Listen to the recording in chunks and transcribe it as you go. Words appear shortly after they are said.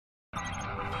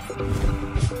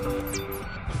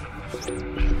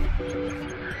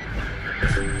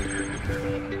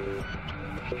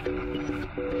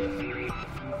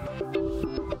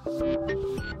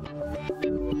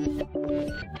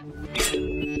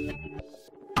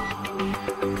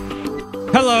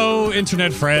Hello,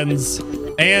 internet friends,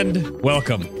 and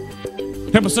welcome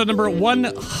to episode number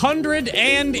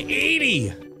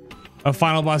 180 of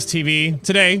Final Boss TV.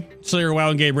 Today, still your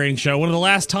WoW and Game Rating Show. One of the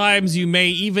last times you may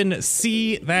even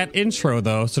see that intro,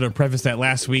 though. Sort of prefaced that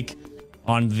last week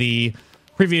on the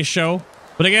previous show.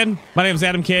 But again, my name is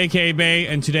Adam K, aka Bay,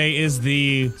 and today is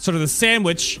the sort of the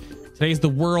sandwich. Today is the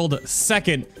world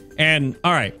second. And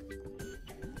all right.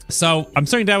 So, I'm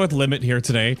sitting down with Limit here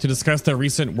today to discuss the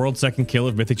recent world second kill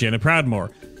of Mythic Jaina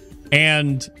Proudmoore.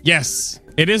 And yes,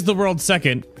 it is the world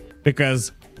second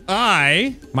because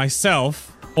I, myself,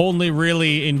 only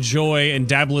really enjoy and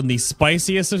dabble in the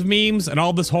spiciest of memes, and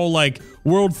all this whole, like,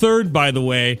 world third, by the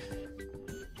way,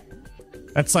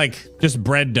 that's like just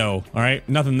bread dough, all right?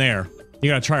 Nothing there.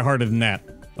 You gotta try harder than that,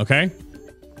 okay?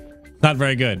 Not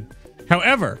very good.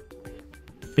 However,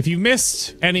 if you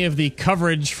missed any of the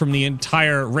coverage from the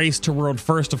entire race to world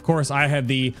first, of course, I had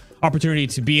the opportunity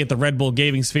to be at the Red Bull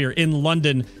Gaming Sphere in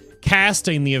London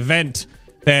casting the event.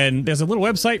 Then there's a little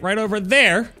website right over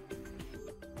there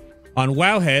on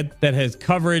Wowhead that has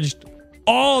coverage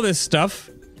all this stuff,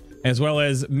 as well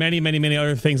as many, many, many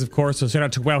other things, of course. So shout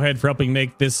out to Wowhead for helping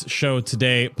make this show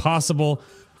today possible.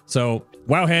 So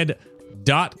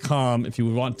wowhead.com if you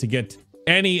would want to get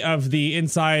any of the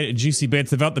inside juicy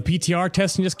bits about the PTR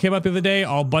testing just came up the other day.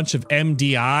 All bunch of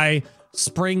MDI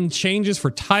spring changes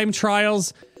for time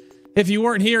trials. If you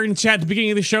weren't here in chat at the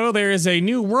beginning of the show, there is a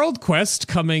new world quest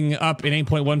coming up in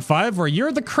 8.15 where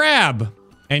you're the crab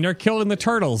and you're killing the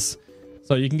turtles.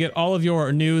 So you can get all of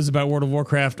your news about World of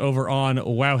Warcraft over on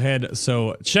Wowhead.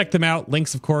 So check them out.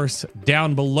 Links, of course,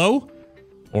 down below.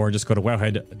 Or just go to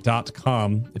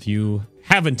wowhead.com if you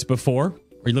haven't before or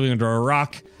you're living under a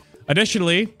rock.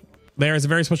 Additionally, there is a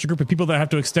very special group of people that I have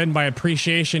to extend my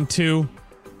appreciation to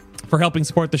for helping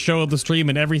support the show, the stream,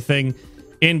 and everything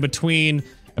in between.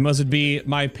 And those would be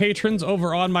my patrons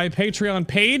over on my Patreon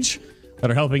page that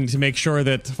are helping to make sure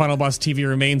that Final Boss TV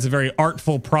remains a very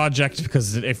artful project,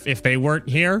 because if they weren't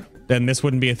here, then this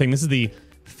wouldn't be a thing. This is the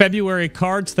February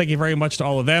cards. Thank you very much to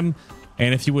all of them.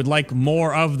 And if you would like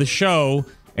more of the show,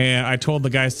 and I told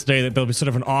the guys today that there'll be sort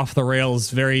of an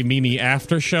off-the-rails, very memey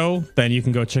after show, then you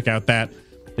can go check out that,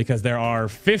 because there are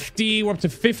we're up to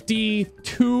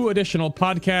 52 additional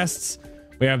podcasts.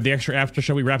 We have the extra after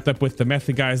show we wrapped up with the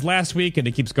Method guys last week, and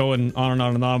it keeps going on and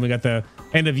on and on. We got the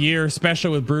end of year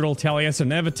special with Brutal, Talias,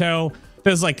 and Nevato.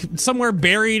 There's like somewhere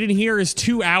buried in here is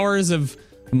 2 hours of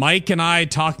Mike and I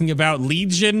talking about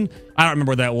Legion. I don't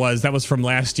remember what that was. That was from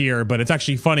last year, but it's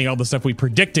actually funny, all the stuff we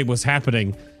predicted was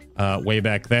happening way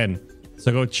back then.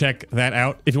 So go check that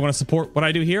out if you want to support what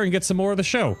I do here and get some more of the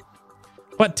show.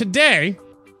 But today,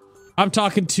 I'm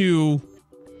talking to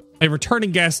a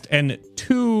returning guest and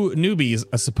two newbies,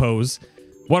 I suppose.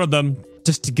 One of them,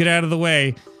 just to get out of the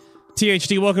way.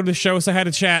 THD, welcome to the show. So I had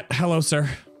a chat. Hello, sir.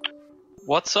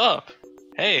 What's up?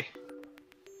 Hey.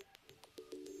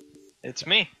 It's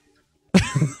me.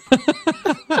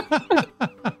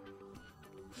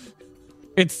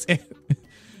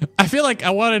 I feel like I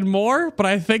wanted more, but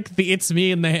I think the "it's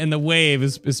me" and the wave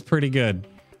is pretty good.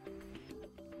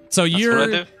 So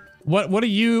what are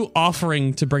you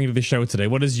offering to bring to the show today?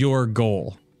 What is your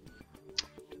goal?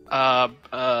 I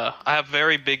have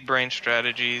very big brain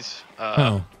strategies.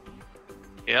 Yeah,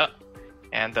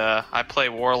 and I play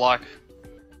Warlock.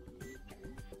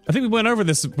 I think we went over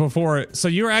this before. So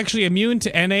you're actually immune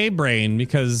to NA brain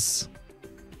because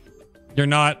you're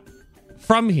not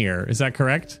from here. Is that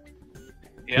correct?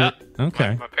 Yeah.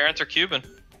 Okay. My parents are Cuban.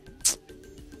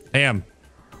 Damn.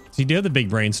 So you do have the big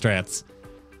brain strats.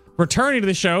 Returning to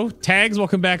the show, Tags,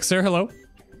 welcome back, sir. Hello.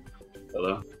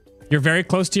 Hello. You're very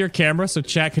close to your camera, so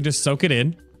chat can just soak it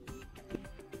in.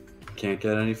 Can't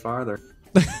get any farther.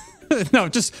 No,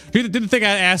 just do the thing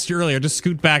I asked you earlier. Just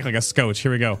scoot back like a scotch.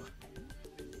 Here we go.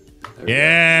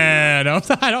 Yeah. No,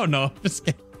 I don't know.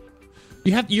 Just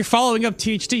you're following up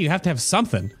THD. You have to have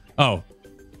something. Oh.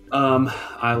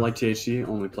 I like THD.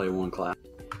 Only play one class.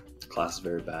 Class is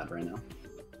very bad right now.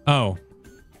 Oh.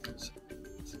 It's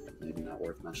maybe not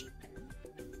worth mentioning.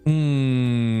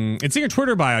 It's in your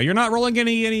Twitter bio. You're not rolling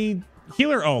any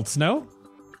healer ults, no?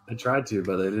 I tried to,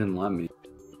 but they didn't let me.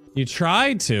 You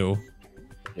tried to?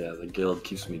 Yeah, the guild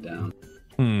keeps me down.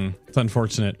 It's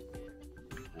unfortunate.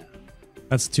 Yeah.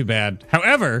 That's too bad.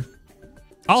 However,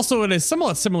 also in a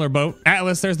somewhat similar boat,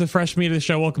 Atlas, there's the fresh meat of the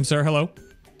show. Welcome, sir. Hello.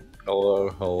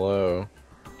 Hello.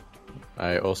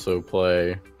 I also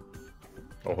play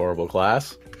a horrible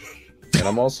class. And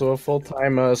I'm also a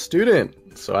full-time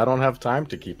student, so I don't have time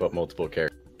to keep up multiple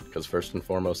characters. Because first and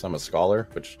foremost, I'm a scholar,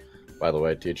 which, by the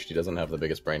way, THD doesn't have the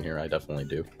biggest brain here. I definitely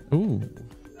do. Ooh.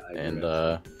 And,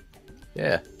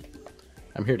 yeah.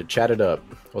 I'm here to chat it up.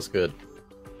 What's good?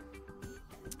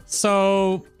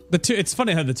 So it's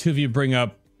funny how the two of you bring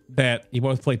up that you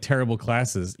both play terrible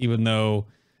classes, even though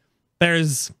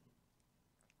there's,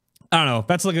 I don't know,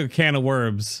 that's like a can of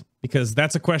worms, because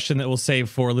that's a question that we'll save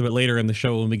for a little bit later in the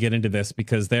show when we get into this,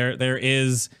 because there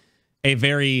is a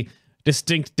very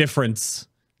distinct difference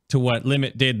to what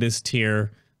Limit did this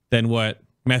tier than what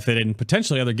Method and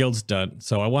potentially other guilds done.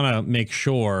 So I want to make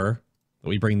sure that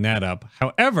we bring that up.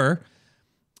 However,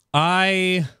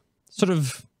 I sort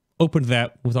of opened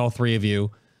that with all three of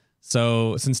you.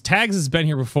 So since Tags has been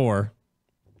here before,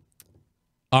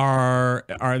 are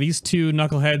these two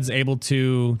knuckleheads able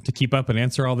to keep up and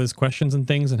answer all these questions and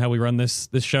things and how we run this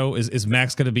show? Is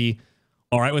Max going to be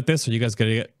all right with this? Are you guys going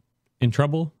to get in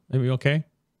trouble? Are we okay?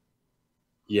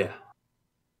 Yeah.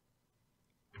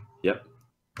 Yep.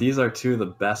 These are two of the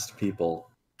best people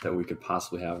that we could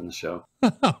possibly have in the show.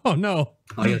 Oh, no.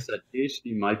 Like I said,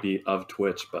 PhD might be of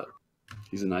Twitch, but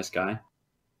he's a nice guy.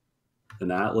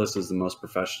 And Atlas is the most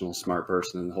professional, smart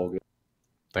person in the whole game.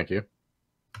 Thank you.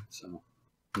 So,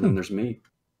 and then there's me.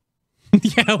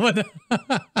 Yeah.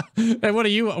 What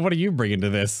are you bringing to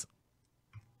this?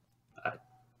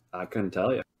 I couldn't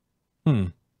tell you.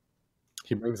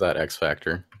 He brings that X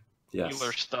factor. Yes.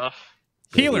 Healer stuff.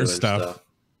 Healer stuff.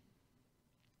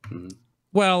 Mm-hmm.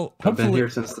 Well, I've been hopefully here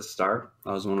since the start.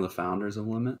 I was one of the founders of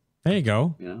Limit. there you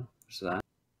go. You know, so that.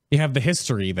 You have the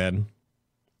history then.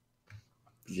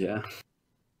 Yeah.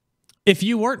 If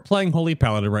you weren't playing Holy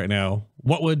Paladin right now,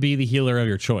 what would be the healer of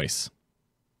your choice?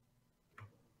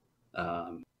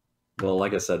 Well,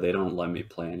 like I said, they don't let me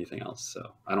play anything else,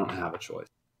 so I don't have a choice.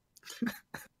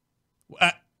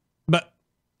 But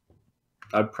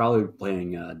I'd probably be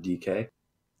playing DK.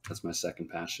 That's my second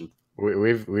passion.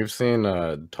 We've seen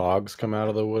Togs come out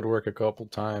of the woodwork a couple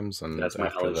times, and That's my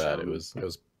after Hellish that, Shaman. it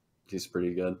was. He's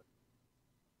pretty good.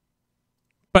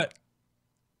 But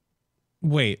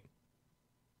wait,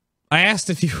 I asked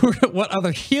if you were what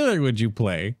other healer would you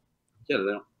play? Yeah,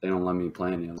 they don't let me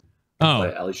play any of them. Oh,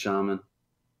 Play Ellie Shaman.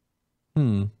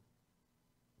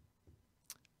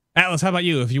 Atlas, how about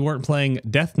you? If you weren't playing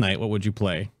Death Knight, what would you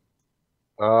play?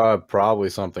 Probably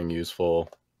something useful.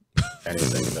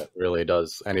 Anything that really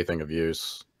does anything of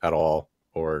use at all,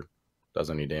 or does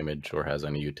any damage, or has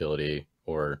any utility,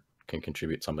 or can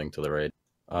contribute something to the raid.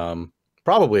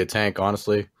 Probably a tank,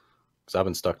 honestly, because I've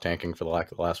been stuck tanking for the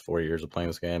last 4 years of playing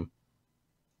this game.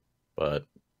 But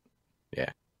yeah,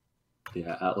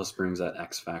 Atlas brings that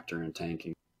X factor in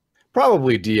tanking.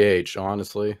 probably DH,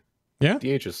 honestly. Yeah?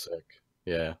 DH is sick.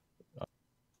 Yeah.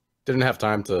 Didn't have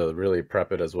time to really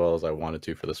prep it as well as I wanted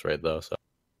to for this raid, though. So.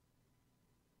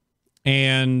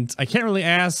 And I can't really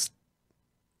ask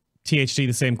THD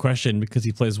the same question because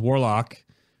he plays Warlock,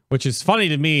 which is funny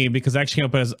to me because I actually came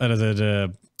up as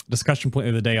a discussion point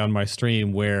of the day on my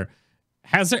stream where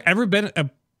has there ever been a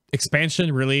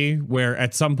expansion really where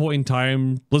at some point in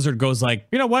time Blizzard goes like,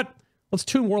 you know what, let's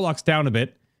tune Warlocks down a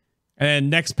bit, and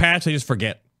next patch they just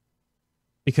forget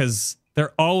because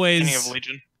they're always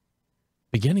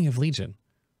beginning of Legion.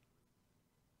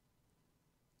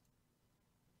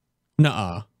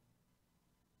 Nuh-uh.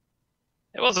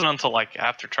 It wasn't until like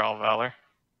after Trial of Valor.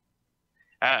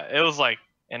 It was like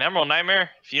in Emerald Nightmare,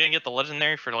 if you didn't get the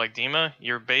legendary for like Dima,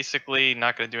 you're basically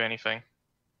not going to do anything.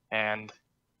 And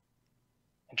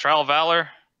in Trial of Valor,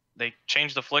 they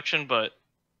changed Affliction, but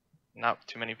not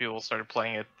too many people started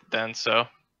playing it then, so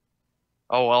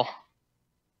oh well.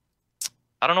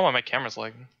 I don't know why my camera's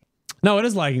lagging. No, it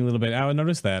is lagging a little bit. I would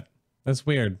notice that. That's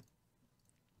weird.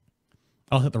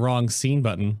 I'll hit the wrong scene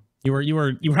button. You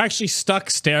were actually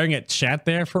stuck staring at chat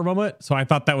there for a moment, so I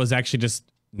thought that was actually just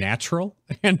natural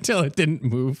until it didn't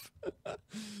move.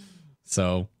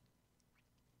 So,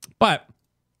 but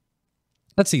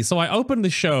let's see. So I opened the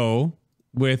show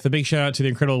with a big shout out to the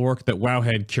incredible work that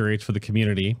Wowhead curates for the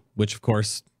community, which of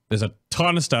course there's a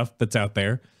ton of stuff that's out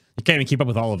there. You can't even keep up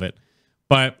with all of it.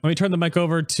 But let me turn the mic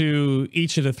over to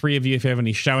each of the three of you if you have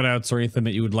any shout outs or anything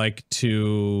that you would like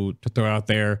to throw out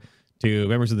there to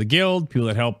members of the guild, people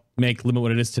that help make Limit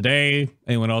what it is today,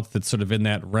 anyone else that's sort of in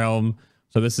that realm.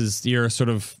 So this is your sort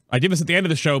of, I did this at the end of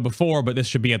the show before, but this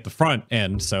should be at the front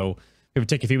end. So if you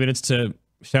take a few minutes to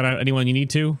shout out anyone you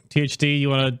need to. THD, you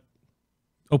want to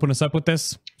open us up with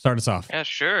this? Start us off. Yeah,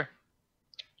 sure.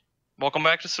 Welcome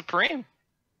back to Supreme.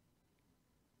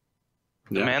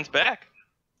 The Yeah. man's back.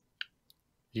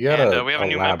 You gotta And we have a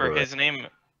new member. elaborate. His name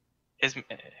is.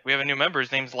 We have a new member.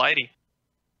 His name's Lighty.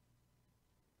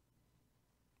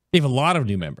 You have a lot of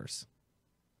new members.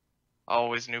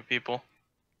 Always new people.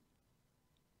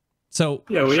 So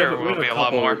Yeah, we Sure, have, we we'll have be a a lot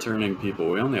couple more. returning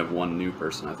people. We only have one new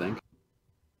person, I think.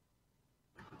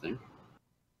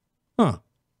 I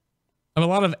have a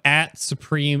lot of at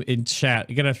Supreme in chat.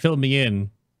 You gotta fill me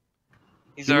in.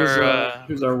 He's He was, our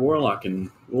he was our warlock in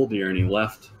Uldir, and he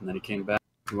left, and then he came back.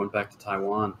 He went back to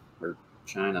Taiwan or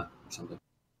China or something.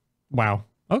 Wow.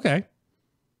 Okay.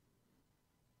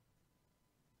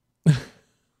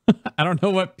 I don't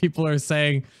know what people are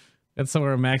saying. That's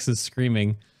somewhere Max is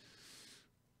screaming.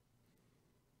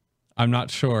 I'm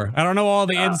not sure. I don't know all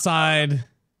the inside.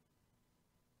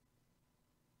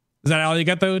 Is that all you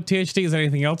got though, THD? Is there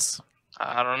anything else?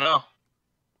 I don't know.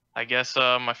 I guess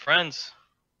my friends.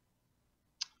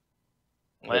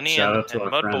 Lenny Shout and, out to and our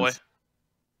Mud Boy. friends.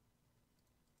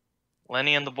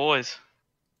 Lenny and the boys.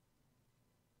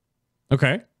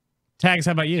 Okay. Tags,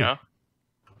 how about you? You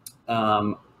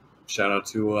know? Shout out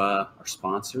to our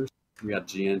sponsors. We got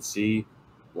GNC,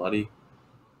 Bloody,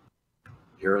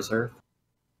 Heroes Earth,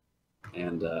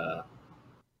 and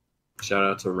shout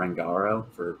out to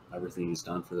Rengaro for everything he's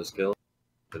done for this guild.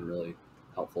 Been really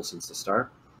helpful since the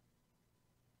start.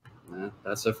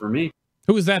 That's it for me.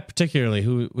 Who was that particularly?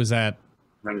 Who was that?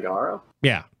 Rengaro,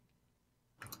 Yeah.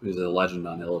 who's a legend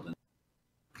on Illidan.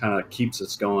 Kind of keeps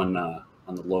us going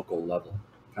on the local level,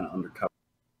 kind of undercover.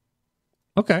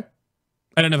 Okay.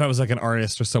 I don't know if I was like an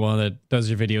artist or someone that does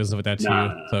your videos and stuff like that too.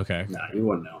 No. It's okay. Nah, you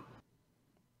wouldn't know.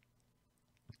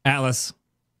 Atlas.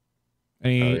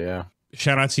 Any Oh yeah.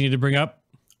 shout outs you need to bring up?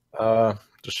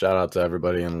 Just shout out to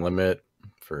everybody in Limit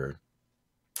for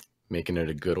making it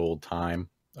a good old time.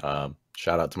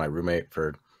 Shout out to my roommate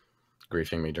for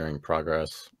griefing me during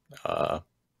progress.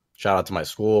 Shout out to my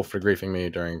school for griefing me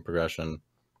during progression.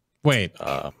 Wait.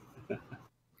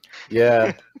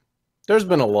 Yeah, there's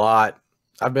been a lot.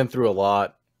 I've been through a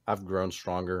lot. I've grown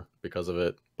stronger because of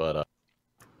it. But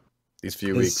these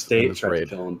few His weeks in state this tried to raid,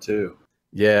 kill him too.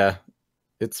 yeah,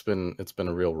 it's been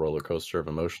a real roller coaster of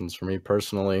emotions for me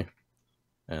personally,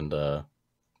 and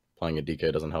playing a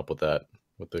DK doesn't help with that,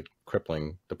 with the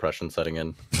crippling depression setting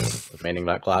in with maining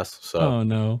that class. So Oh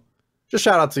no. just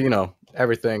shout out to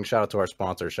everything. Shout out to our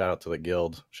sponsors. Shout out to the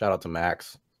guild. Shout out to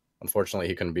Max. Unfortunately,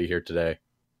 he couldn't be here today.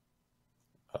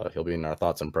 He'll be in our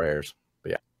thoughts and prayers.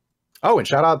 But yeah. Oh, and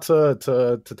shout out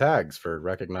to Tags for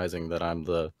recognizing that I'm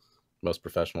the most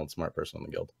professional and smart person in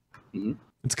the guild.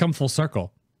 It's come full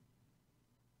circle.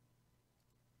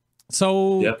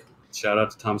 So Yep. Shout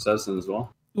out to Tom Sesson as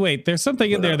well. wait, there's something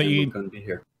in there Without that him, we you couldn't be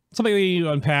here. something that you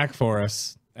unpack for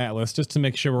us, Atlas, just to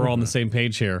make sure we're all on the same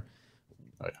page here.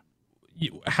 Oh, yeah.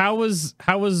 How was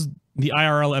the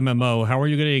IRL MMO? How are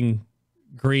you getting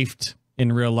griefed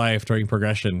in real life during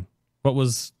progression? What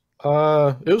was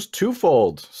It was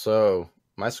twofold. So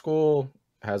my school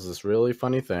has this really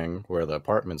funny thing where the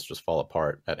apartments just fall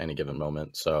apart at any given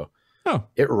moment. So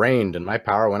it rained and my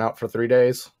power went out for 3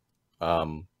 days.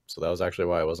 So that was actually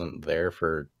why I wasn't there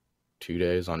for 2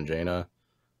 days on Jaina.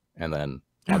 And then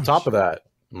on top of that,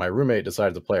 my roommate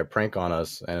decided to play a prank on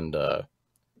us, and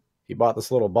he bought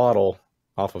this little bottle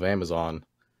off of Amazon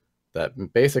that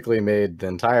basically made the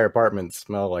entire apartment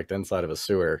smell like the inside of a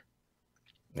sewer.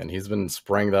 And he's been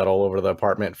spraying that all over the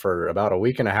apartment for about a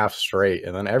week and a half straight.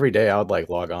 And then every day I would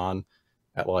log on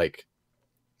at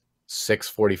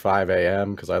 6:45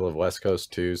 a.m. because I live West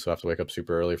Coast too, so I have to wake up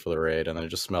super early for the raid. And then it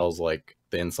just smells like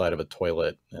the inside of a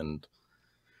toilet, and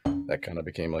that kind of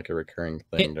became like a recurring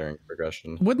thing during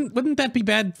progression. wouldn't that be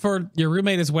bad for your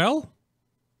roommate as well?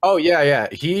 Oh yeah.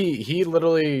 He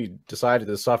literally decided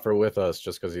to suffer with us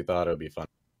just because he thought it would be fun.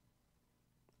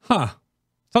 Huh.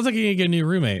 Sounds like you need to get a new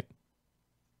roommate.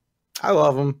 I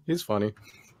love him. He's funny.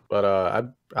 But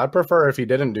I'd prefer if he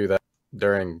didn't do that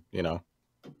during,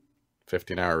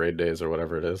 15-hour raid days or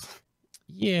whatever it is.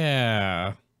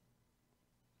 Yeah.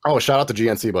 Oh, shout out to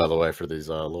GNC, by the way, for these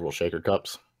little shaker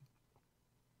cups.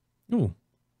 Ooh.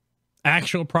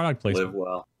 Actual product placement. Live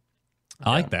well.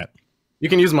 I like that. You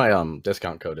can use my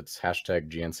discount code. It's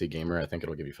 #GNCGamer. I think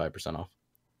it'll give you 5% off.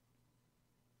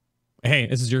 Hey,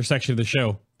 this is your section of the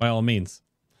show, by all means.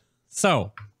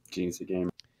 So, GNC Gamer.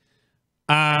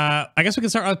 I guess we can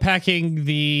start unpacking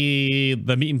the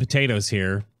meat and potatoes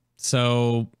here.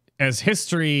 So, as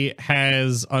history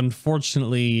has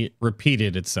unfortunately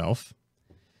repeated itself,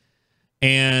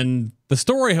 and the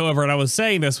story, however, and I was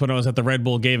saying this when I was at the Red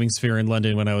Bull Gaming Sphere in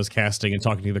London when I was casting and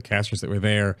talking to the casters that were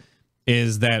there,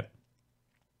 is that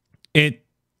it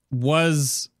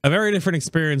was a very different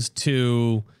experience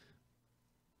to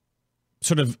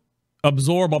sort of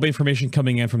absorb all the information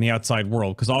coming in from the outside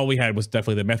world, because all we had was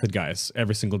definitely the method guys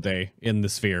every single day in the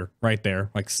sphere right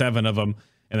there, like 7 of them,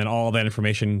 and then all that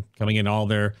information coming in, all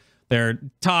their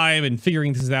time and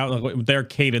figuring this out, like, their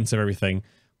cadence of everything.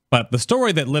 But the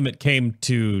story that Limit came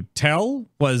to tell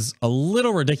was a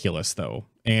little ridiculous, though,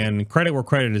 and credit where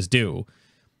credit is due.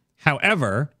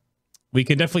 However, we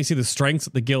can definitely see the strengths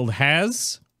that the guild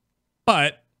has,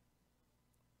 but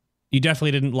you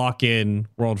definitely didn't lock in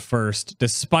world first,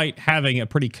 despite having a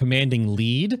pretty commanding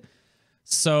lead.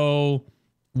 So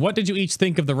what did you each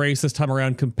think of the race this time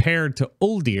around compared to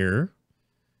Uldir?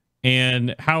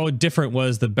 And how different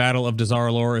was the Battle of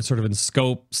Dazar'alor sort of in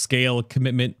scope, scale,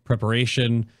 commitment,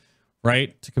 preparation,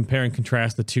 right? To compare and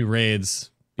contrast the two raids,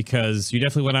 because you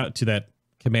definitely went out to that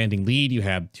commanding lead. You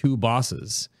had 2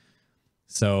 bosses.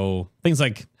 So things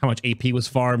like how much AP was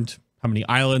farmed, how many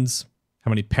islands, how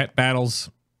many pet battles.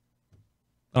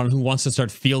 I don't know who wants to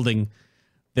start fielding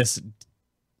this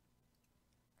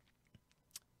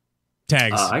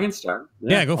tags. I can start.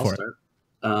 Yeah, go I'll for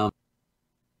start.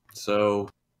 So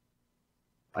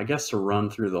I guess to run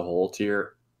through the whole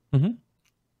tier, Mhm.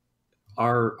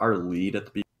 our lead at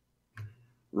the beginning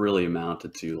really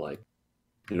amounted to, like,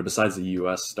 besides the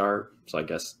US start, so I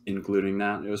guess including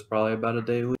that, it was probably about a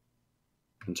day lead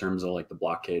in terms of like the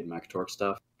blockade and Makatork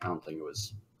stuff. I don't think it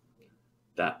was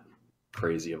that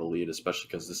crazy of a lead, especially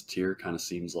because this tier kind of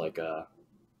seems like a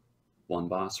 1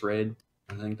 boss raid.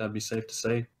 I think that'd be safe to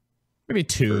say. Maybe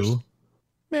 2. First.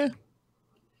 Yeah.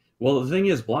 Well, the thing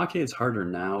is, blockade's harder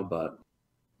now, but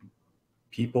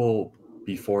people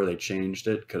before they changed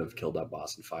it could have killed that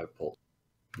boss in 5 pulls.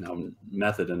 Now,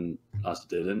 Method and us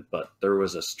didn't, but there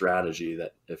was a strategy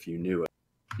that if you knew it,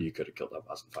 you could have killed that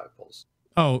boss in 5 pulls.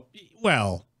 Oh,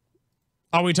 well,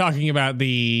 are we talking about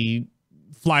the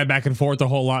fly back and forth a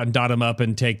whole lot and dot him up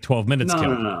and take 12 minutes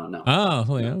kill? No.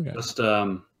 Oh, yeah, okay. Just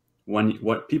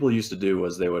what people used to do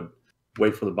was they would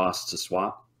wait for the boss to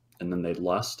swap, and then they'd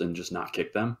lust and just not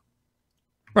kick them.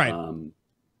 Right.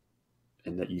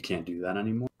 And that you can't do that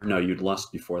anymore. No, you'd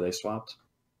lust before they swapped.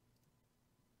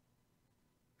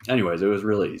 Anyways, it was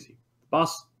really easy. The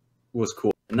boss was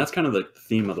cool. And that's kind of the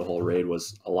theme of the whole raid,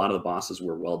 was a lot of the bosses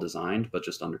were well designed, but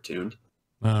just undertuned.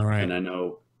 All right. And I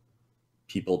know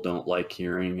people don't like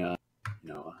hearing a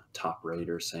top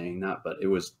raider saying that, but it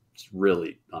was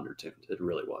really undertuned. It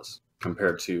really was,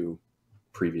 compared to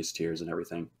previous tiers and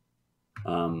everything.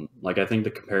 Like, I think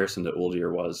the comparison to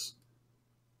Uldir was,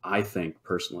 I think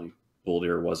personally,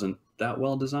 Uldir wasn't that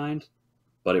well designed,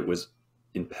 but it was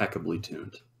impeccably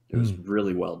tuned. It was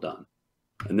really well done.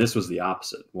 And this was the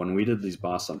opposite. When we did these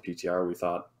bosses on PTR, we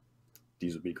thought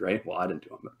these would be great. Well, I didn't do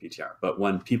them on PTR, but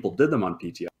when people did them on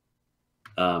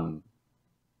PTR,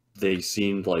 they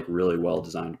seemed like really well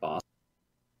designed bosses.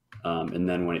 And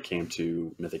then when it came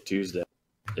to Mythic Tuesday,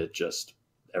 it just,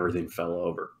 everything fell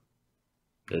over.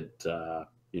 It,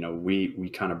 we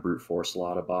kind of brute forced a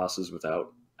lot of bosses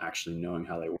without actually knowing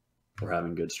how they were, or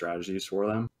having good strategies for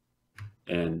them.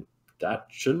 And that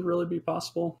shouldn't really be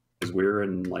possible, because we were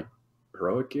in like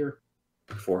heroic gear,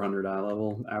 400 eye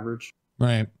level average.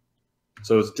 Right.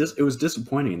 So it was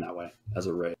disappointing in that way as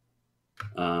a raid.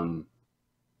 And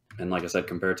like I said,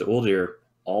 compared to Uldir,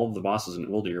 all of the bosses in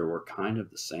Uldir were kind of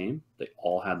the same. They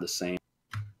all had the same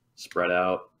spread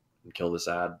out and kill this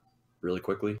ad really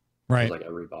quickly. Right. It was like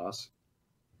every boss.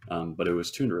 But it was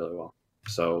tuned really well.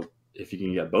 So if you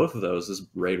can get both of those, this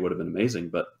raid would have been amazing.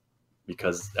 But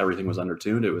because everything was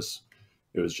undertuned, it was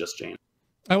just Jane.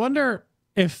 I wonder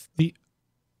if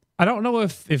I don't know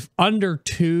if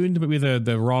undertuned would be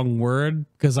the wrong word,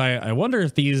 because I wonder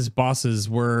if these bosses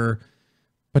were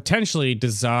potentially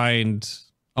designed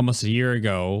almost a year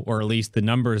ago, or at least the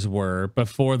numbers were,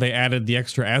 before they added the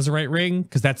extra Azerite ring,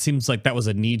 because that seems like that was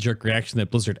a knee-jerk reaction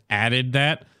that Blizzard added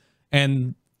that.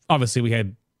 And obviously we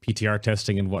had PTR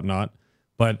testing and whatnot,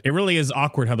 but it really is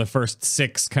awkward how the first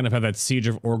 6 kind of have that Siege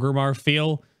of Orgrimmar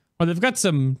feel. Well, they've got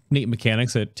some neat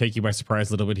mechanics that take you by surprise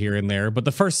a little bit here and there, but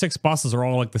the first 6 bosses are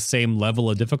all like the same level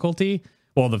of difficulty.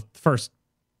 Well, the first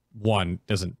one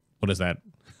doesn't. What is that?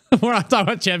 We're not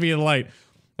talking about Champion of the Light.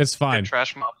 It's fine.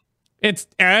 Trash mob. It's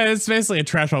basically a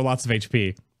trash mob, lots of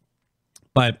HP.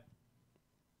 But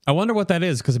I wonder what that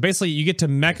is, because basically you get to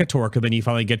Mekatork and then you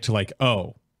finally get to like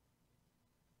O.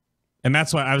 And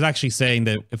that's why I was actually saying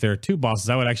that if there are 2 bosses,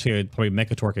 I would actually probably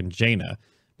Mekatork and Jaina,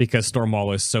 because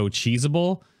Stormwall is so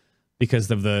cheesable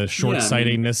because of the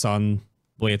short-sightedness on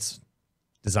the way it's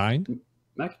designed.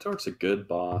 Mekatork's a good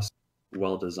boss,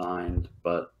 well designed,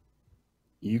 but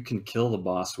you can kill the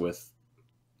boss with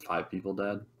 5 people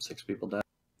dead, 6 people dead.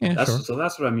 Yeah, sure. So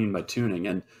that's what I mean by tuning.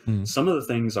 And some of the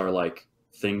things are like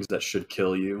things that should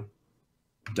kill you,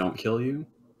 don't kill you.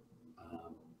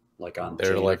 Like on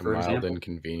They're Jaina, like for mild example.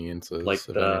 inconveniences. Like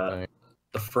if anything.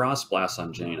 the frost blast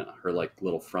on Jaina, her like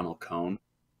little frontal cone.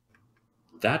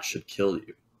 that should kill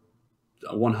you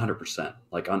 100%.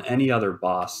 Like on any other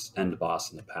end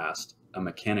boss in the past, a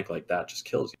mechanic like that just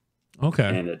kills you.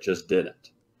 Okay. And it just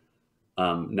didn't.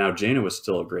 Now Jaina was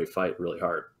still a great fight, really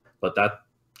hard, but that's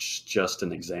just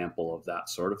an example of that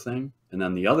sort of thing. And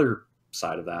then the other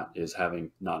side of that is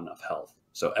having not enough health.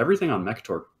 So everything on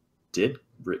Mekatork did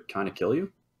kind of kill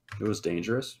you. It was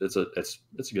dangerous. It's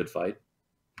a good fight,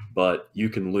 but you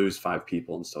can lose 5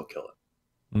 people and still kill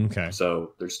it. Okay.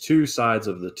 So there's 2 sides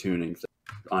of the tuning thing.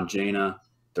 On Jaina,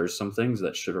 there's some things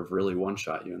that should have really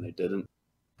one-shot you and they didn't.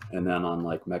 And then on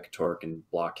like Mekatork and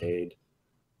Blockade,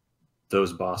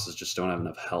 those bosses just don't have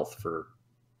enough health for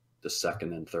the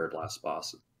second and third last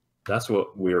bosses. That's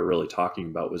what we were really talking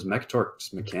about. Was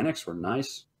Mekatork's mechanics were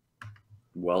nice,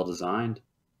 well designed,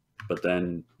 but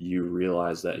then you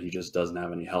realize that he just doesn't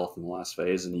have any health in the last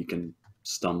phase, and you can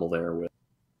stumble there with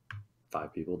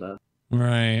 5 people dead.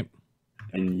 Right.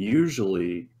 And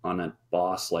usually on a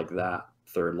boss like that,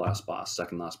 third last boss,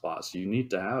 second last boss, you need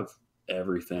to have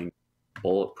everything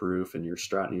bulletproof and your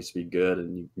strat needs to be good,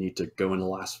 and you need to go in the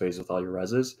last phase with all your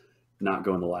reses, not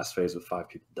go in the last phase with 5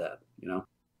 people dead, you know?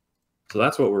 So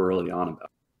that's what we're really on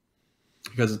about.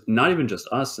 Because not even just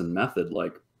us in Method,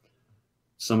 like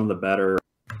some of the better,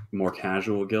 more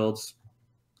casual guilds,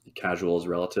 casual is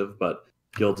relative, but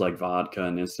guilds like Vodka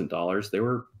and Instant Dollars, they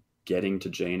were getting to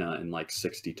Jaina in like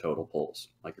 60 total pulls,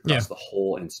 like across the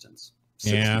whole instance.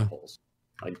 60 pulls.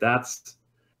 Like that's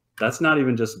not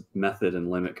even just Method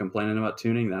and Limit complaining about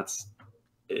tuning.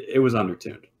 It was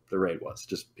undertuned. The raid was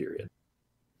just period.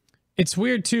 It's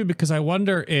weird too, because I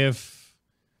wonder if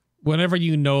whenever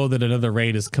you know that another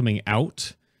raid is coming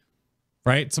out,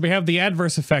 right? So we have the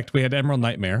adverse effect. We had Emerald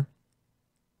Nightmare,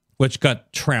 which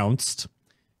got trounced.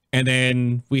 And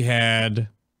then we had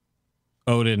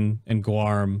Odin and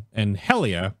Guarm and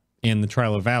Helia in the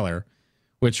Trial of Valor,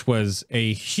 which was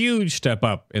a huge step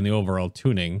up in the overall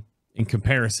tuning in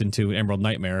comparison to Emerald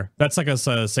Nightmare. That's like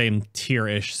a same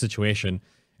tier-ish situation.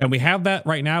 And we have that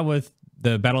right now with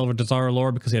the Battle of Desire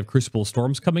Lore because we have Crucible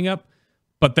Storms coming up,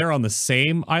 but they're on the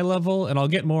same eye level, and I'll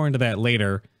get more into that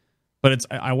later. But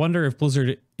I wonder if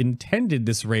Blizzard intended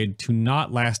this raid to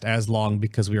not last as long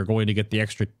because we are going to get the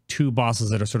extra 2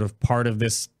 bosses that are sort of part of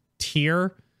this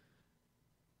tier,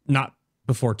 not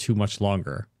before too much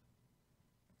longer.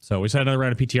 So we just had another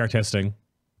round of PTR testing.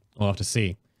 We'll have to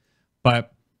see.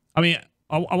 But I mean,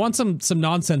 I want some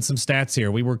nonsense, some stats here.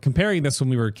 We were comparing this when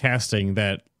we were casting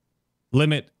that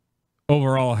Limit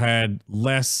overall had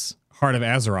less Heart of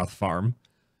Azeroth farm.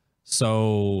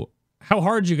 So how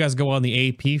hard did you guys go on the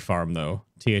AP farm though,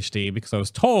 THD? Because I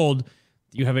was told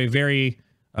you have a very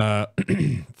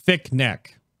thick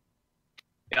neck.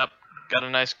 Yep, got a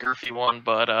nice girthy one,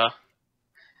 but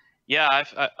yeah,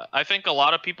 I think a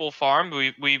lot of people farm.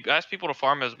 We asked people to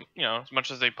farm as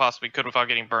much as they possibly could without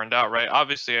getting burned out, right?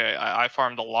 Obviously, I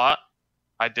farmed a lot.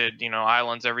 I did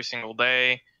islands every single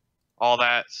day, all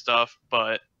that stuff.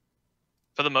 But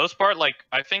for the most part, like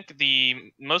I think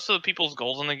most of the people's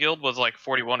goals in the guild was like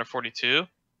 41 or 42.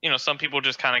 Some people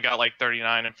just kind of got like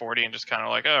 39 and 40 and just kind of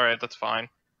like, all right, that's fine.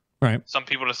 Right. Some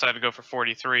people decided to go for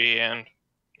 43, and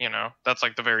that's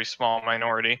like the very small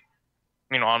minority.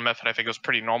 On Method, I think it was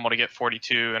pretty normal to get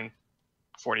 42 and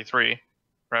 43,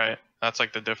 right? That's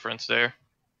like the difference there.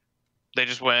 They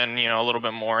just went, a little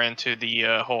bit more into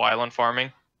the whole island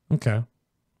farming. Okay.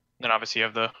 Then obviously you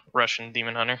have the Russian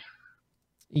Demon Hunter.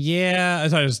 Yeah,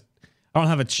 I don't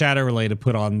have a chatter relay to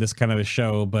put on this kind of a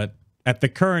show, but at the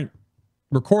current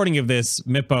recording of this,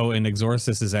 Mippo and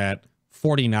Exorcist is at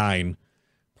 49.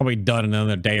 Probably done in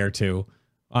another day or two.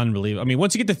 Unbelievable. I mean,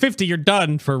 once you get to 50, you're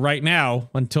done for right now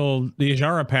until the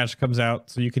Ajara patch comes out.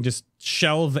 So you can just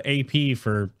shelve AP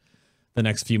for the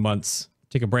next few months.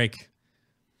 Take a break.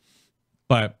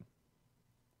 But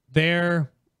so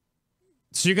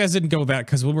you guys didn't go with that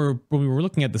because when we were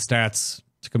looking at the stats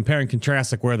to compare and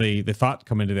contrast like where the thought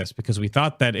come into this, because we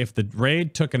thought that if the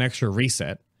raid took an extra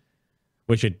reset,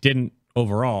 which it didn't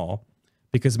overall,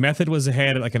 because Method was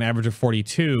ahead at like an average of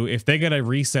 42, if they got a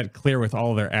reset clear with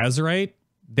all their Azerite,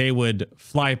 they would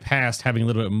fly past having a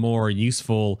little bit more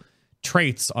useful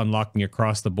traits unlocking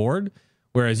across the board.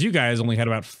 Whereas you guys only had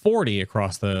about 40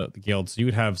 across the guild. So you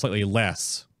would have slightly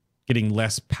less, getting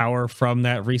less power from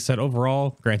that reset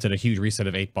overall. Granted, a huge reset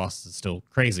of 8 bosses is still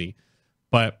crazy.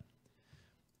 But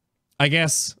I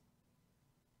guess,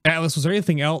 Atlas, was there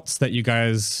anything else that you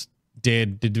guys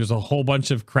did? There's a whole bunch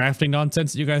of crafting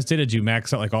nonsense that you guys did? Did you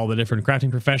max out like all the different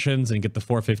crafting professions and get the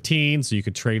 415 so you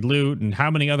could trade loot? And how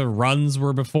many other runs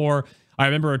were before? I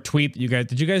remember a tweet that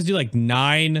did you guys do like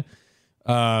 9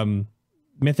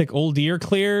 mythic old year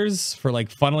clears for like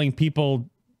funneling people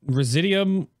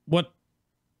Residium? What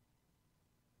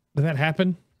Did that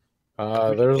happen?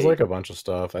 There's like a bunch of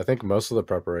stuff. I think most of the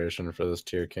preparation for this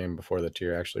tier came before the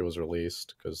tier actually was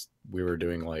released, because we were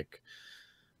doing like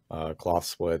cloth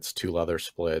splits, 2 leather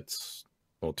splits,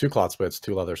 well, 2 cloth splits,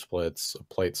 2 leather splits, a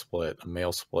plate split, a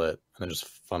mail split, and then just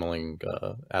funneling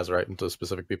Azerite into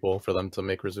specific people for them to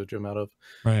make residuum out of.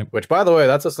 Right. Which, by the way,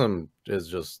 that system is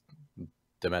just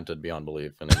demented beyond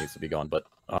belief, and it needs to be gone. But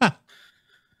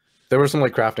there was some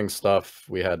like crafting stuff.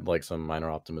 We had like some minor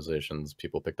optimizations.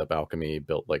 People picked up alchemy,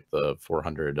 built like the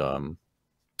 400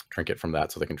 trinket from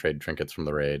that, so they can trade trinkets from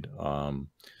the raid.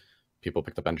 People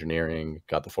picked up engineering,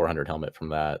 got the 400 helmet from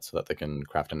that, so that they can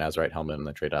craft an Azerite helmet and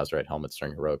then trade Azerite helmets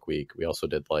during Heroic Week. We also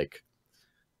did like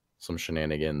some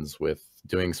shenanigans with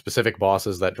doing specific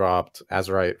bosses that dropped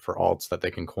Azerite for alts that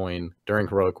they can coin during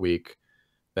Heroic Week,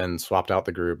 then swapped out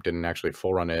the group, didn't actually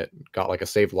full run it, got like a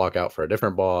saved lockout for a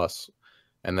different boss,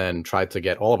 and then tried to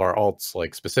get all of our alts,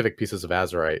 like specific pieces of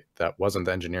Azerite that wasn't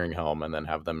the engineering helm, and then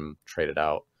have them traded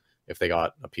out if they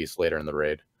got a piece later in the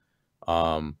raid.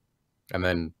 And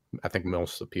then I think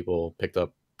most of the people picked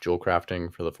up jewel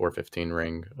crafting for the 415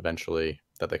 ring eventually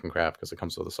that they can craft because it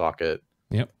comes with a socket.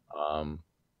 Yep.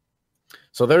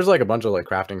 So there's like a bunch of like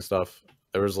crafting stuff.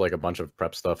 There was like a bunch of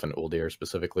prep stuff in Uldir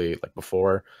specifically. Like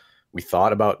before, we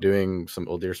thought about doing some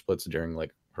Uldir splits during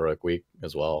like Heroic Week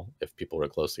as well, if people were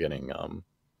close to getting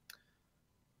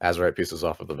Azerite pieces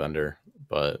off of the vendor.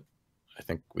 But I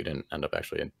think we didn't end up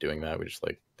actually doing that. We just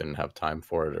like didn't have time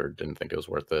for it or didn't think it was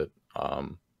worth it.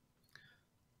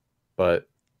 But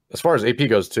as far as AP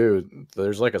goes too,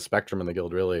 there's like a spectrum in the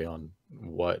guild really on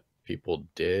what people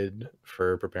did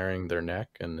for preparing their neck,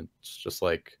 and it's just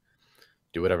like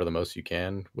do whatever the most you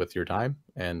can with your time,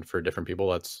 and for different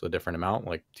people that's a different amount.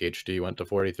 Like THD went to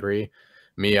 43.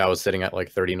 Me, I was sitting at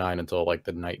like 39 until like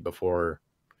the night before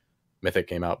Mythic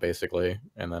came out basically,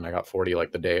 and then I got 40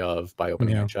 like the day of by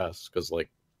opening my chest, because like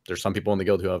there's some people in the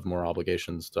guild who have more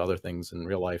obligations to other things in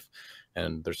real life,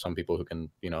 and there's some people who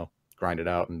can, you know, grind it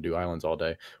out and do islands all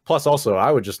day. Plus also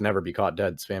I would just never be caught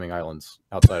dead spamming islands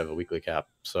outside of a weekly cap,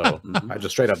 so I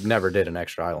just straight up never did an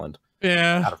extra island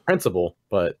out of principle.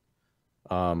 But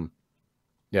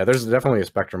yeah, there's definitely a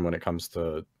spectrum when it comes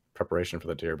to preparation for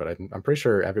the tier, but I'm pretty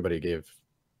sure everybody gave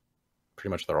pretty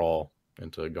much their all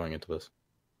into going into this.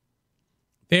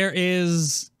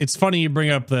 It's funny you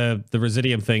bring up the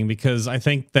Residium thing, because I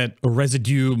think that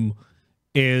Residium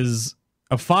is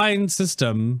a fine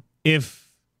system if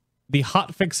the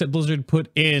hotfix that Blizzard put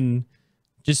in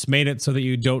just made it so that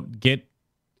you don't get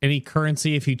any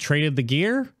currency if you traded the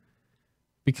gear,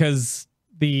 because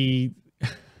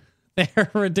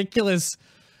they're ridiculous.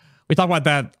 We talked about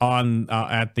that on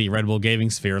at the Red Bull Gaming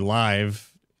Sphere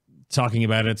live, talking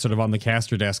about it sort of on the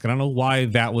caster desk. And I don't know why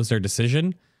that was their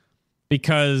decision,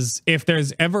 because if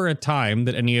there's ever a time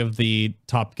that any of the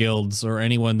top guilds or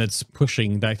anyone that's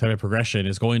pushing that type of progression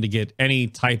is going to get any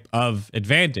type of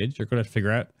advantage, you're going to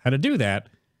figure out how to do that.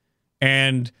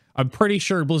 And I'm pretty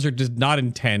sure Blizzard does not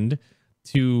intend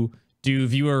to do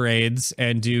viewer raids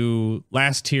and do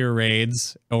last tier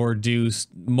raids or do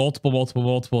multiple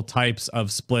types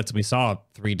of splits. We saw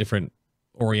 3 different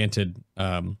oriented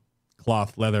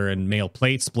cloth, leather, and mail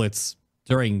plate splits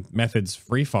during Method's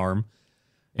free farm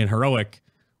in Heroic,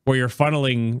 where you're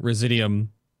funneling Residium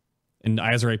and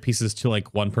Azerite pieces to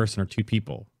like 1 person or 2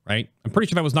 people, right? I'm pretty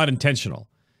sure that was not intentional,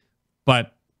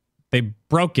 but they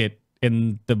broke it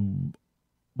in the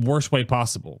worst way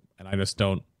possible. And I just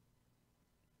don't,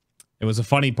 it was a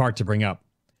funny part to bring up.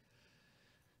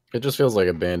 It just feels like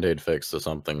a band-aid fix to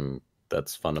something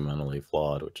that's fundamentally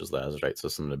flawed, which is the Azerite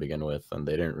system to begin with. And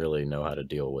they didn't really know how to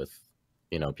deal with,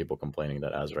 you know, people complaining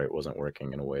that Azerite wasn't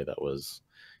working in a way that was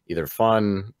either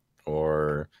fun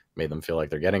or made them feel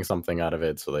like they're getting something out of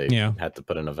it, so they had to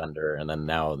put in a vendor. And then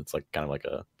now it's like kind of like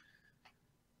a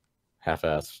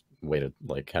half-assed way to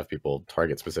like have people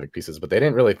target specific pieces, but they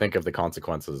didn't really think of the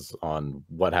consequences on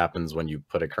what happens when you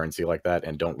put a currency like that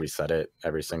and don't reset it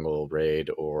every single raid,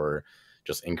 or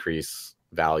just increase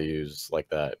values like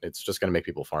that. It's just going to make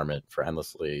people farm it for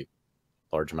endlessly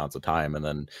large amounts of time and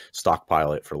then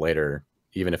stockpile it for later,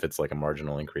 even if it's like a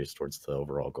marginal increase towards the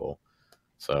overall goal.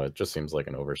 So it just seems like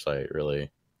an oversight,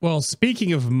 really. Well,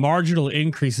 speaking of marginal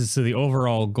increases to the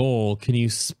overall goal, can you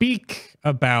speak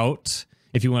about,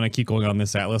 if you want to keep going on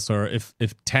this, Atlas, or if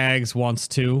Tags wants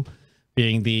to,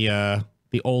 being the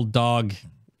old dog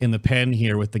in the pen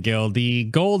here with the guild, the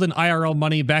gold and IRL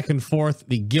money back and forth,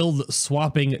 the guild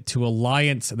swapping to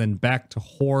Alliance and then back to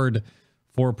Horde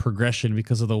for progression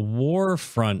because of the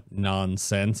Warfront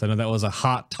nonsense. I know that was a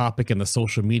hot topic in the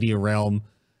social media realm.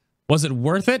 Was it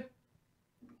worth it?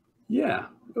 Yeah,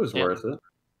 it was worth it.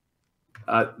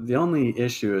 The only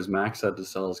issue is Max had to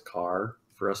sell his car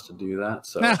for us to do that.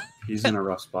 So he's in a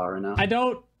rough spot right now. I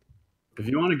don't. If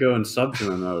you want to go and sub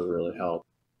to him, that would really help.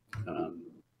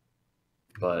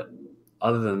 But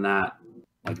other than that,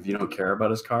 like if you don't care about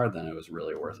his card, then it was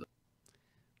really worth it.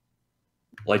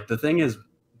 Like the thing is,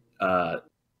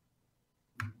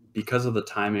 because of the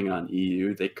timing on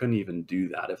EU, they couldn't even do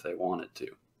that if they wanted to.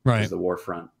 Right. Because the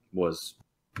Warfront was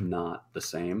not the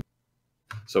same.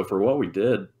 So for what we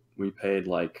did, we paid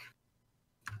like,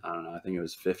 I don't know, I think it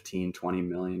was 15, 20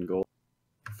 million gold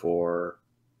for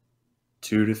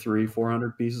 2 to 3,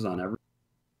 400 pieces on every.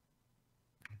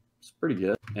 It's pretty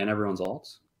good. And everyone's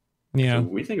alts. Yeah. So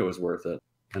we think it was worth it.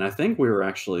 And I think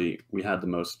we had the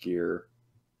most gear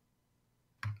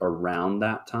around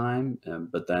that time.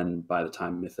 But then by the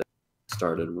time Mythic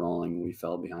started rolling, we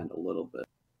fell behind a little bit.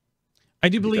 I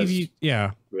do believe you.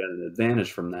 Yeah. We had an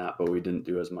advantage from that, but we didn't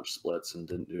do as much splits and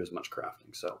didn't do as much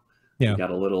crafting. So yeah, we got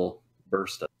a little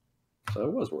burst of it. So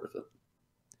it was worth it.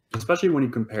 Especially when you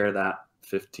compare that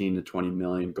 15 to 20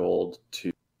 million gold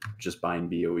to just buying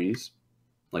BOEs.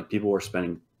 Like people were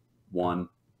spending 1,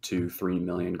 2, 3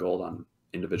 million gold on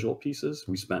individual pieces.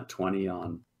 We spent 20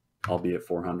 on, albeit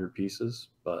 400 pieces,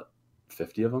 but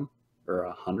 50 of them or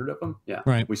 100 of them. Yeah.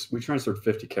 Right. We transferred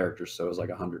 50 characters. So it was like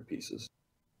 100 pieces.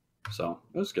 So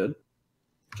it was good.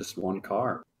 Just one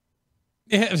car.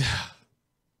 I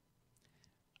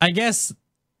guess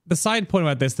the side point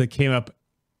about this that came up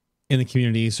in the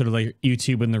community, sort of like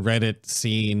YouTube and the Reddit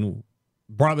scene,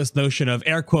 brought this notion of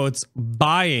air quotes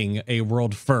buying a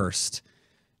world first.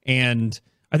 And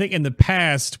I think in the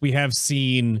past we have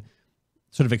seen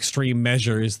sort of extreme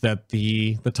measures that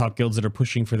the top guilds that are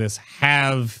pushing for this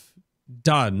have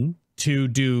done to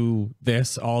do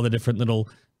this, all the different little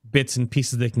bits and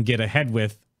pieces they can get ahead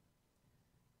with.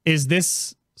 Is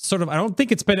this sort of, I don't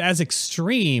think it's been as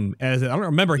extreme as, I don't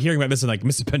remember hearing about this in like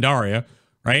Mists of Pandaria,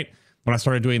 right? When I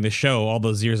started doing this show all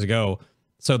those years ago.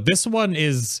 So this one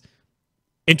is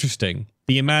interesting.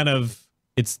 The amount of,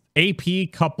 it's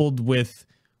AP coupled with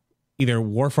either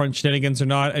Warfront shenanigans or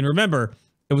not. And remember,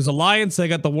 it was Alliance that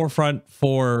got the Warfront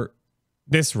for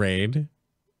this raid,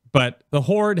 but the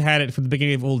Horde had it from the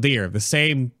beginning of Uldir. The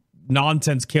same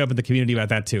nonsense came up in the community about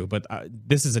that too, but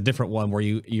this is a different one where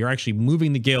you're actually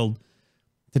moving the guild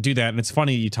to do that. And it's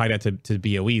funny you tie that to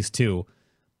BOEs too,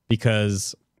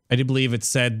 because I do believe it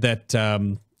said that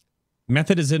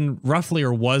Method is in roughly,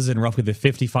 or was in roughly, the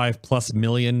 55 plus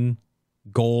million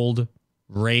gold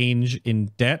range in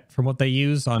debt from what they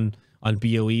use on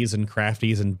BOEs and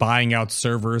crafties and buying out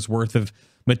servers worth of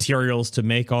materials to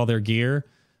make all their gear.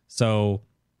 So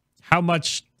how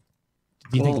much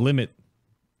do you think Limit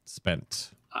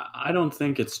spent? I don't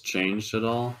think it's changed at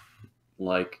all.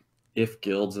 Like if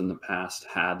guilds in the past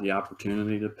had the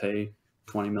opportunity to pay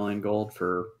 20 million gold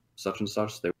for such and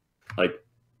such, they like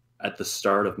at the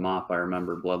start of MoP, I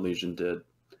remember Blood Legion did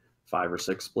 5 or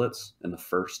 6 splits in the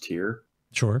first tier.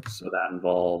 Sure. So that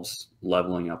involves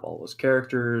leveling up all those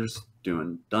characters,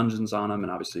 doing dungeons on them,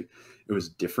 and obviously it was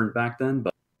different back then,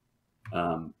 but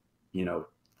you know,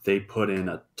 they put in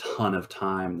a ton of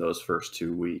time those first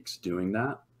 2 weeks doing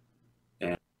that.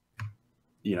 And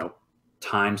you know,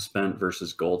 time spent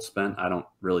versus gold spent, I don't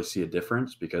really see a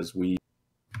difference because we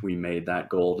made that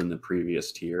gold in the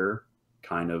previous tier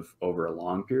kind of over a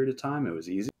long period of time. It was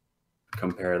easy.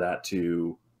 Compare that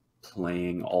to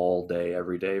playing all day,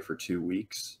 every day for 2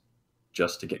 weeks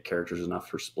just to get characters enough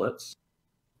for splits.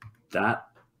 That,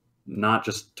 not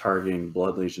just targeting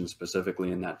Blood Legion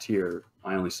specifically in that tier,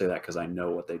 I only say that because I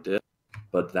know what they did,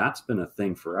 but that's been a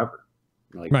thing forever.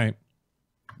 Like, right.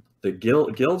 The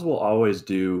guilds will always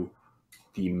do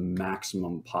the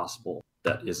maximum possible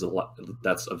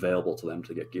that's available to them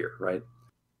to get gear, right?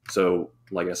 So,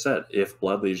 like I said, if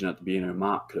Blood Legion at the beginning of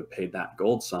MoP could have paid that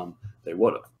gold sum, they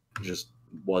would have. It just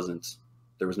wasn't,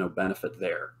 there was no benefit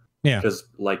there. Yeah. Because,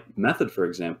 like, Method, for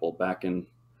example, back in,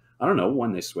 I don't know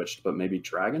when they switched, but maybe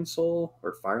Dragon Soul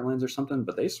or Firelands or something,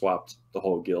 but they swapped the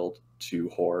whole guild to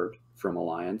Horde from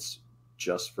Alliance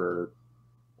just for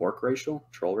Orc racial,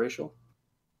 Troll racial.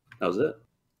 That was it.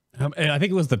 And I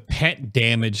think it was the pet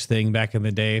damage thing back in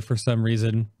the day for some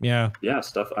reason. Yeah. Yeah,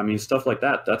 stuff like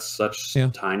that. That's such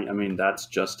tiny. I mean, that's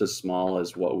just as small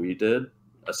as what we did,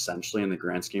 essentially, in the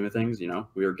grand scheme of things. You know,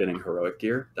 we were getting heroic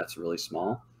gear. That's really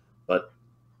small. But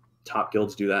top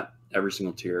guilds do that every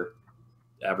single tier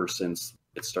ever since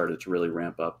it started to really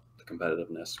ramp up the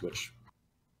competitiveness, which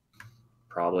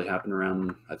probably happened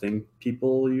around, I think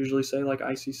people usually say like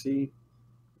ICC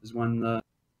is when the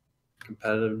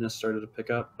competitiveness started to pick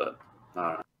up, but I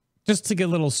don't know. Just to get a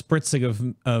little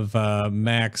spritzing of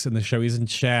Max in the show, he's in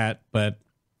chat, but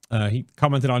he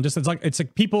commented on just it's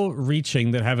like people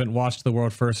reaching that haven't watched the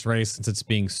World First race since it's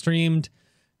being streamed.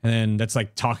 And then that's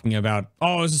like talking about,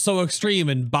 oh, this is so extreme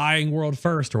and buying world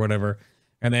first or whatever.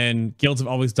 And then guilds have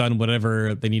always done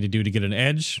whatever they need to do to get an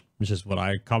edge, which is what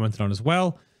I commented on as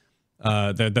well.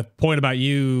 The point about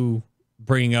you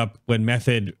bringing up when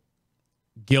Method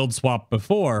guild swap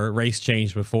before, race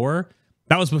change before,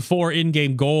 that was before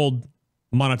in-game gold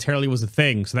monetarily was a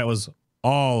thing. So that was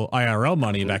all IRL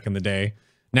money back in the day.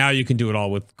 Now you can do it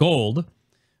all with gold.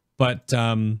 But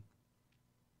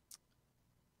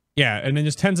yeah, and then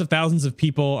just tens of thousands of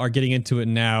people are getting into it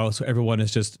now, so everyone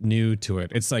is just new to it.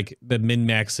 It's like the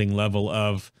min-maxing level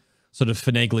of sort of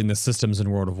finagling the systems in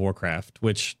World of Warcraft,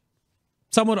 which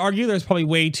some would argue there's probably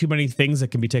way too many things that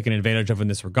can be taken advantage of in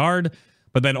this regard,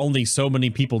 but then only so many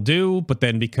people do. But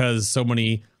then because so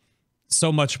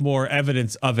much more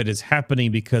evidence of it is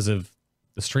happening because of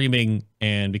the streaming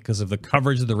and because of the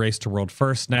coverage of the race to world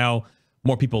first now,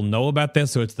 more people know about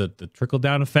this, so it's the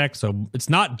trickle-down effect. So it's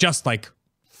not just like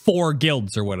 4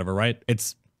 guilds or whatever, right?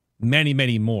 It's many,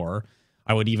 many more.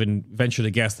 I would even venture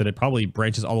to guess that it probably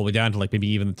branches all the way down to like maybe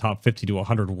even the top 50 to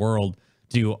 100 world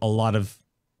do a lot of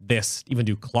this, even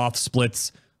do cloth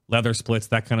splits, leather splits,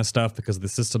 that kind of stuff, because the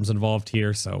systems involved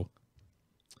here. So,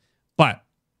 but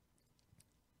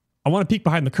I want to peek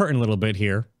behind the curtain a little bit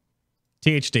here.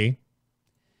 THD,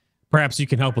 perhaps you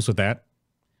can help us with that.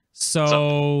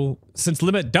 So since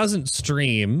Limit doesn't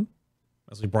stream,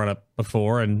 as we brought up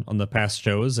before and on the past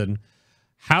shows, and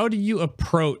how do you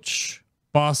approach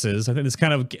bosses? I think this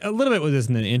kind of a little bit with this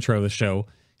in the intro of the show.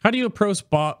 How do you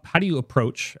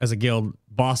approach as a guild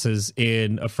bosses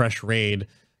in a fresh raid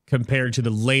compared to the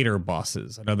later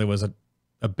bosses? I know there was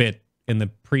a bit in the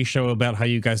pre-show about how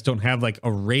you guys don't have like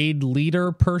a raid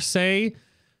leader per se.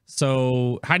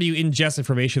 So how do you ingest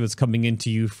information that's coming into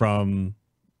you from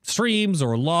streams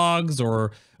or logs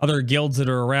or other guilds that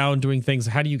are around doing things?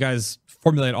 How do you guys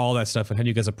formulate all that stuff, and how do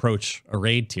you guys approach a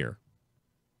raid tier?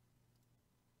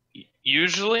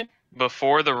 Usually,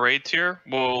 before the raid tier,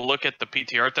 we'll look at the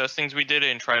PTR testings we did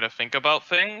and try to think about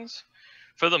things.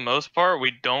 For the most part,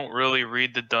 we don't really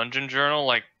read the dungeon journal.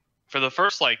 Like, for the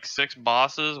first, 6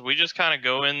 bosses, we just kind of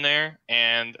go in there,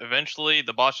 and eventually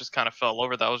the boss just kind of fell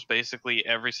over. That was basically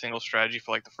every single strategy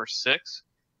for, the first 6.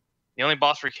 The only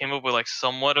boss we came up with,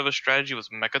 somewhat of a strategy was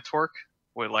Mechatork,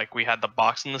 where, we had the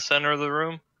box in the center of the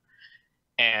room.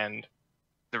 And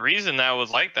the reason that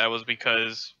was like that was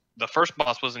because the first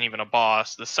boss wasn't even a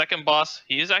boss. The second boss,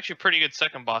 he is actually a pretty good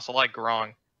second boss. I like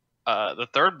Grong. The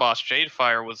third boss,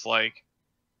 Jadefire, was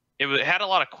it had a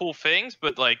lot of cool things,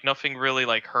 but nothing really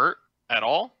hurt at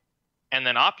all. And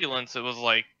then Opulence, it was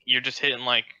you're just hitting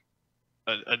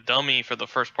a dummy for the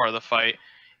first part of the fight,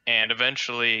 and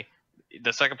eventually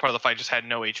the second part of the fight just had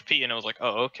no HP, and it was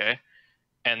oh, okay.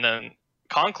 And then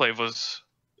Conclave was,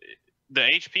 the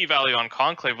HP value on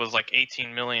Conclave was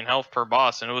 18 million health per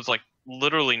boss, and it was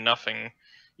literally nothing.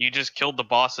 You just killed the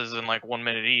bosses in 1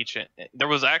 minute each. And there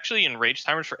was actually enrage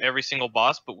timers for every single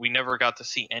boss, but we never got to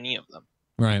see any of them.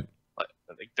 Right.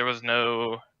 There was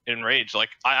no enrage.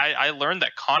 I learned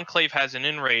that Conclave has an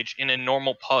enrage in a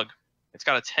normal pug. It's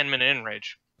got a 10-minute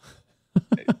enrage.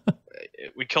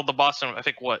 We killed the boss in, I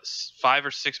think, 5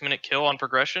 or 6 minute kill on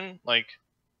progression.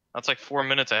 That's 4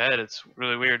 minutes ahead. It's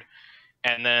really weird.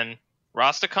 And then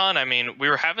Rastakhan, I mean, we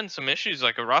were having some issues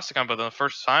with Rastakhan, but the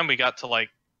first time we got to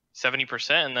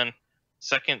 70%, and then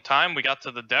second time we got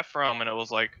to the Death Realm, and it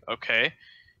was okay.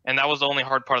 And that was the only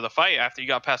hard part of the fight. After you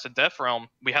got past the Death Realm,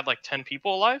 we had 10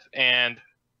 people alive, and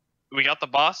we got the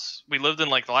boss. We lived in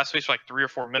the last phase for 3 or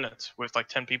 4 minutes with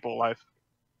 10 people alive.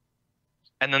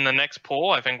 And then the next pull,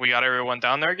 I think we got everyone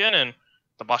down there again, and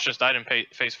the boss just died in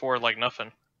phase 4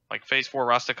 nothing. Phase 4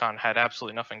 Rastakhan had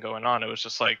absolutely nothing going on. It was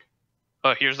just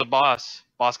oh, here's the boss.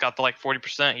 Boss got to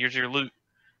 40%. Here's your loot.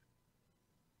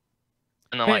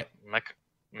 And then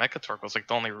Mechatork was the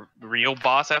only real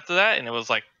boss after that, and it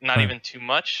was not even too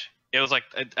much. It was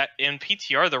in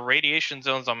PTR, the radiation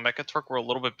zones on Mechatork were a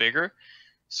little bit bigger,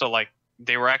 so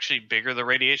they were actually bigger, the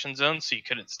radiation zones, so you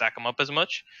couldn't stack them up as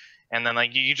much. And then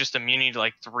you just immune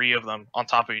to 3 of them on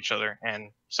top of each other,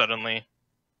 and suddenly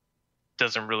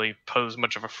doesn't really pose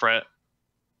much of a threat.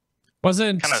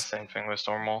 Wasn't kind of the same thing with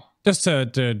Stormwall. Just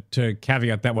to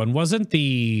caveat that one, wasn't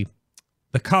the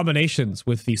combinations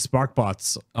with the spark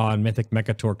bots on Mythic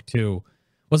Mechatork 2,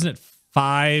 wasn't it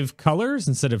 5 colors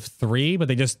instead of 3? But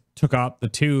they just took out the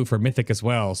 2 for Mythic as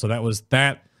well, so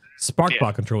that spark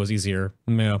bot control was easier.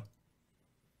 Yeah.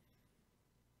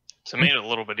 So it made it a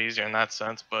little bit easier in that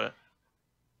sense, but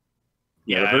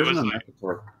yeah, the version of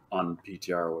Mechatork on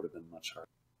PTR would have been much harder.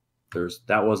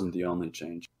 That wasn't the only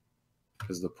change,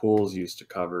 because the pools used to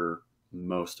cover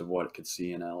most of what it could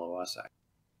see in LOS.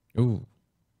 Ooh.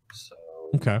 So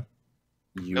okay.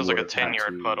 you It was like a would have had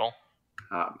 10-yard to- puddle.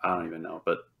 I don't even know,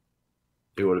 but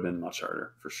it would have been much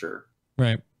harder for sure.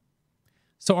 Right.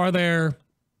 So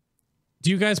do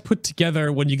you guys put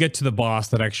together when you get to the boss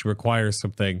that actually requires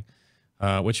something,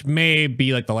 which may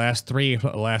be like the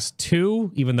last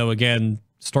two, even though again,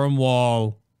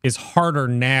 Stormwall is harder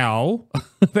now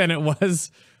than it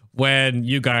was when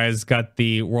you guys got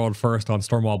the world first on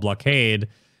Stormwall Blockade,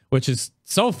 which is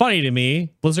so funny to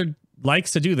me. Blizzard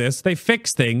likes to do this. They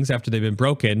fix things after they've been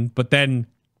broken, but then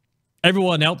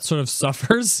everyone else sort of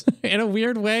suffers in a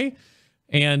weird way.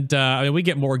 And I mean, we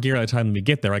get more gear at the time we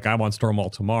get there. Like I'm on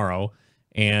Stormwall tomorrow,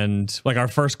 and like our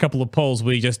first couple of pulls,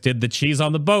 we just did the cheese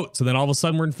on the boat. So then all of a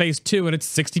sudden we're in phase 2 and it's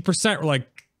 60%. We're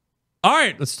like, all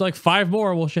right, let's do like 5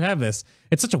 more. We should have this.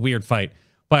 It's such a weird fight.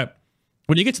 But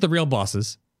when you get to the real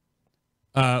bosses,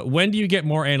 when do you get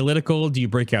more analytical? Do you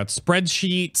break out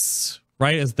spreadsheets,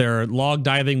 right? Is there log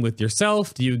diving with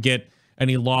yourself? Do you get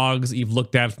any logs that you've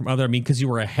looked at from other? I mean, because you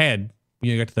were ahead,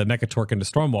 you got to the Mechatork into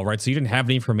Stormwall, right? So you didn't have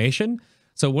any information.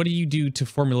 So what do you do to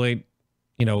formulate,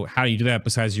 how you do that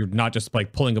besides you're not just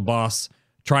like pulling a boss,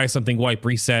 try something, wipe,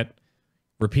 reset,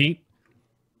 repeat?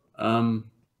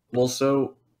 Well,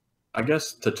 so I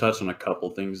guess to touch on a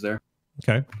couple things there.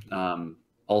 Okay.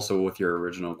 Also with your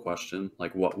original question,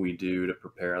 like what we do to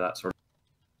prepare that sort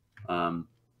of,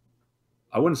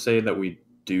 I wouldn't say that we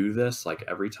do this like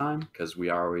every time, because we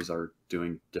always are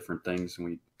doing different things, and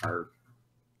we are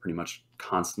pretty much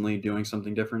constantly doing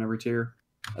something different every tier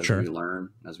as Sure. we learn,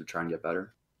 as we try and get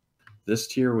better. This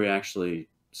tier, we actually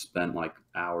spent like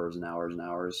hours and hours and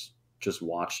hours just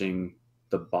watching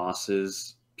the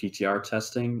bosses PTR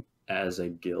testing as a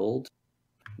guild.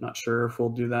 Not sure if we'll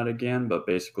do that again, but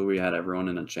basically we had everyone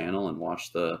in a channel and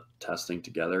watched the testing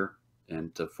together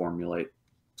and to formulate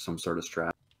some sort of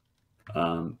strat.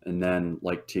 And then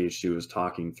like THC was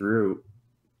talking through,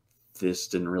 this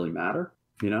didn't really matter,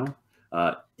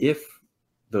 if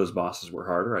those bosses were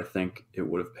harder, I think it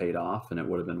would have paid off and it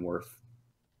would have been worth,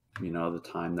 the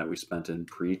time that we spent in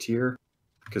pre-tier,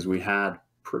 because we had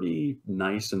pretty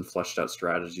nice and fleshed out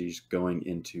strategies going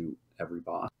into every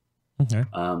boss. Okay.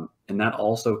 And that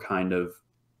also kind of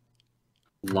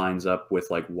lines up with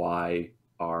like why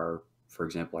for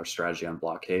example, our strategy on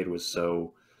Blockade was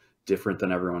so different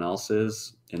than everyone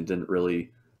else's and didn't really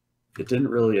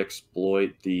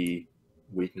exploit the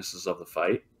weaknesses of the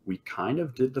fight. We kind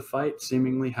of did the fight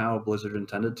seemingly how Blizzard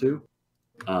intended to.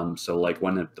 So like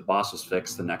when the boss was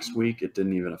fixed the next week, it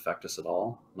didn't even affect us at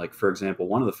all. Like for example,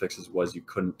 one of the fixes was you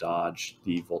couldn't dodge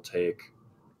the voltaic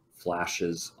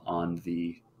flashes on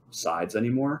the sides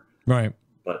anymore. Right.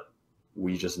 But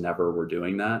we just never were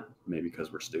doing that. Maybe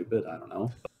because we're stupid. I don't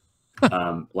know.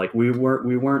 Like we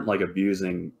weren't like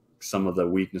abusing some of the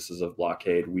weaknesses of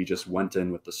Blockade. We just went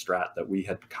in with the strat that we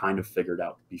had kind of figured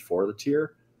out before the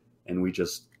tier, and we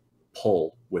just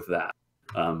pull with that.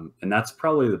 And that's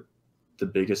probably the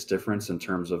biggest difference in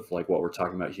terms of like what we're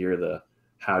talking about here.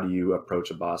 How do you approach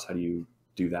a boss? How do you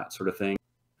do that sort of thing?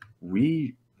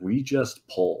 We just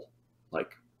pull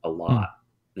like a lot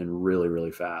and really,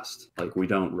 really fast. Like we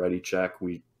don't ready check.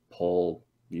 We pull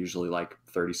usually like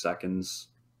 30 seconds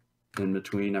in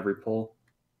between every pull.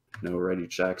 No ready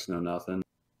checks, no nothing.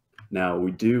 Now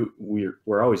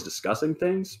we're always discussing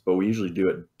things, but we usually do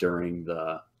it during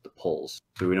the pulls.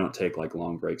 So we don't take like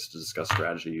long breaks to discuss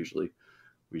strategy usually.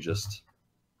 We just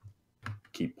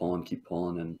keep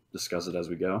pulling and discuss it as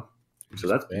we go. So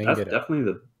that's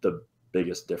definitely the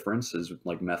biggest difference is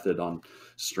like method on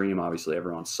stream. Obviously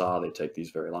everyone saw they take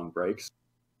these very long breaks.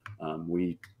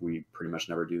 We pretty much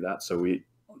never do that. So we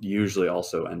usually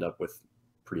also end up with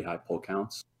pretty high pull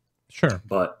counts. Sure.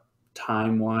 But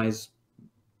time wise,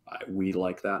 we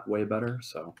like that way better.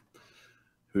 So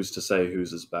who's to say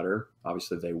whose is better?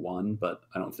 Obviously they won, but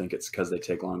I don't think it's because they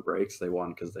take long breaks. They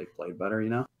won because they played better,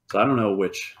 So I don't know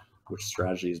which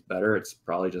strategy is better. It's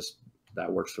probably just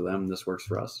that works for them. This works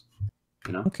for us,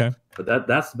 Okay. But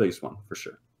that's the biggest one for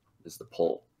sure is the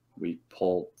pull. We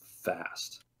pull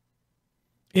fast.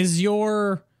 Is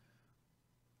your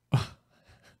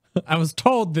I was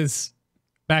told this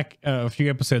back a few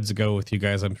episodes ago with you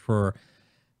guys, I'm sure,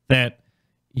 that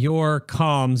your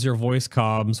comms, your voice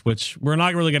comms, which we're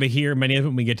not really going to hear many of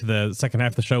them when we get to the second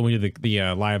half of the show when we do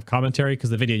the live commentary, because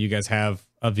the video you guys have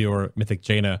of your Mythic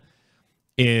Jaina,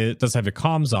 it does have your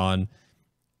comms on,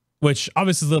 which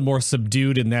obviously is a little more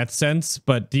subdued in that sense,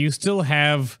 but do you still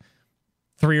have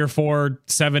 3 or 4,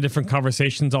 7 different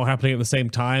conversations all happening at the same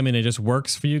time and it just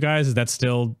works for you guys? Is that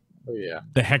still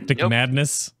the hectic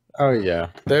madness? Oh yeah,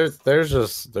 there's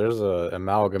a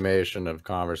amalgamation of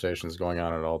conversations going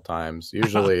on at all times.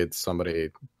 Usually it's somebody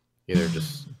either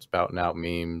just spouting out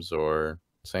memes or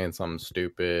saying something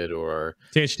stupid or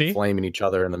THD? flaming each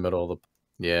other in the middle of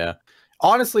the. Yeah,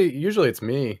 honestly, usually it's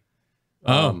me.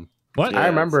 Oh, what? I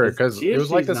remember because it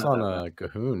was like THC 's this not on that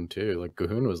bad. Gahoon too. Like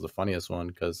Gahoon was the funniest one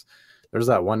because there was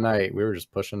that one night we were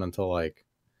just pushing until like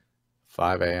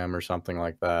 5 a.m. or something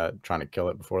like that, trying to kill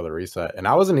it before the reset. And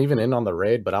I wasn't even in on the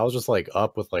raid, but I was just like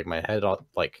up with like my head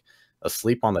like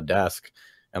asleep on the desk.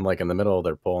 And like in the middle of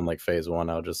their pull in like phase one,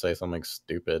 I would just say something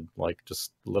stupid, like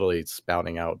just literally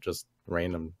spouting out just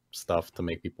random stuff to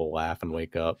make people laugh and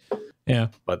wake up. Yeah.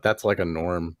 But that's like a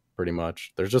norm pretty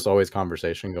much. There's just always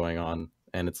conversation going on,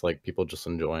 and it's like people just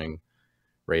enjoying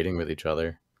raiding with each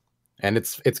other. And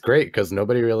it's great because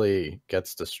nobody really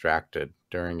gets distracted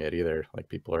during it either. Like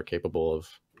people are capable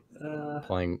of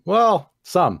playing, well,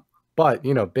 some, but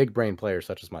you know, big brain players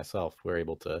such as myself, we're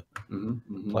able to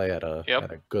play at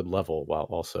a good level while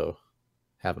also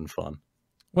having fun.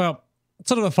 Well,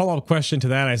 sort of a follow-up question to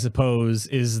that, I suppose,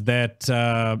 is that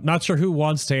not sure who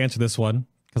wants to answer this one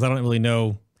because I don't really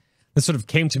know. This sort of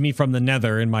came to me from the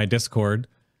nether in my Discord.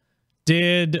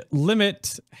 Did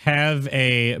Limit have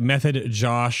a Method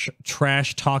Josh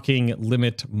trash talking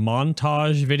Limit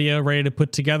montage video ready to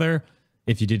put together?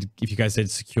 If you guys did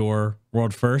secure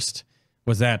world first,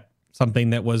 was that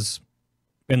something that was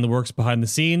in the works behind the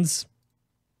scenes?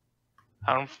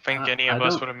 I don't think any of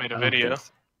us would have made a video,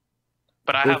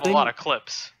 but I The have a lot of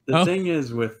clips. The thing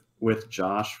is with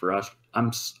Josh, for us,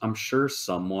 I'm sure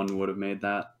someone would have made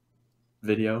that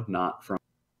video, not from,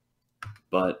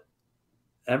 but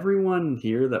everyone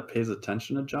here that pays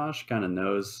attention to Josh kind of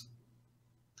knows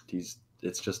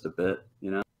it's just a bit,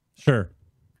 you know? Sure.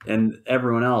 And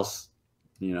everyone else,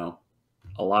 you know,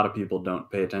 a lot of people don't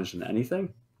pay attention to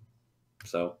anything.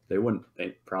 So they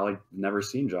probably never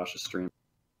seen Josh's stream.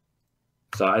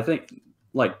 So I think,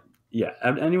 like, yeah,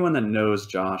 anyone that knows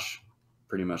Josh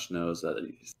pretty much knows that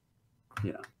he's,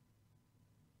 you know,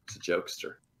 he's a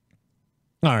jokester.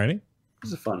 Alrighty.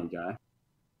 He's a funny guy.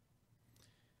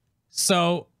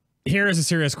 So here is a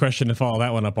serious question to follow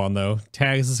that one up on, though.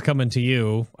 Tags, this is coming to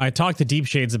you. I talked to Deep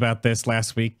Shades about this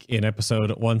last week in episode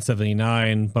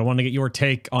 179, but I want to get your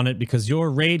take on it because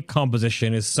your raid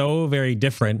composition is so very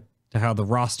different to how the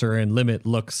roster and Limit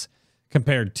looks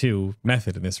compared to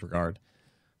Method in this regard.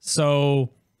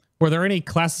 So were there any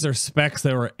classes or specs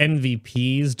that were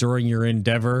MVPs during your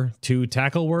endeavor to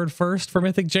tackle Word First for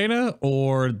Mythic Jaina?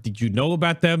 Or did you know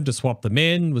about them to swap them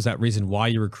in? Was that reason why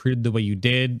you recruited the way you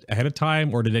did ahead of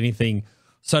time? Or did anything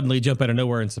suddenly jump out of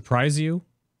nowhere and surprise you?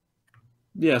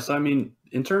 Yes, I mean,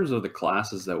 in terms of the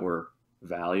classes that were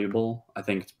valuable, I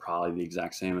think it's probably the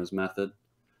exact same as Method,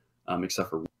 except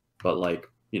for, but like,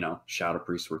 you know, Shadow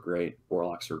Priests were great,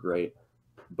 Warlocks were great.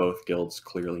 Both guilds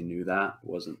clearly knew that. It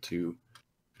wasn't too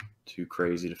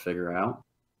crazy to figure out.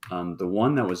 The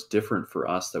one that was different for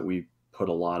us that we put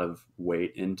a lot of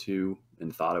weight into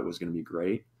and thought it was going to be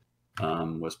great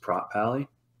was Prot Pally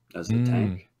as the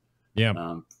tank.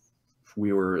 Yeah.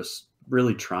 We were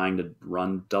really trying to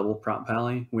run double Prot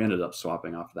Pally. We ended up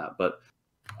swapping off of that, but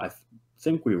I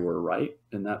think we were right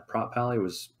in that Prot Pally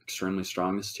was extremely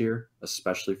strong this tier,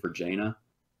 especially for Jaina.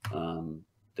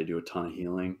 They do a ton of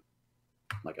healing.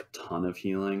 Like a ton of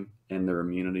healing, and their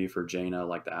immunity for Jaina,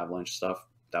 like the avalanche stuff,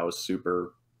 that was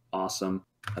super awesome.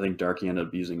 I think Darky ended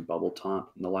up using Bubble Taunt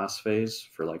in the last phase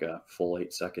for like a full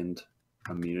 8-second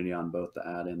immunity on both the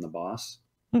ad and the boss.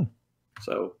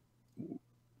 So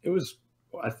it was,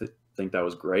 I think that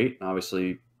was great.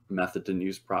 Obviously, Method didn't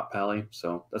use Prot Pally,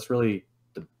 so that's really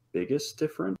the biggest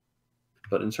difference.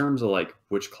 But in terms of like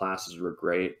which classes were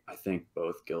great, I think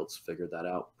both guilds figured that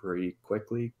out pretty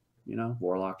quickly. You know,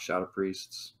 Warlock, Shadow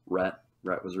Priests, Ret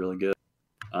was really good.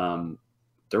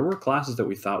 There were classes that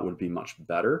we thought would be much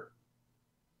better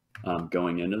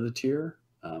going into the tier.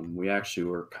 We actually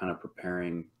were kind of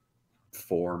preparing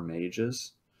 4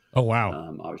 mages. Oh,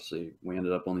 wow. Obviously, we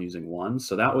ended up only using 1.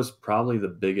 So that was probably the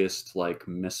biggest like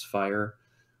misfire,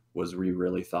 was we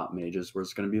really thought mages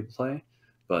was going to be a play.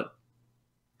 But,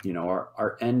 you know,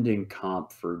 our ending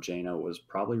comp for Jaina was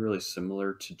probably really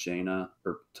similar to Jaina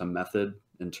or to Method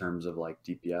in terms of like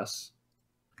DPS,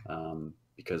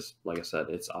 because like I said,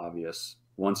 it's obvious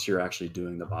once you're actually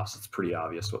doing the boss, it's pretty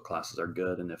obvious what classes are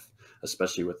good. And if,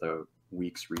 especially with a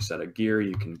week's reset of gear,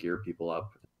 you can gear people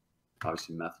up.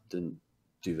 Obviously Method didn't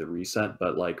do the reset,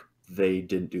 but like they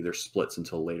didn't do their splits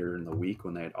until later in the week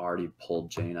when they had already pulled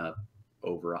Jaina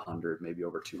over 100, maybe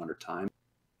over 200 times.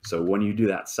 So when you do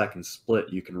that second split,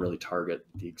 you can really target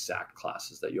the exact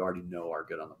classes that you already know are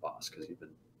good on the boss because you've been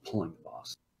pulling the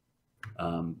boss.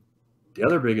 The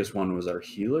other biggest one was our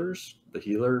healers. The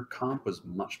healer comp was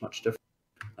much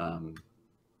different.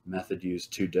 Method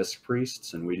used 2 disc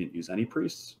priests and we didn't use any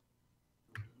priests.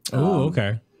 Oh,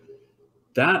 okay.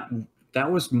 That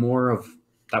was more of,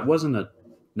 that wasn't a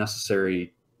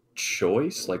necessary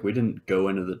choice. Like, we didn't go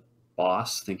into the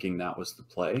boss thinking that was the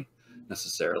play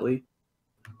necessarily.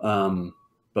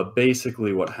 But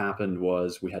basically what happened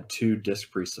was we had 2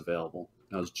 disc priests available.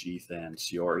 That was Jeeth and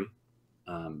Siori.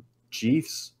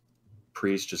 Jeeth's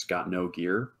priest just got no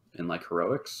gear in like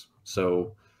heroics.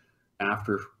 So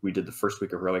after we did the first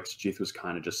week of heroics, Jeeth was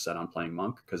kind of just set on playing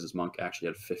monk because his monk actually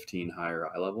had 15 higher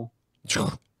eye level.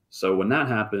 So when that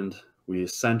happened, we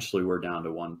essentially were down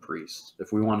to 1 priest.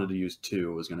 If we wanted to use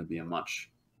 2, it was going to be a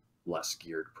much less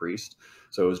geared priest.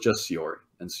 So it was just Siori,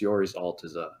 and Siori's alt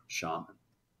is a shaman.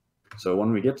 So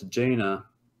when we get to Jaina,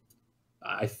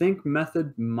 I think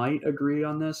Method might agree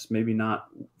on this. Maybe not.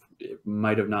 It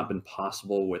might have not been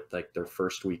possible with like their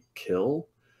first week kill,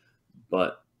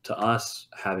 but to us,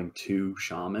 having 2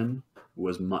 shaman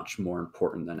was much more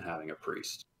important than having a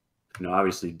priest. You know,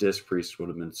 obviously disc priest would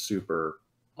have been super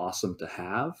awesome to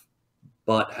have,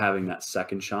 but having that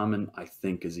second shaman, I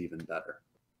think, is even better.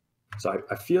 So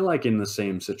I feel like in the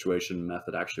same situation,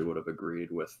 Method actually would have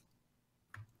agreed with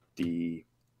the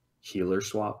healer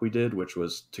swap we did, which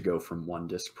was to go from 1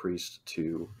 disc priest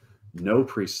to no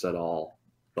priests at all,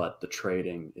 but the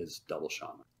trading is double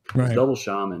shaman. Right. Double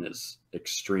shaman is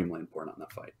extremely important on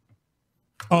that fight.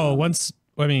 Oh,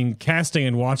 casting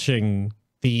and watching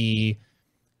the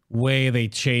way they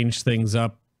changed things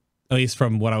up, at least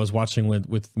from what I was watching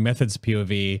with Method's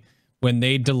POV, when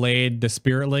they delayed the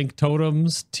Spirit Link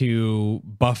totems to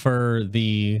buffer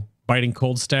the biting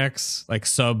cold stacks, like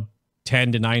sub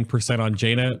 10 to 9% on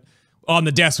Jaina. On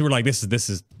the desk, we were like, this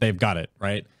is they've got it,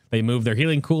 right? They moved their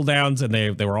healing cooldowns and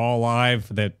they were all alive.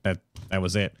 That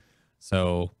was it.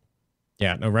 So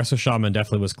yeah, no, Resto Shaman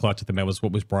definitely was clutch. I think that was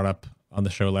what was brought up on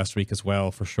the show last week as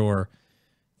well, for sure.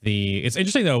 It's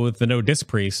interesting though with the no disc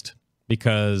priest,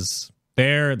 because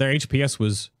their HPS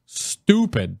was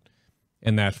stupid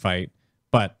in that fight,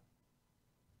 but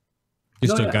you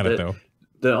still got it though.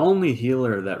 The only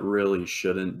healer that really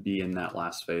shouldn't be in that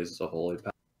last phase is a holy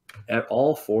path.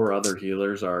 All 4 other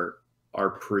healers are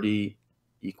pretty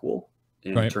equal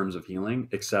in terms of healing,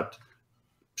 except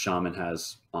Shaman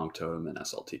has Ankh Totem and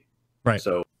SLT. Right.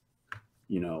 So,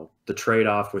 you know, the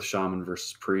trade-off with Shaman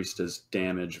versus Priest is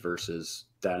damage versus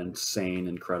that insane,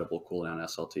 incredible cooldown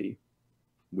SLT.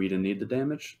 We didn't need the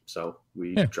damage, so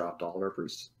we dropped all of our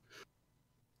priests.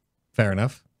 Fair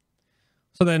enough.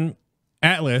 So then,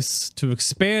 Atlas, to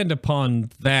expand upon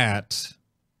that,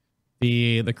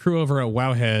 the crew over at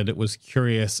Wowhead was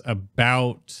curious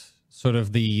about sort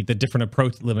of the different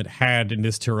approach that Limit had in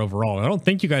this tier overall. I don't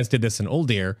think you guys did this in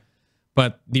Uldir,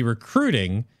 but the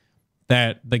recruiting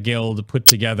that the guild put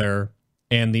together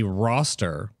and the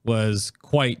roster was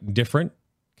quite different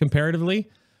comparatively.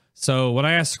 So when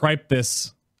I asked Scripe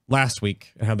this last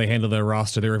week, how they handled their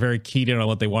roster, they were very keyed in on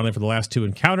what they wanted for the last 2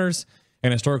 encounters.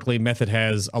 And historically, Method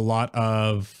has a lot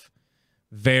of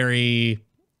they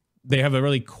have a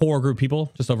really core group of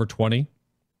people, just over 20.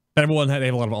 They have a lot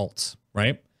of alts,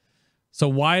 right? So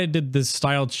why did this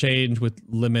style change with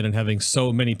Limit and having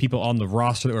so many people on the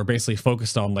roster that were basically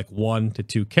focused on like 1 to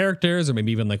 2 characters, or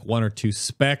maybe even like 1 or 2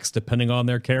 specs, depending on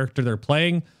their character they're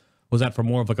playing? Was that for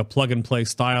more of like a plug and play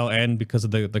style, and because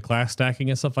of the class stacking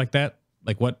and stuff like that?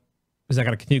 Like, what is that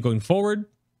going to continue going forward?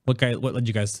 What led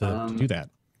you guys to do that?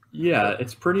 Yeah,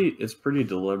 it's pretty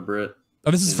deliberate.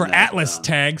 Oh, this is for that, Atlas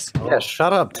tags. Yeah,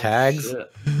 shut up, tags.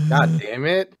 Shit. God damn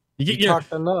it. You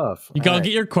talked enough. You gotta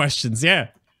get your questions, yeah.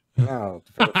 No,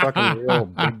 for the fucking real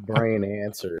big brain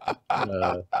answer.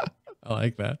 I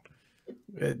like that.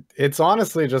 It's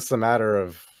honestly just a matter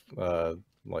of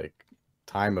like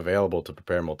time available to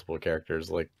prepare multiple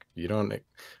characters. Like we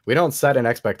don't set an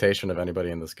expectation of anybody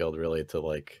in this guild really to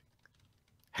like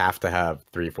have to have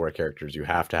 3-4 characters. You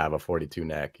have to have a 42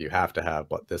 neck. You have to have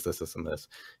this, and this.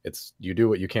 It's you do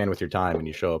what you can with your time and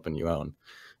you show up and you own.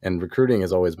 And recruiting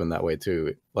has always been that way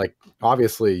too. Like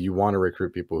obviously you want to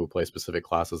recruit people who play specific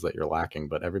classes that you're lacking,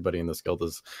 but everybody in this guild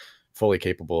is fully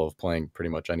capable of playing pretty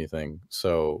much anything.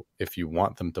 So if you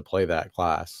want them to play that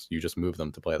class, you just move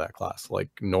them to play that class. Like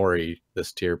Nori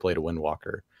this tier played a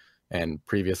Windwalker, and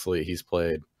previously he's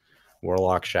played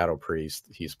Warlock, Shadow Priest.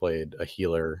 He's played a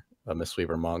healer, a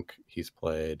Mistweaver Monk. He's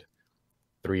played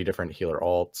 3 different healer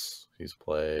alts. He's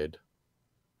played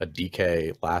a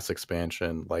DK last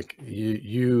expansion. Like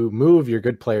you move your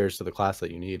good players to the class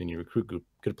that you need, and you recruit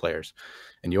good players,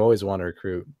 and you always want to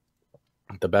recruit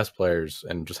the best players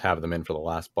and just have them in for the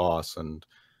last boss. And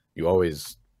you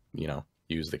always,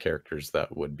 use the characters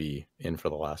that would be in for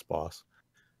the last boss.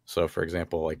 So for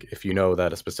example, like if you know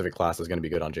that a specific class is going to be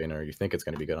good on Jaina, or you think it's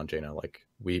going to be good on Jaina, like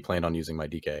we planned on using my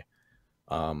DK.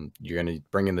 You're going to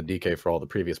bring in the DK for all the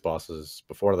previous bosses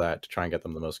before that to try and get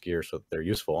them the most gear so that they're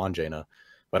useful on Jaina.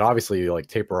 But obviously, you like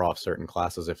taper off certain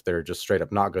classes if they're just straight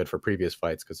up not good for previous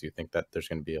fights because you think that there's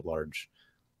going to be a large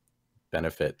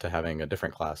benefit to having a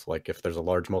different class. Like if there's a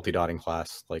large multi-dotting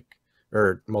class, like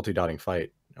or multi-dotting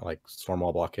fight, like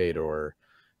Stormwall Blockade or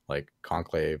like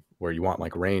Conclave, where you want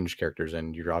like range characters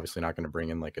in, you're obviously not going to bring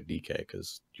in like a DK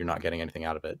because you're not getting anything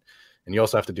out of it. And you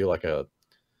also have to do like a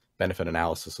benefit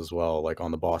analysis as well, like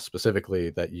on the boss specifically,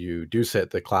 that you do set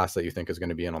the class that you think is going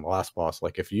to be in on the last boss.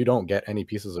 Like if you don't get any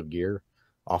pieces of gear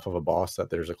off of a boss that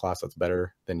there's a class that's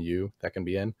better than you that can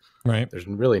be in, Right. there's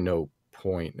really no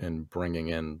point in bringing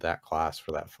in that class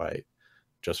for that fight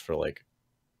just for like,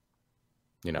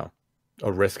 you know,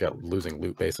 a risk at losing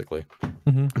loot basically.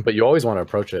 Mm-hmm. But you always want to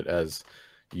approach it as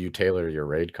you tailor your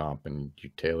raid comp and you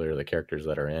tailor the characters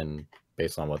that are in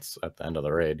based on what's at the end of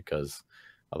the raid, because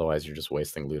otherwise you're just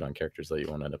wasting loot on characters that you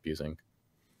won't end up using.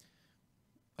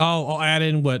 I'll add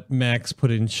in what Max put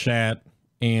in chat,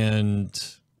 and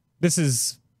this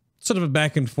is sort of a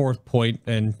back and forth point,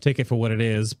 and take it for what it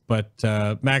is. But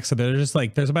Max said there's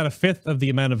about a fifth of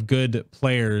the amount of good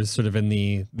players sort of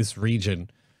in this region,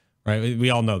 right?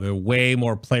 We all know there are way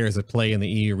more players that play in the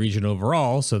EU region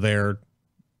overall, so their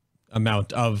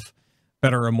amount of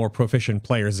better and more proficient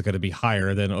players is going to be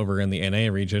higher than over in the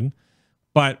NA region.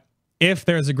 But if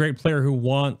there's a great player who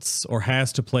wants or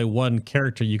has to play one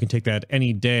character, you can take that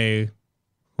any day,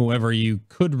 whoever you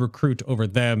could recruit over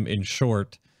them in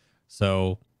short.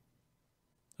 So,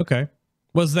 okay.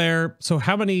 So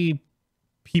how many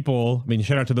people, I mean,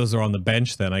 shout out to those that are on the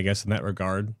bench then, I guess, in that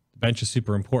regard. The bench is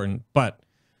super important. But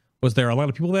was there a lot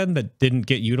of people then that didn't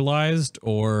get utilized,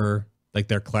 or like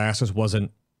their class just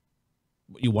wasn't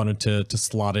what you wanted to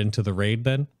slot into the raid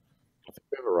then? I think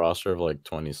we have a roster of like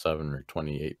 27 or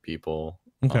 28 people.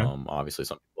 Okay. Obviously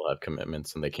some people have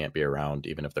commitments and they can't be around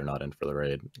even if they're not in for the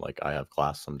raid. Like I have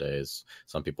class some days,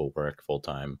 some people work full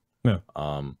time. Yeah.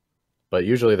 But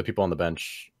usually the people on the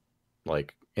bench,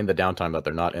 like in the downtime that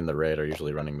they're not in the raid, are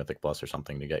usually running Mythic Plus or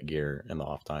something to get gear in the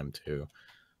off time too.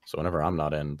 So whenever I'm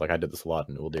not in, like I did this a lot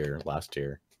in Uldir last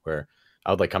year, where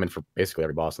I would like come in for basically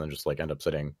every boss and then just like end up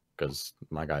sitting because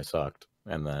my guy sucked.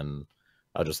 And then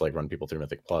I'll just like run people through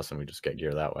Mythic Plus and we just get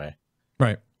gear that way.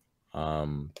 Right.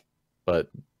 But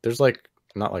there's like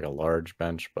not like a large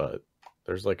bench, but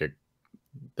there's like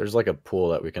a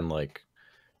pool that we can like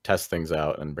test things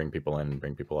out and bring people in and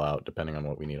bring people out depending on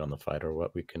what we need on the fight or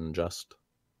what we can adjust.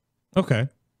 Okay.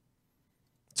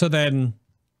 So then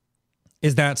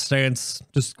is that stance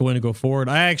just going to go forward?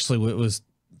 I actually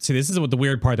this is what the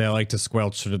weird part that I like to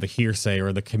squelch sort of the hearsay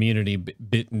or the community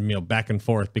bit, back and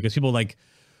forth, because people like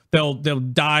they'll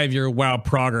dive your WoW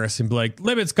progress and be like,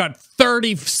 Limit's got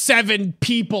 37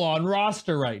 people on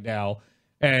roster right now.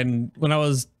 And when I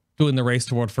was doing the race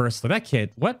toward first, like, that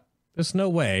kid, what? There's no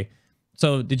way.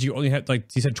 So did you only have,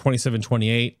 like you said, 27,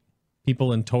 28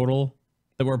 people in total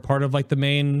that were part of like the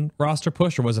main roster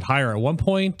push, or was it higher at one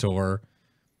point? Or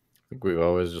I think we've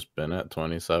always just been at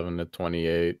 27 to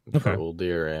 28 for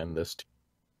Uldir and this team.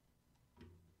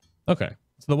 Okay.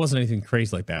 So there wasn't anything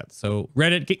crazy like that. So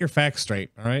Reddit, get your facts straight.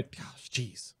 All right. Gosh,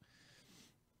 jeez.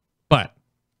 But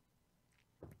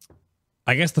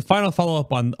I guess the final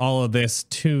follow-up on all of this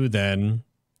too then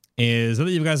is that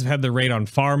you guys have had the raid on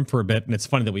farm for a bit, and it's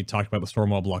funny that we talked about the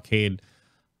Stormwall Blockade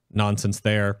nonsense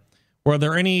there. Were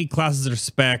there any classes or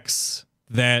specs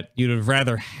that you'd have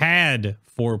rather had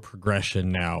for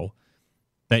progression now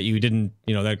that you didn't,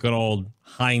 that good old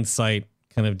hindsight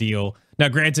kind of deal? Now,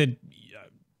 granted,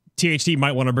 THD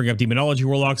might want to bring up Demonology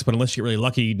Warlocks, but unless you get really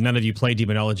lucky, none of you play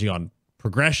Demonology on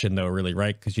progression, though, really,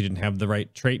 right? Because you didn't have the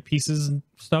right trait pieces and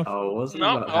stuff. Oh, it wasn't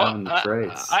about having the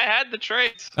traits. I had the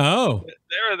traits. Oh.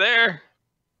 They were there.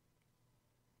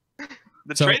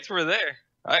 The traits were there.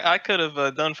 I could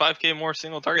have done 5k more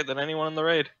single target than anyone in the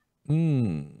raid.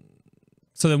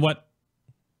 So then what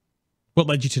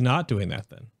led you to not doing that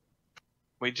then?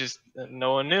 We just,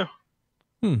 no one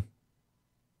knew.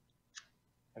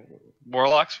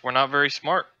 Warlocks were not very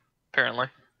smart, apparently.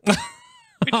 We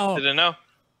just didn't know.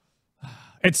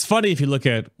 It's funny if you look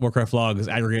at Warcraft Log's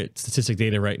aggregate statistic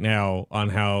data right now on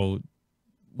how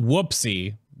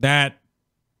whoopsie that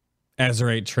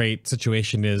Azerite trait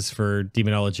situation is for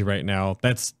Demonology right now.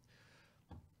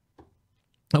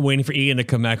 I'm waiting for Ian to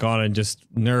come back on and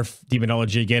just nerf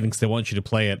Demonology again because they want you to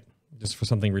play it just for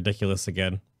something ridiculous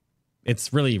again.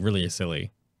 It's really, really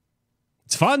silly.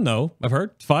 It's fun, though. I've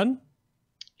heard. It's fun.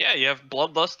 Yeah, you have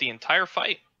Bloodlust the entire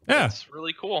fight. Yeah. It's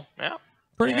really cool. Yeah.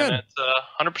 Pretty good. It's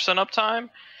 100% uptime.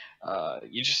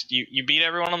 You beat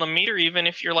everyone on the meter, even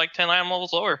if you're like 10 item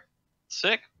levels lower.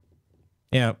 Sick.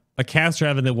 Yeah. a caster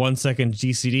having the 1 second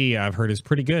GCD, I've heard, is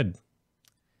pretty good.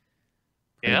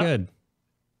 Pretty good.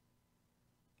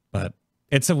 But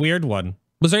it's a weird one.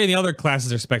 Was there any other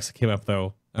classes or specs that came up,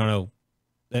 though? I don't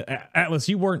know. Atlas,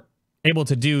 you weren't able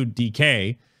to do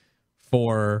DK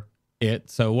for it,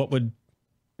 so was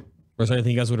there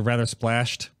anything you guys would have rather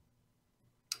splashed?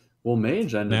 Well,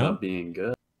 Mage ended up being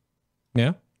good.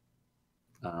 Yeah.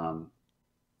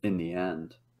 In the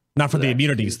end. Not for the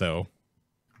immunities, though.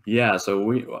 Yeah, so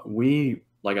we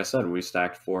like I said, we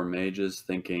stacked 4 mages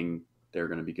thinking they're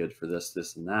going to be good for this,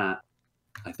 and that.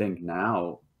 I think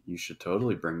now you should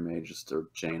totally bring mages to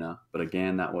Jaina, but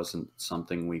again, that wasn't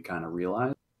something we kind of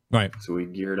realized. Right. So we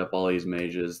geared up all these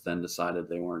mages, then decided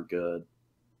they weren't good,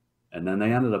 and then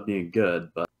they ended up being good.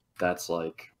 But that's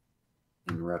like,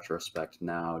 in retrospect,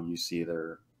 now you see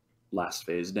their last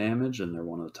phase damage, and they're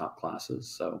one of the top classes,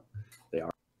 so they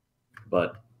are.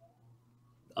 But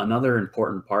another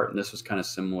important part, and this was kind of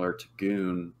similar to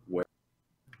Goon, where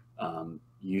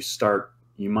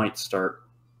you might start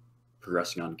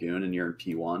progressing on Goon and you're in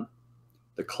P1.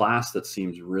 The class that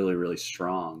seems really, really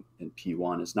strong in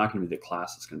P1 is not going to be the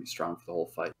class that's going to be strong for the whole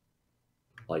fight.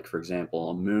 Like, for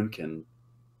example, a Moonkin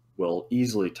will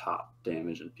easily top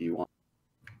damage in P1,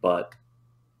 but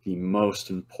the most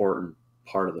important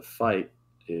part of the fight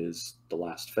is the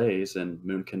last phase, and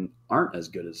Moonkin aren't as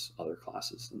good as other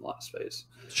classes in the last phase.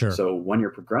 Sure. So when you're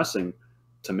progressing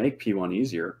to make P1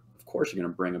 easier, of course you're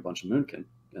going to bring a bunch of Moonkin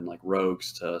and like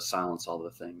rogues to silence all the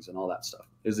things and all that stuff.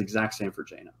 It's the exact same for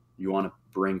Jaina. You want to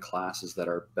bring classes that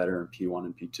are better in P1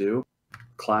 and P2.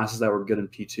 Classes that were good in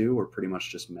P2 were pretty much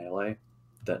just melee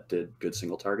that did good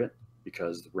single target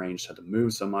because the ranged had to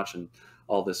move so much and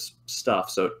all this stuff.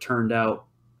 So it turned out,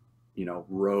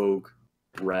 rogue,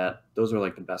 ret, those are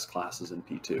like the best classes in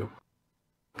P2.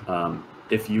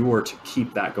 If you were to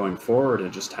keep that going forward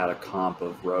and just had a comp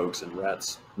of rogues and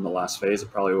rets in the last phase,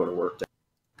 it probably would have worked out.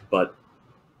 But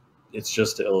it's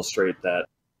just to illustrate that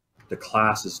the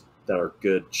classes that are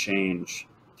good change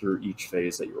through each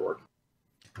phase that you're working.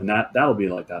 And that'll be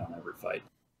like that on every fight.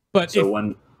 But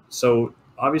so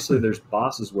obviously there's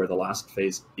bosses where the last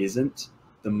phase isn't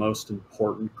the most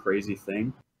important crazy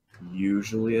thing.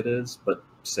 Usually it is, but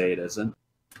say it isn't,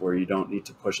 where you don't need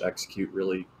to push execute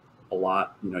really a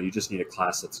lot. You just need a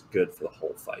class that's good for the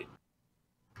whole fight.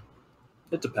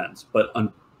 It depends. But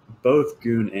on both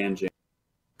Goon and Jaina,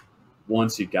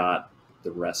 once you got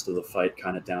the rest of the fight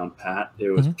kind of down pat, it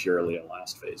was purely a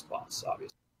last phase boss,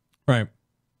 obviously. Right.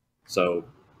 So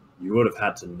you would have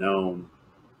had to know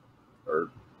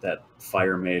that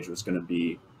Fire Mage was going to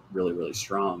be really, really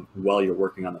strong while you're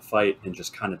working on the fight and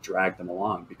just kind of drag them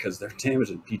along because their damage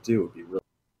in P2 would be really,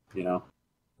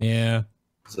 Yeah.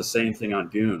 It's the same thing on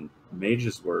Goon.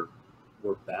 Mages were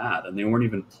bad, and they weren't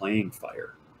even playing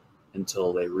fire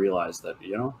until they realized that,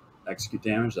 execute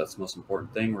damage, that's the most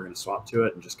important thing. We're going to swap to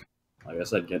it and just, like I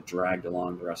said, get dragged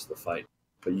along the rest of the fight.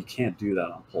 But you can't do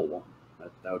that on pull 1.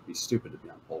 That would be stupid to be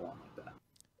on pull 1 like that.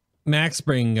 Max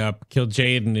bringing up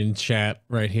Kil'jaeden in chat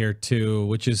right here too,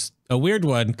 which is a weird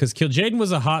one because Kil'jaeden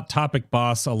was a hot topic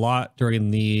boss a lot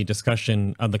during the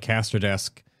discussion on the caster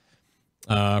desk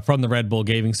from the Red Bull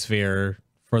Gaming Sphere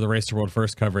for the Race to World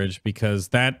First coverage, because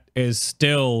that is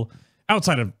still,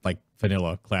 outside of like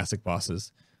vanilla classic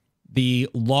bosses, the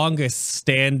longest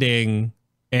standing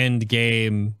end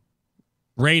game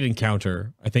raid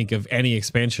encounter, I think, of any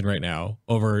expansion right now.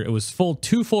 It was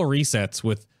two full resets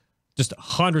with just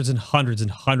hundreds and hundreds and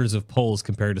hundreds of pulls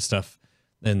compared to stuff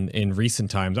in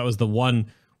recent times. That was the one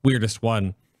weirdest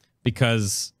one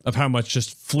because of how much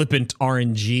just flippant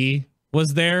RNG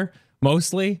was there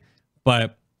mostly.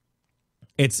 But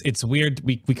it's weird.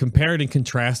 We compared and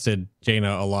contrasted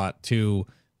Jaina a lot to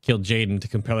Kil'jaeden to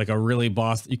compare like a really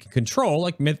boss that you can control,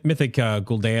 like Mythic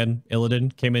Gul'dan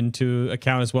Illidan came into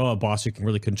account as well, a boss you can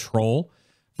really control,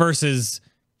 versus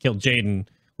Kil'jaeden,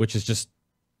 which is just.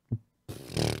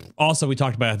 Also, we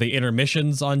talked about the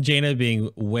intermissions on Jaina being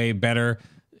way better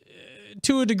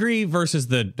to a degree versus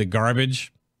the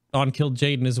garbage on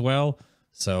Kil'jaeden as well.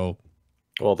 So,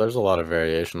 well, there's a lot of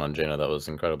variation on Jaina that was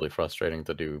incredibly frustrating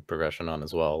to do progression on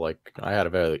as well. Like, I had a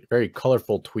very, very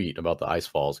colorful tweet about the ice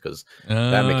falls because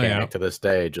that mechanic to this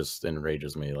day just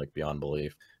enrages me like beyond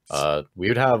belief. We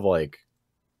would have like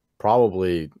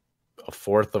probably a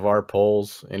fourth of our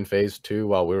pulls in phase 2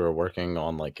 while we were working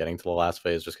on like getting to the last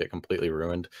phase just get completely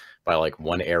ruined by like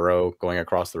one arrow going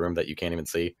across the room that you can't even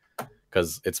see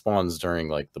because it spawns during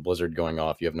like the blizzard going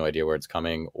off. You have no idea where it's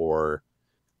coming, or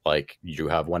like you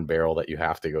have one barrel that you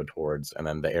have to go towards and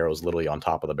then the arrow's literally on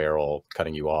top of the barrel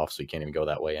cutting you off, so you can't even go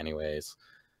that way anyways.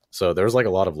 So there's like a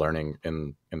lot of learning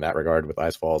in that regard with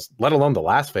ice falls, let alone the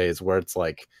last phase where it's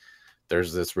like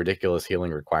there's this ridiculous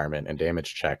healing requirement and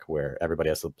damage check where everybody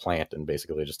has to plant and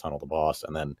basically just tunnel the boss,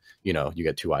 and then you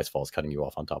get 2 ice falls cutting you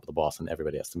off on top of the boss, and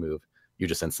everybody has to move. You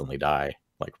just instantly die,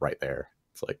 like right there.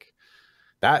 It's like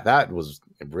that was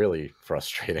really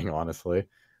frustrating, honestly.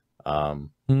 The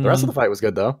rest of the fight was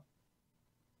good though.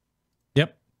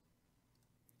 Yep.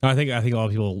 I think a lot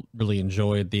of people really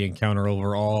enjoyed the encounter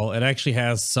overall. It actually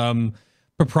has some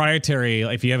proprietary,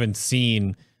 if you haven't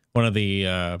seen one of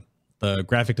the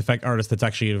graphic effect artists that's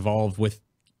actually involved with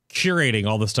curating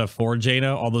all the stuff for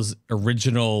Jaina, all those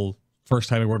original first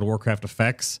time in World of Warcraft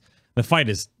effects. The fight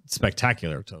is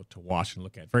spectacular to watch and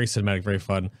look at. Very cinematic, very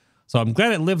fun. So I'm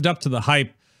glad it lived up to the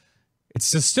hype.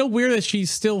 It's just still weird that she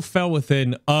still fell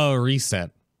within a reset.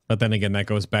 But then again, that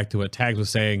goes back to what Tags was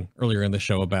saying earlier in the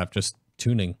show about just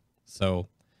tuning. So,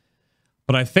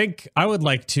 but I think I would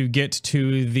like to get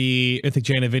to the Mythic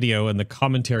Jaina video and the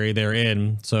commentary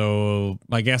therein. So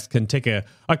my guest can take a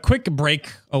quick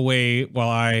break away while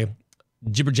I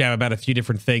jibber jab about a few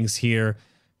different things here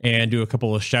and do a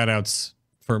couple of shout outs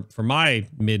for my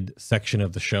mid section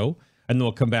of the show. And then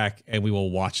we'll come back and we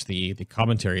will watch the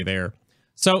commentary there.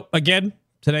 So again,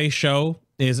 today's show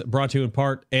is brought to you in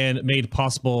part and made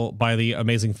possible by the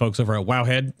amazing folks over at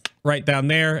Wowhead, right down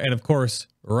there. And of course,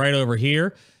 right over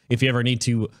here. If you ever need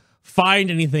to find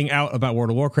anything out about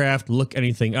World of Warcraft, look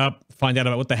anything up, find out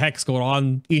about what the heck's going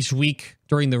on each week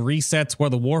during the resets, where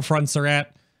the war fronts are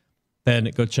at, then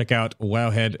go check out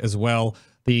Wowhead as well.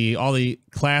 All the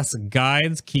class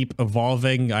guides keep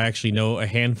evolving. I actually know a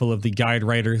handful of the guide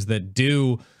writers that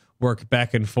do work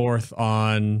back and forth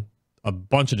on a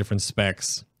bunch of different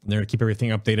specs. And they're going to keep everything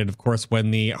updated. Of course,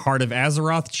 when the Heart of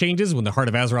Azeroth changes, when the Heart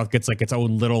of Azeroth gets like its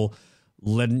own little,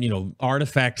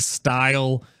 artifact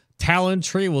style talent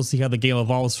tree, we'll see how the game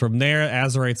evolves from there.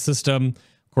 Azerite system,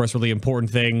 of course, really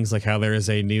important things like how there is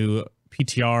a new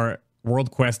PTR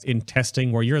world quest in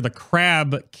testing where you're the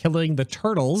crab killing the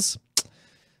turtles,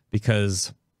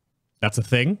 because that's a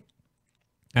thing.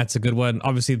 That's a good one.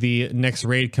 Obviously, the next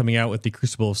raid coming out with the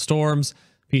Crucible of Storms,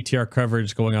 PTR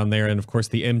coverage going on there, and of course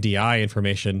the MDI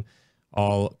information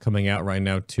all coming out right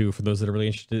now too. For those that are really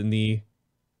interested in the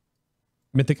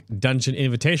Mythic Dungeon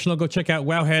Invitational, go check out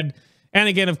Wowhead. And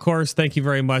again, of course, thank you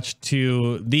very much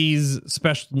to these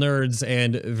special nerds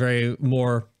and very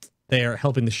more. They are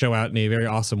helping the show out in a very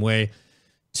awesome way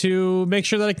to make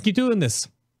sure that I can keep doing this.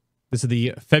 This is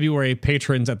the February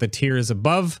patrons at the tiers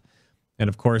above. And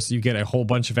of course, you get a whole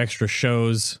bunch of extra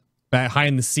shows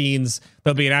behind the scenes.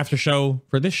 There'll be an after show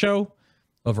for this show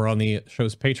over on the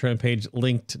show's Patreon page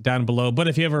linked down below. But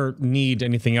if you ever need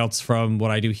anything else from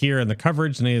what I do here and the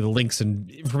coverage and any of the links and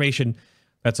information,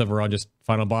 that's over on just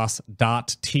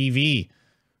finalboss.tv.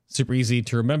 Super easy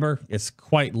to remember. It's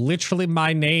quite literally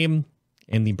my name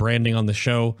and the branding on the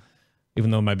show, even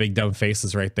though my big dumb face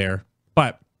is right there.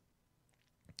 But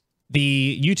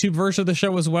the YouTube version of the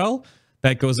show as well,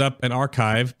 that goes up an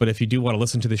archive. But if you do want to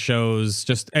listen to the shows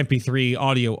just MP3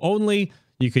 audio only,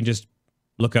 you can just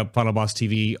look up Final Boss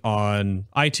TV on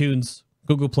iTunes,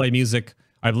 Google Play Music.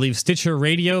 I believe Stitcher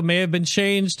Radio may have been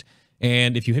changed.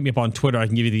 And if you hit me up on Twitter, I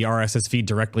can give you the RSS feed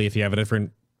directly if you have a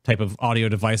different type of audio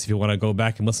device, if you want to go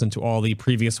back and listen to all the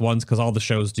previous ones, because all the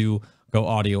shows do go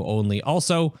audio only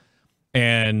also.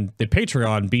 And the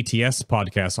Patreon BTS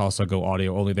podcasts also go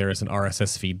audio only. There is an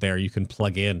RSS feed there you can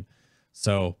plug in.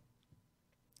 So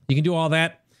you can do all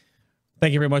that.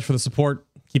 Thank you very much for the support.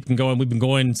 Keep them going. We've been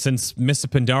going since Mists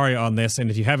of Pandaria on this. And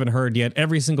if you haven't heard yet,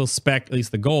 every single spec, at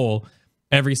least the goal,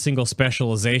 every single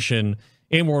specialization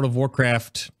in World of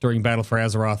Warcraft during Battle for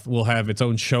Azeroth will have its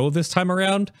own show this time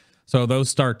around. So those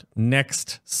start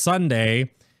next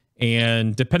Sunday.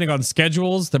 And depending on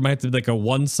schedules, there might have to be like a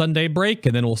one Sunday break,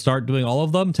 and then we'll start doing all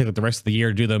of them. Take like the rest of the year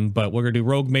to do them. But we're going to do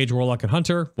Rogue, Mage, Warlock, and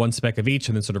Hunter, one spec of each,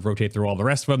 and then sort of rotate through all the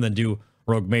rest of them. Then do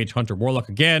Rogue, Mage, Hunter, Warlock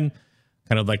again,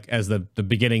 kind of like as the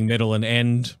beginning, middle, and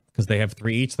end, because they have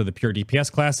 3 each. They're the pure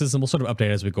DPS classes, and we'll sort of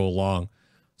update as we go along.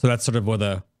 So that's sort of where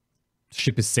the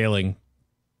ship is sailing.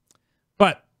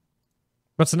 But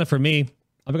that's enough for me.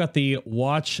 I've got the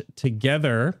Watch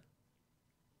Together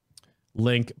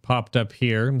link popped up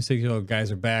here. Let me see if you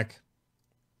guys are back.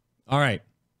 All right.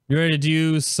 You ready to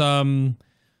do some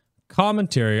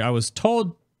commentary? I was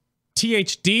told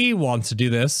THD wants to do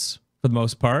this for the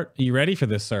most part. Are you ready for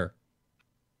this, sir?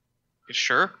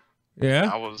 Sure.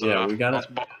 Yeah? I was, we got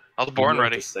I was born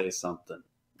ready. To say something.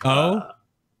 Oh?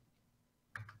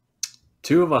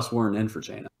 2 of us weren't in for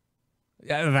Jaina.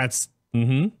 Yeah, that's...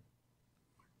 Mm-hmm.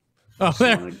 Oh,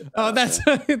 there. Oh, that's...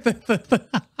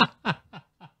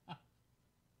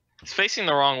 It's facing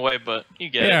the wrong way, but you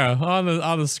get it. Yeah, on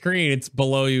the screen, it's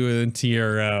below you and to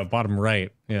your bottom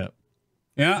right. Yeah.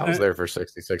 Yeah, I was there for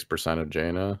 66% of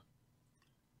Jaina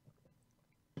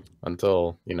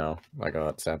until, I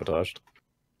got sabotaged.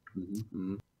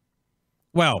 Mm-hmm.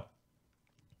 Well,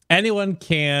 anyone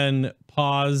can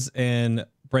pause and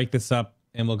break this up,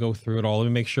 and we'll go through it all. Let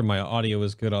me make sure my audio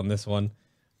is good on this one.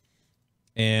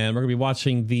 And we're gonna be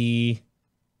watching the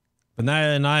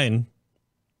 999.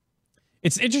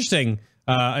 It's interesting.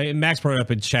 Max brought it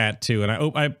up in chat too,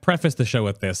 and I prefaced the show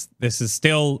with this. This is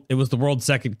still, it was the world's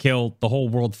second kill, the whole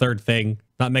world third thing.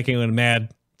 Not making anyone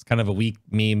mad. It's kind of a weak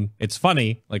meme. It's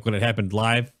funny, like when it happened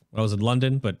live when I was in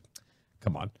London, but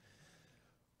come on.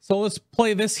 So let's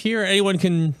play this here. Anyone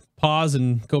can pause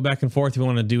and go back and forth if you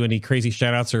want to do any crazy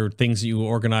shout outs or things that you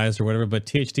organized or whatever. But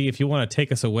THD, if you want to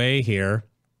take us away here,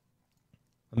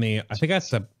 I think I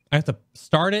have to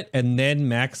start it and then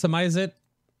maximize it.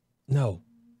 No,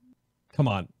 come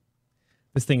on.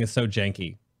 This thing is so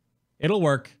janky. It'll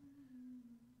work.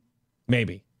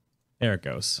 Maybe. There it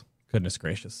goes. Goodness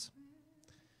gracious.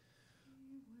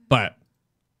 But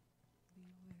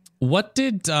what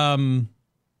did, to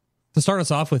start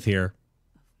us off with here,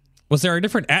 was there a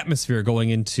different atmosphere going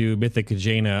into Mythic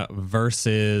Jaina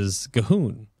versus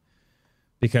Gahun?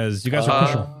 Because you guys are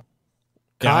pushing.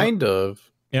 Kind of.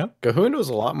 Yeah. Gahun was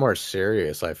a lot more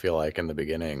serious, I feel like, in the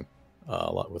beginning.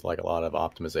 With like a lot of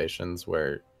optimizations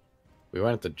where we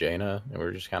went to Jaina and we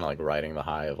were just kind of like riding the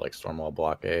high of like Stormwall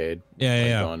Blockade.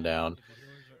 Going down.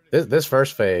 This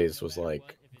first phase was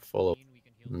like full of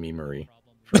memery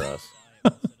for us.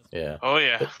 Yeah. Oh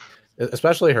yeah.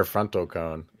 Especially her frontal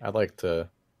cone. I'd like to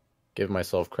give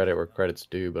myself credit where credit's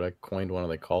due, but I coined one of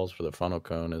the calls for the frontal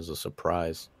cone as a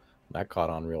surprise. That caught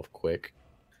on real quick.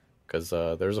 Because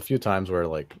there's a few times where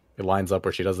like it lines up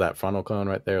where she does that frontal cone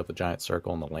right there with the giant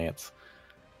circle and the lance.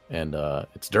 And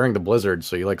it's during the blizzard,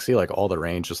 so you like see like all the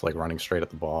range just like running straight at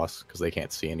the boss because they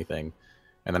can't see anything.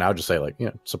 And then I would just say like,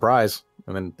 surprise.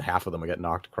 And then half of them would get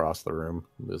knocked across the room.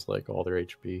 There's like all their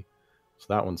HP. So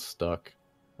that one's stuck.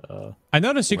 I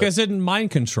noticed you guys didn't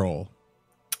mind control.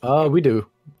 We do.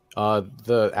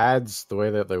 The ads, the way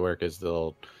that they work is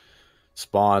they'll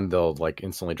spawn, they'll like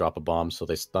instantly drop a bomb, so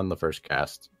they stun the first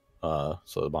cast, so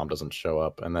the bomb doesn't show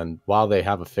up. And then while they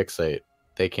have a fixate,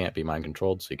 they can't be mind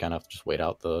controlled, so you kind of have to just wait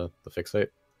out the fixate.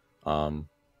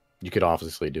 You could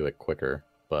obviously do it quicker,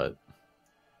 but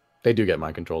they do get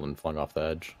mind controlled and flung off the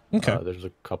edge. Okay. There's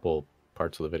a couple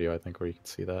parts of the video I think where you can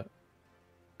see that.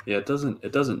 Yeah, it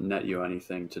doesn't net you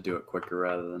anything to do it quicker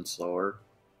rather than slower.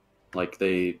 Like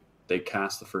they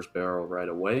cast the first barrel right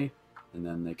away, and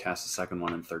then they cast the second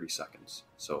one in 30 seconds.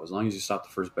 So as long as you stop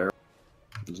the first barrel,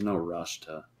 there's no rush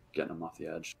to getting them off the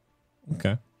edge.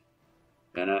 Okay.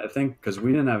 And I think because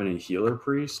we didn't have any healer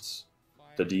priests,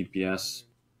 the DPS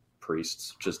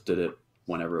priests just did it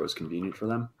whenever it was convenient for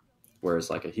them. Whereas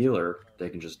like a healer, they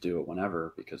can just do it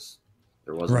whenever because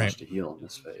there wasn't much to heal in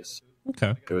this phase.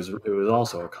 Okay. It was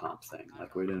also a comp thing.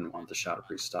 Like we didn't want the Shadow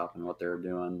Priest stopping what they were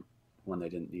doing when they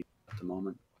didn't need it at the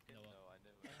moment.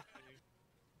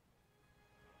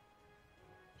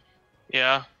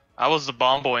 Yeah, I was the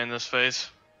bomb boy in this phase.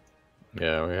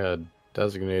 Yeah, we had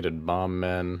designated bomb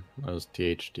men. That was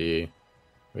THD.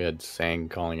 We had Sang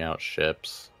calling out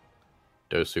ships.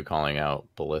 Dosu calling out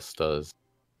ballistas.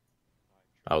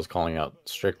 I was calling out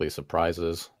strictly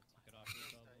surprises.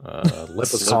 Lip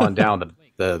was calling down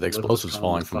the explosives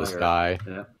falling from the sky.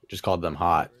 Yeah. Just called them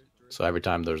hot. So every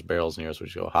time there's barrels near us, we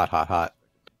just go hot, hot, hot.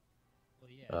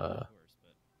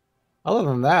 Other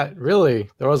than that, really,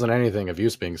 there wasn't anything of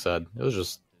use being said. It was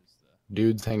just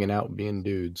dudes hanging out being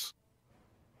dudes.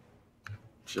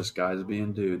 Just guys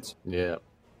being dudes. Yeah.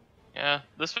 Yeah,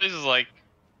 this phase is like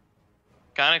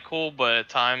kind of cool, but at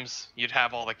times you'd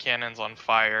have all the cannons on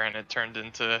fire and it turned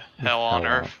into hell on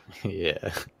earth.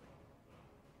 Yeah.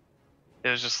 It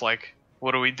was just like,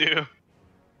 what do we do?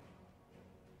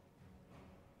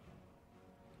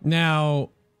 Now,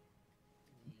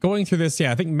 going through this,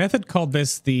 I think Method called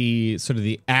this the sort of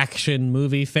the action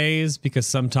movie phase because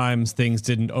sometimes things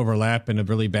didn't overlap in a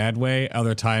really bad way.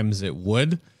 Other times it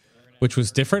would, which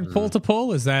was different pull to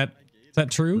pull. Is that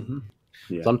true? Mm-hmm.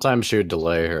 Yeah. Sometimes she would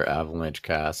delay her avalanche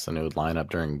casts and it would line up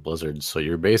during blizzards. So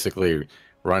you're basically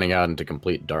running out into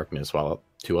complete darkness while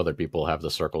two other people have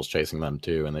the circles chasing them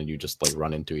too. And then you just like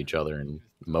run into each other and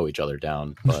mow each other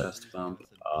down. But Chest bump.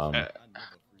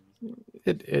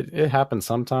 it happened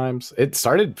sometimes. It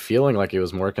started feeling like it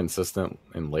was more consistent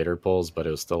in later pulls, but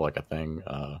it was still like a thing.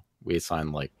 We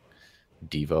assigned like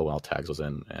Devo while Tags was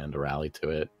in and a rally to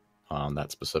it on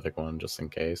that specific one just in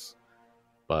case.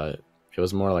 But it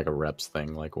was more like a reps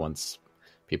thing. Like once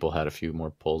people had a few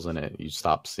more pulls in it, you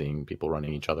stopped seeing people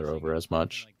running each other over as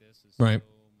much. Right.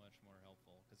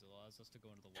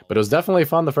 But it was definitely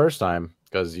fun the first time.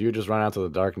 because you just run out to the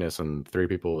darkness and 3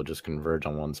 people will just converge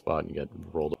on one spot and you get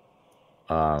rolled.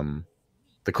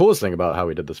 The coolest thing about how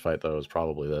we did this fight, though, is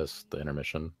probably the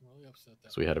intermission.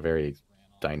 So we had a very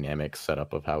dynamic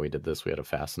setup of how we did this. We had a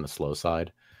fast and a slow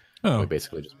side. Oh, We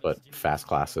basically just put fast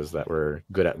classes that were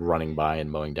good at running by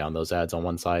and mowing down those ads on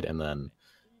one side, and then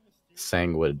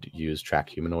Sang would use track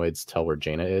humanoids, tell where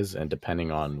Jaina is, and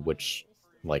depending on which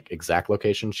exact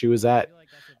location she was at,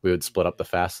 we would split up the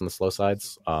fast and the slow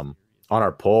sides. On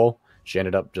our poll, she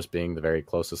ended up just being the very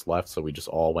closest left, so we just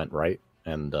all went right.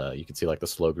 And you can see the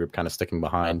slow group kind of sticking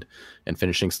behind and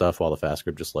finishing stuff while the fast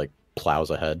group just plows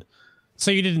ahead. so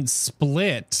you didn't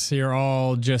split. You're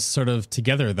all just sort of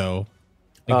together, though.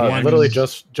 One- Literally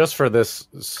just for this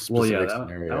specific Well, yeah, that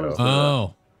scenario. was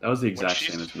Oh, That was the When exact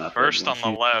she's same as Method. first When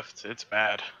on the left, it's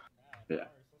bad. Yeah.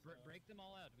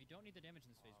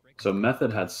 So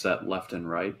Method had set left and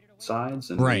right sides,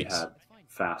 and Right. we had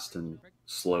fast and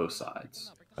slow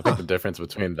sides. I think the difference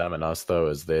between them and us, though,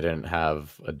 is they didn't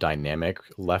have a dynamic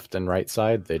left and right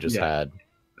side. They just Yeah. had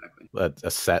Exactly.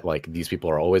 a set, these people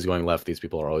are always going left, these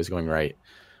people are always going right.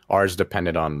 Ours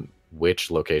depended on which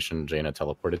location Jaina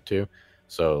teleported to.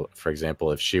 So, for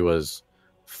example, if she was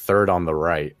third on the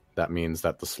right, that means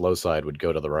that the slow side would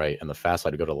go to the right and the fast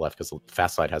side would go to the left, because the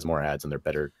fast side has more ads and they're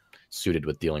better suited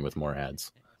with dealing with more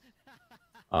ads.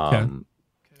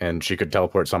 And she could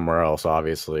teleport somewhere else,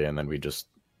 obviously, and then we just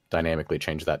dynamically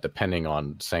change that depending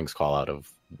on Sang's call out of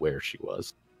where she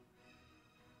was.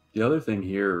 The other thing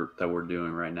here that we're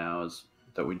doing right now is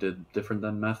that we did different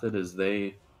than Method is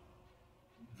they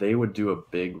would do a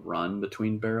big run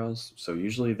between barrels. So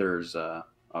usually there's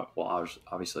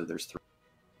obviously there's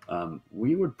 3.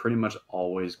 We would pretty much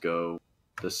always go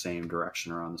the same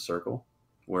direction around the circle,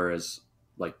 whereas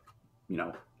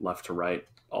left to right,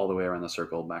 all the way around the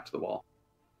circle, back to the wall.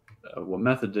 What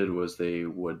Method did was they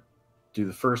would do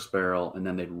the first barrel and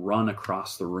then they'd run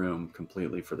across the room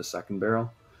completely for the second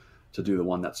barrel to do the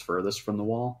one that's furthest from the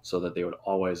wall, so that they would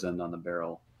always end on the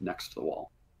barrel next to the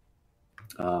wall.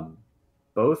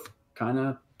 Both kind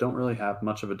of don't really have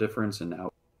much of a difference, and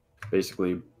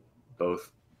basically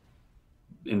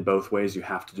in both ways you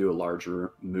have to do a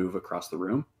larger move across the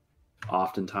room.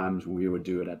 Oftentimes we would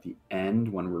do it at the end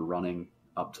when we're running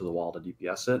up to the wall to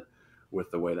DPS it. With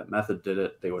the way that Method did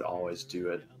it, they would always do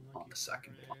it on the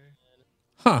second one.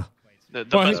 huh. The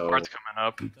Well, best so- part's coming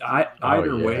up.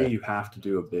 Either yeah. way, you have to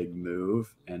do a big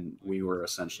move, and we were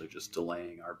essentially just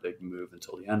delaying our big move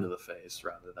until the end of the phase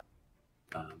rather than,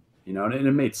 and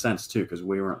it made sense too because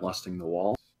we weren't lusting the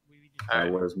wall,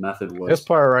 Alright. whereas Method was. This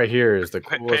part right here is the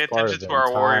Pay coolest part of attention the to our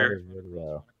entire warrior.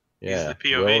 video. He's Yeah, the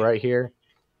POV. Will right here.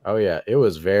 Oh yeah, it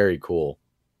was very cool.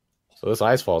 So this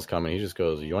ice fall's coming. He just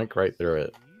goes yoink right through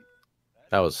it.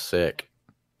 That was sick.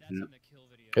 Yeah.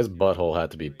 His butthole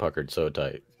had to be puckered so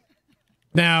tight.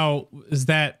 Now, is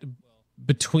that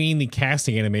between the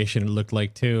casting animation? It looked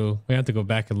like too. We have to go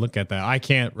back and look at that. I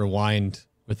can't rewind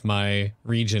with my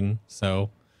region, so.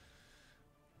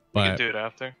 We can But do it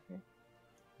after.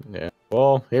 Yeah.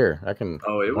 Well, here I can.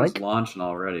 Oh, it was Yoink. launching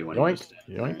already when he was Yoink.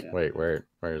 standing there, Yoink. yeah. Wait, where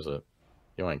is it?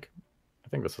 Yoink. I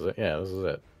think this is it. Yeah, this is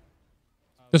it.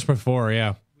 just before,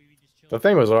 yeah. The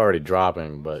thing was already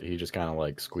dropping, but he just kind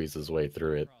of squeezed his way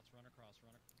through it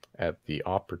at the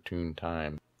opportune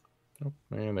time. Oh,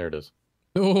 and there it is.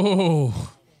 Oh,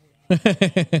 Which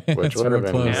which would have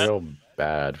been close. Yeah. real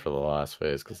bad for the last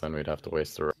phase, because then we'd have to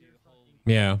waste the.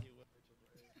 Yeah.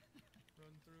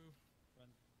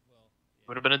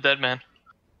 Would have been a dead man.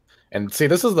 And see,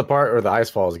 this is the part where the ice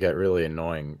falls get really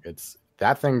annoying. It's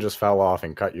that thing just fell off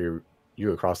and cut you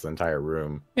across the entire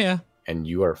room, Yeah. and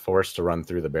you are forced to run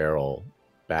through the barrel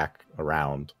back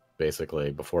around basically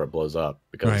before it blows up,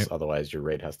 because Right. otherwise your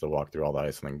raid has to walk through all the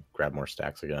ice and then grab more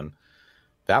stacks again.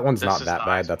 That one's This not is that the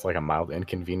bad. ice That's a mild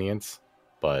inconvenience,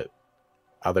 but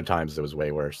other times it was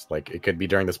way worse. It could be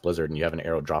during this blizzard and you have an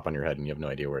arrow drop on your head and you have no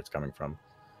idea where it's coming from.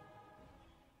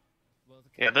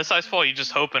 Yeah, this icefall you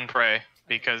just hope and pray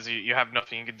because you have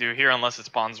nothing you can do here unless it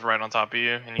spawns right on top of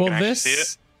you and you Well, can actually see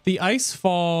it. the ice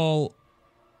fall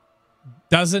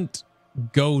doesn't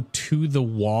go to the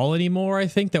wall anymore. I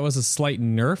think that was a slight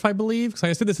nerf, I believe. Because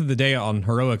I said this the other day on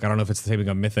Heroic. I don't know if it's the same thing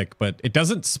on Mythic, but it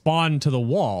doesn't spawn to the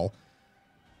wall.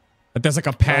 But there's a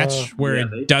patch where yeah,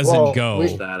 they- it doesn't well, go.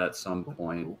 Pushed that at some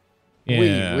point.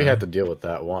 Yeah. We had to deal with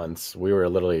that once. We were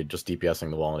literally just DPSing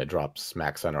the wall and it dropped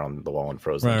smack center on the wall and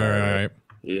froze the Right, entire right, raid. right.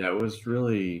 Yeah, it was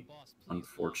really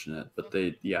unfortunate, but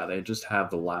they just have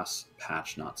the last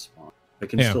patch not spawn. They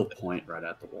can Yeah. still point right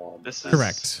at the wall. but This they is-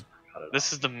 Correct. cut it This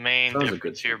off. is the main That was a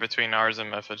difference good here between ours and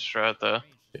Method Strat, though.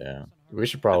 Yeah. We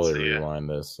should probably Let's see, rewind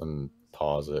this and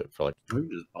pause it for We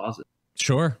can just pause it.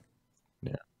 Sure.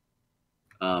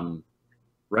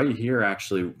 Right here,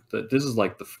 actually, this is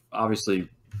like obviously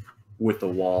with the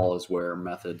wall is where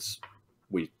methods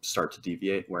we start to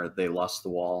deviate, where they lust the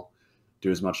wall,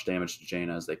 do as much damage to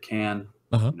Jaina as they can,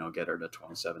 get her to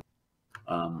 27.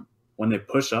 When they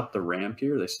push up the ramp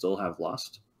here, they still have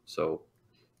lust, so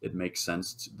it makes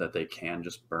sense that they can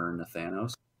just burn the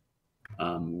Thanos.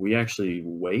 We actually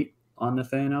wait on the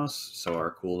Thanos, so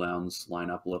our cooldowns line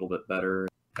up a little bit better.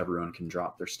 Everyone can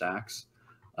drop their stacks.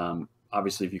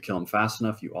 Obviously, if you kill him fast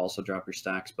enough, you also drop your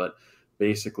stacks. But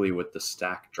basically, with the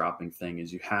stack dropping thing,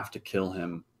 is you have to kill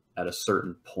him at a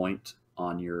certain point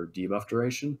on your debuff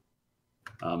duration.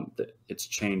 It's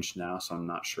changed now, so I'm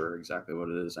not sure exactly what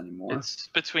it is anymore. It's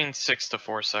between 6 to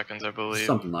 4 seconds, I believe.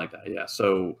 Something like that, yeah.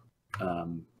 So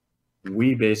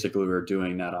we basically were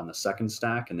doing that on the second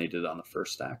stack, and they did it on the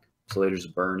first stack. So they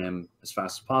just burn him as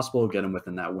fast as possible, get him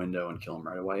within that window, and kill him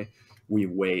right away. We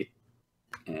wait,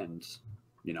 and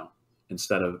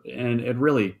and it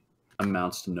really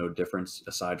amounts to no difference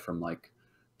aside from like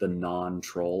the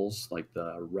non-trolls, like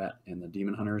the Ret and the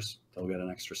Demon Hunters. They'll get an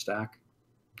extra stack.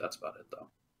 That's about it, though.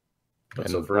 And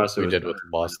so for us, we did with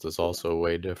Lost is also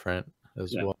way different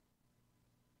as well.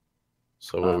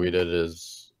 So what we did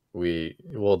is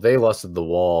they lusted the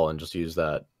wall and just used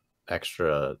that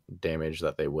extra damage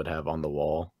that they would have on the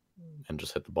wall and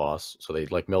just hit the boss. So they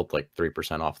like milled like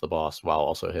 3% off the boss while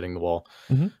also hitting the wall.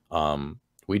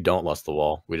 We don't lust the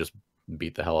wall. We just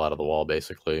beat the hell out of the wall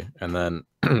basically. And then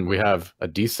we have a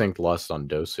desynced lust on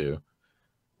Dosu,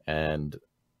 and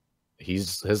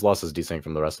his lust is desynced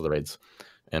from the rest of the raids.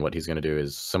 And what he's going to do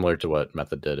is similar to what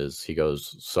Method did, is he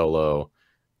goes solo,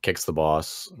 kicks the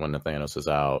boss when Thanos is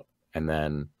out, and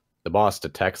then the boss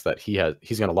detects that he's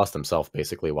going to lust himself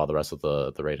basically while the rest of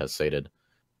the raid has sated.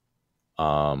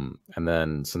 And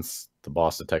then since the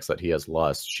boss detects that he has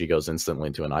lust, she goes instantly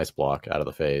into an ice block out of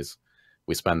the phase.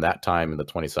 We spend that time in the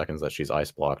 20 seconds that she's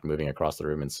ice blocked, moving across the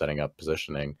room and setting up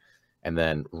positioning. And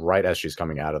then right as she's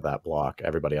coming out of that block,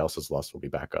 everybody else's lust will be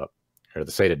back up, or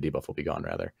the sated debuff will be gone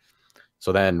rather.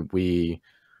 So then we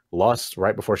lust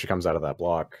right before she comes out of that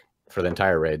block for the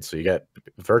entire raid. So you get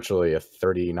virtually a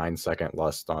 39-second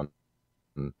lust on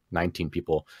 19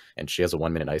 people, and she has a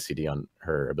 1-minute ICD on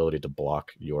her ability to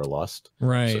block your lust.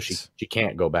 Right. So she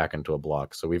can't go back into a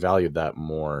block. So we valued that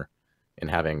more in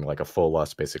having like a full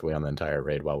lust basically on the entire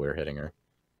raid while we were hitting her.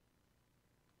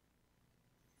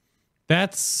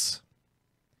 It's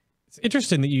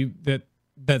interesting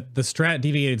that the strat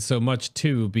deviated so much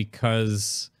too,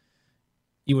 because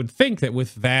you would think that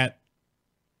with that,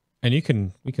 and we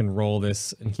can roll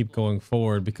this and keep going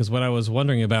forward, because what I was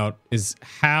wondering about is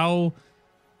how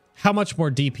much more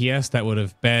DPS that would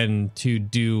have been to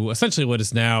do essentially what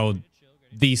is now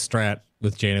the strat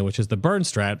with Jaina, which is the burn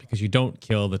strat, because you don't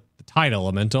kill the tide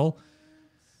elemental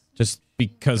just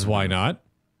because why not?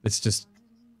 It's just,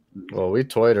 well, we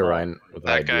toyed around with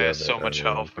that guy has so much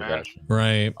health, man.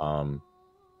 Right.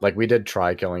 Like we did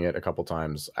try killing it a couple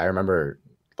times. I remember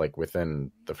like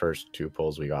within the first 2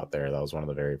 pulls we got there, that was one of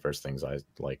the very first things I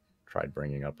like tried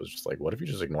bringing up, was just like, what if you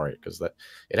just ignore it? Because that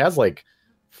it has like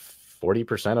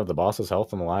 40% of the boss's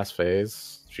health in the last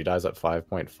phase. She dies at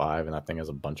 5.5, and that thing has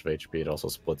a bunch of HP. It also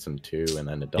splits in 2, and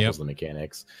then it doubles the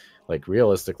mechanics. Like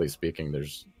realistically speaking,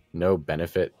 there's no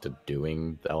benefit to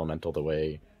doing the elemental the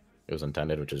way it was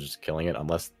intended, which is just killing it,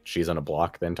 unless she's in a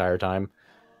block the entire time.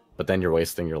 But then you're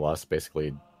wasting your lust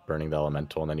basically burning the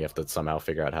elemental, and then you have to somehow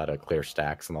figure out how to clear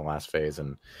stacks in the last phase.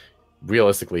 And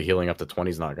realistically, healing up to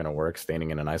 20 is not going to work.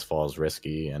 Standing in an ice fall is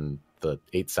risky, and the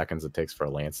 8 seconds it takes for a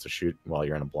lance to shoot while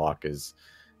you're in a block is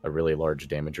a really large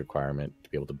damage requirement to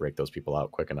be able to break those people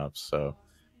out quick enough. So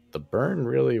the burn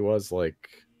really was like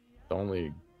the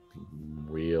only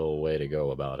real way to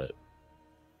go about it.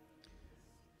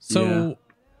 So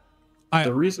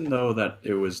the reason though that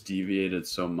it was deviated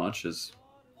so much is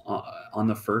on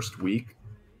the first week,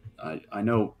 I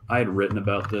know I had written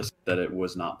about this, that it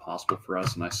was not possible for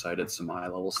us, and I cited some eye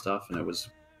level stuff, and it was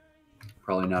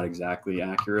probably not exactly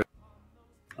accurate.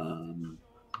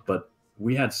 But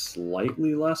we had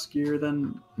slightly less gear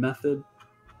than Method.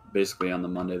 Basically, on the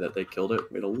Monday that they killed it,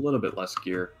 we had a little bit less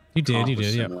gear. You did,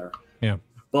 yeah.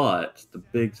 But the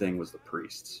big thing was the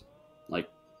priests. Like,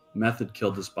 Method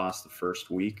killed this boss the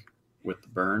first week with the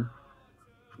burn.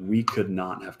 We could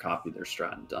not have copied their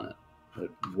strat and done it.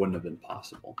 It wouldn't have been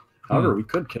possible. However, we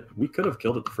could have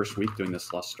killed it the first week doing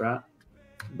this lust strat.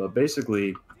 But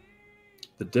basically,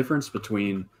 the difference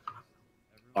between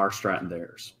our strat and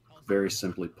theirs, very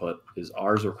simply put, is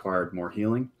ours required more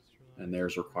healing and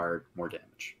theirs required more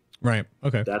damage. Right.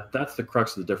 Okay. That's the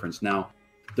crux of the difference. Now,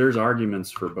 there's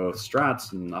arguments for both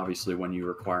strats, and obviously when you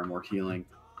require more healing,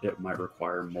 it might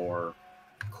require more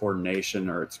coordination,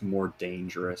 or it's more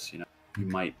dangerous. You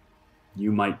might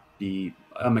be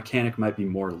a mechanic might be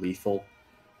more lethal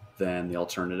than the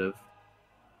alternative.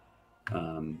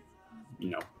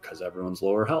 Because everyone's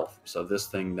lower health. So this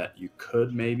thing that you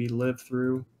could maybe live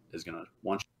through is gonna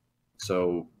want you.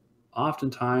 So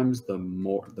oftentimes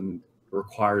the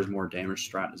requires more damage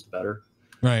strat is better.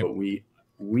 Right. But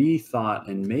we thought,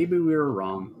 and maybe we were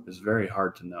wrong, it's very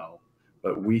hard to know,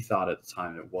 but we thought at the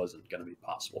time it wasn't going to be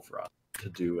possible for us to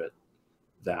do it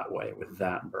that way with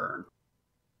that burn.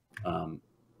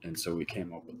 And so we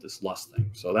came up with this lust thing.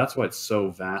 So that's why it's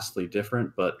so vastly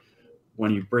different. But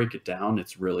when you break it down,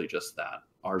 it's really just that.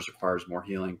 Ours requires more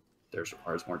healing. Theirs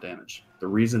requires more damage. The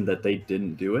reason that they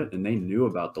didn't do it, and they knew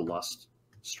about the lust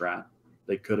strat,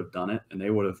 they could have done it, and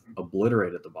they would have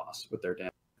obliterated the boss with their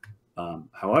damage.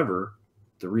 However,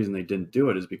 the reason they didn't do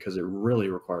it is because it really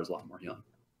requires a lot more healing,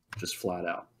 just flat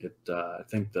out. I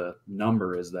think the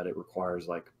number is that it requires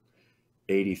like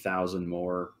 80,000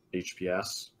 more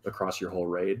HPS across your whole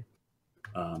raid,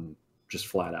 just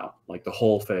flat out. Like the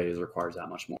whole phase requires that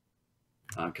much more,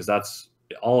 because that's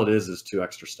all it is 2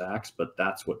 extra stacks. But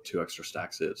that's what 2 extra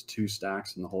stacks is. 2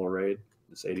 stacks in the whole raid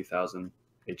is 80,000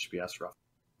 HPS roughly,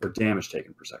 or damage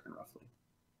taken per second roughly.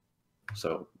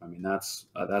 So I mean that's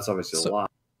obviously a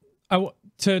lot.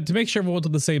 To make sure everyone's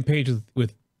on the same page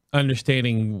with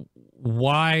understanding,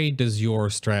 why does your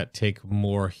strat take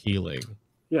more healing?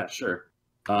 Yeah, sure.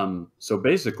 So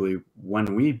basically,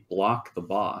 when we block the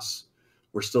boss,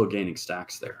 we're still gaining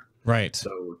stacks there. Right.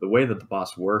 So the way that the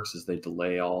boss works is they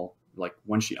delay all, like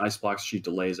when she ice blocks, she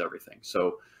delays everything.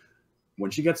 So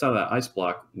when she gets out of that ice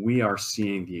block, we are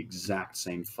seeing the exact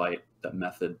same fight that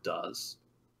Method does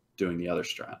doing the other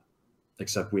strat,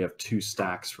 except we have 2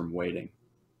 stacks from waiting.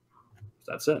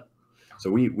 That's it.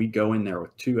 So we go in there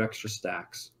with 2 extra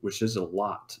stacks, which is a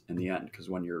lot in the end, because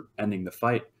when you're ending the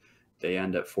fight, they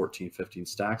end at 14, 15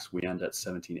 stacks. We end at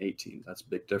 17, 18. That's a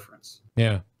big difference.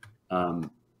 Yeah.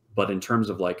 But in terms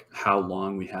of like how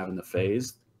long we have in the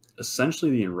phase,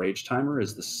 essentially the enrage timer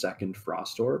is the second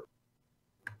frost orb.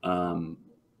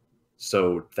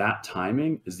 So that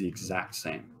timing is the exact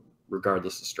same,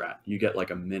 regardless of strat. You get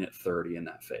like a minute 30 in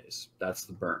that phase. That's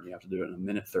the burn. You have to do it in a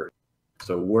minute 30.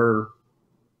 So we're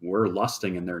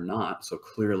lusting and they're not. So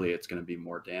clearly it's going to be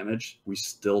more damage. We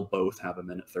still both have a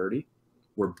minute 30.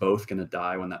 We're both going to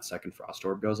die when that second frost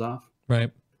orb goes off. Right.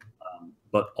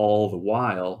 But all the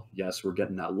while, yes, we're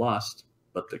getting that lust,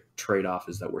 but the trade-off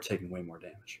is that we're taking way more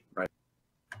damage, right?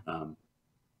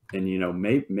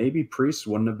 And maybe priests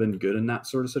wouldn't have been good in that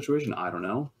sort of situation. I don't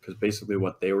know, because basically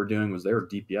what they were doing was they were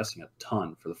DPSing a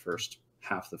ton for the first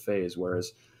half of the phase,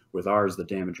 whereas with ours the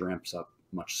damage ramps up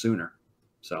much sooner.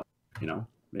 So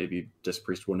maybe Disc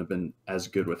Priest wouldn't have been as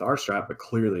good with our strat, but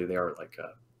clearly they are like a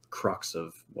crux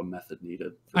of what Method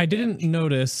needed. I didn't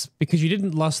notice, because you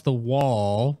didn't lust the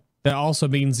wall. That also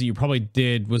means that you probably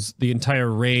was the entire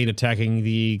raid attacking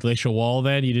the glacial wall.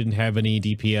 Then you didn't have any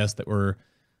DPS that were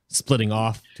splitting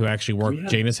off to actually work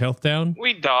Jaina's health down.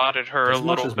 We dotted her a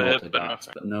little bit, but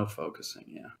no focusing.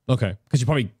 Yeah. Okay, because you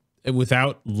probably,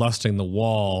 without lusting the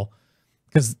wall,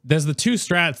 because there's the 2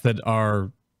 strats that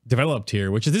are developed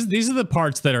here, which is these are the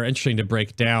parts that are interesting to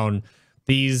break down.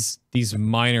 These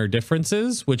minor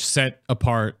differences which set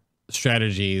apart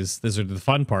strategies. These are the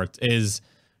fun parts. Is,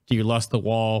 do you lust the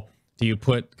wall? Do you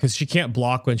because she can't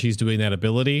block when she's doing that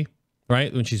ability,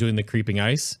 right? When she's doing the creeping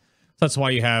ice. So that's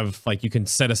why you have, like, you can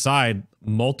set aside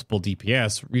multiple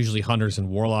DPS, usually hunters and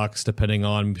warlocks, depending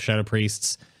on shadow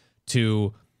priests,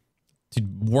 to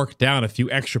work down a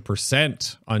few extra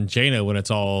 % on Jaina when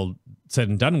it's all said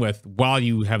and done with, while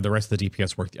you have the rest of the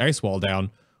DPS work the ice wall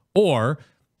down. Or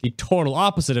the total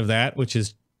opposite of that, which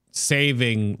is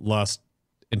saving lust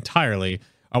entirely.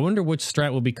 I wonder which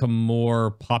strat will become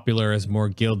more popular as more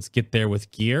guilds get there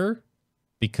with gear,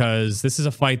 because this is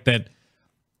a fight that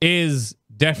is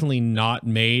definitely not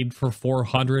made for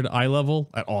 400 eye level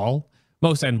at all.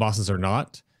 Most end bosses are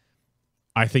not.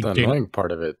 I think the annoying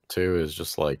part of it too is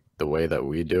just like the way that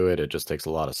we do it. It just takes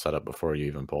a lot of setup before you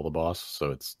even pull the boss,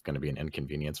 so it's going to be an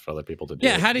inconvenience for other people to do.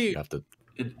 Yeah, how do you have to?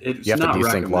 You have to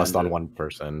desync lust on one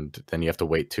person, then you have to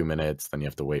wait 2 minutes, then you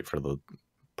have to wait for the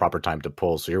proper time to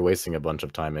pull. So you're wasting a bunch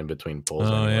of time in between pulls.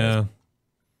 Oh anyways. yeah.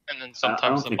 And then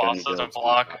sometimes the boss doesn't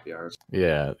block.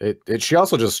 Yeah, she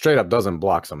also just straight up doesn't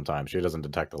block sometimes. She doesn't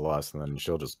detect the lust, and then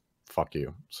she'll just fuck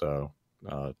you. So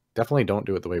definitely don't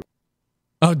do it the way.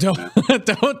 Oh, don't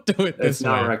don't do it this It's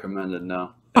not way. recommended,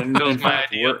 no. And That was in my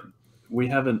fact, idea. we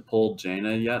haven't pulled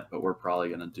Jaina yet, but we're probably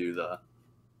going to do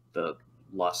the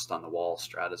lust on the wall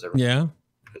strat as everything. Yeah.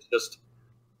 It's just,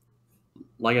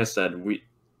 like I said,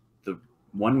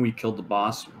 when we killed the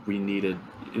boss, we needed,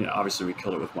 obviously we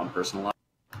killed it with one person alive.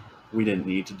 We didn't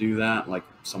need to do that. Like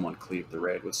someone cleaved the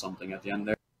raid with something at the end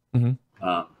there.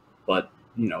 But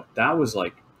that was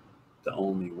like the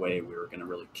only way we were going to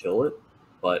really kill it.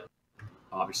 But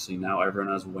obviously now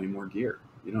everyone has way more gear.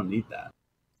 You don't need that.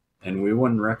 And we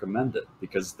wouldn't recommend it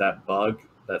because that bug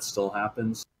that still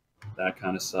happens, that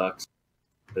kind of sucks.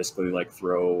 Basically like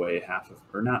throw away half of,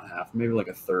 or not half, maybe like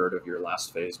a third of your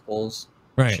last phase pulls.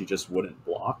 Right. She just wouldn't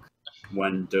block.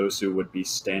 When Dosu would be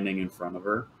standing in front of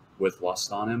her with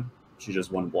Lust on him, she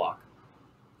just wouldn't block.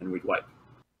 And we'd wipe.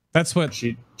 That's what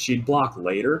she'd block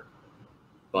later,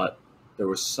 but there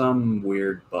was some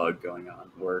weird bug going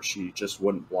on where she just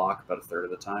wouldn't block about a third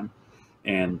of the time.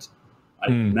 And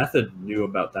Method knew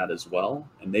about that as well,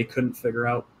 and they couldn't figure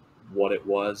out what it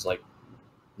was, like,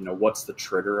 what's the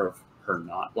trigger of her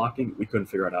not blocking. We couldn't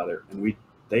figure it out either. And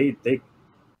they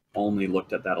only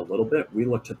looked at that a little bit. We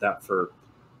looked at that for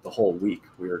the whole week.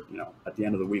 We were, at the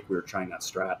end of the week, we were trying that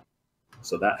strat.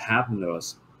 So that happened to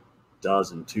us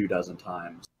 2 dozen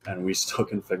times, and we still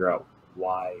couldn't figure out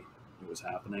why it was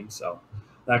happening. So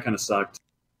that kind of sucked.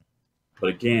 But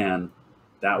again,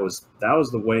 that was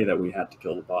the way that we had to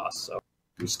kill the boss. So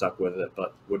we stuck with it,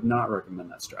 but would not recommend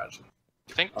that strategy.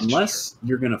 Unless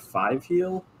you're going to 5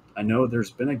 heal. I know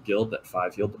there's been a guild that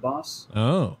 5 healed the boss.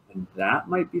 Oh. And that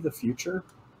might be the future.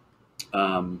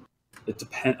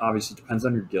 It obviously depends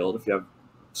on your guild. If you have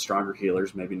stronger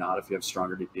healers, maybe not. If you have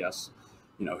stronger DPS,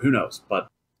 who knows? But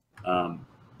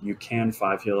you can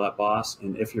 5 heal that boss,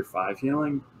 and if you're 5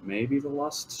 healing, maybe the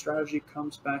Lust strategy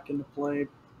comes back into play,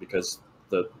 because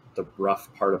the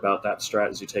rough part about that strat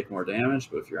is you take more damage,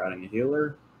 but if you're adding a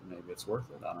healer, maybe it's worth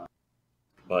it. I don't know.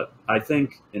 But I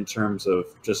think in terms of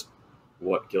just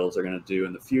what guilds are going to do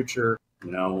in the future,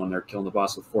 when they're killing the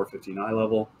boss with 415 eye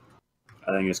level,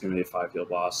 I think it's going to be a 5 heal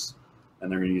boss,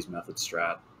 and they're going to use Method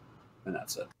strat, and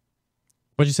that's it.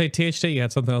 What'd you say, THT? You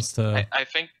had something else to... I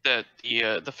think that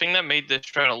the thing that made this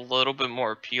strat a little bit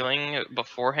more appealing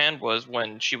beforehand was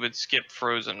when she would skip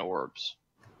frozen orbs.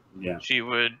 Yeah. You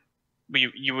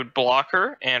would block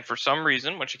her, and for some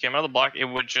reason, when she came out of the block, it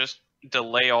would just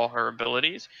delay all her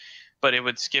abilities, but it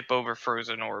would skip over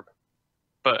frozen orb.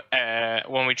 But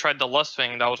when we tried the Lust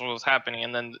thing, that was what was happening,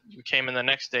 and then we came in the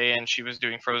next day, and she was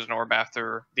doing frozen orb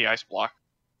after the ice block.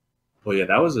 Well, yeah,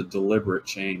 that was a deliberate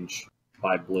change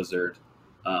by Blizzard.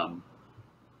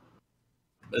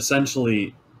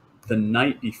 Essentially, the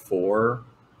night before,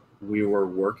 we were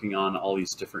working on all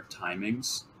these different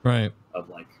timings. Right. Of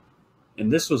like,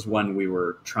 and this was when we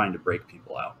were trying to break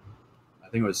people out. I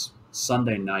think it was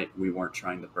Sunday night. We weren't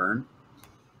trying to burn.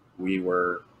 We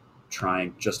were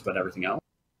trying just about everything else.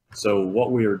 So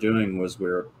what we were doing was we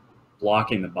were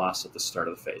blocking the boss at the start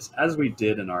of the phase, as we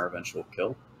did in our eventual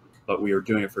kill, but we were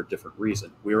doing it for a different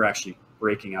reason. We were actually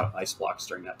breaking out ice blocks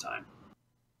during that time,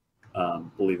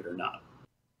 believe it or not.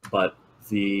 But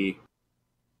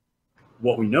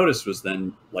what we noticed was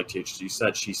then, like THG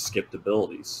said, she skipped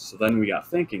abilities. So then we got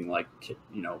thinking, like,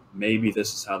 maybe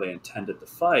this is how they intended to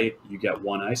fight. You get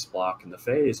one ice block in the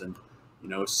phase and,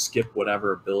 skip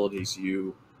whatever abilities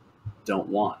you don't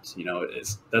want.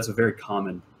 That's a very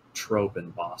common trope in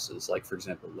bosses. Like, for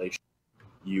example, Lation,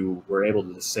 you were able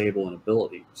to disable an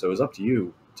ability. So it was up to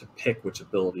you to pick which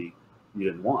ability you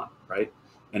didn't want, right?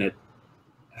 And it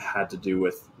had to do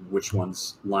with which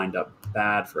ones lined up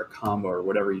bad for a combo or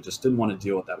whatever. You just didn't want to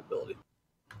deal with that ability.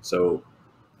 So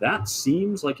that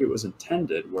seems like it was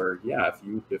intended where, yeah,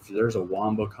 if there's a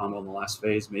wombo combo in the last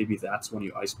phase, maybe that's when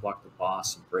you ice block the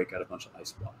boss and break out a bunch of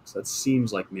ice blocks. That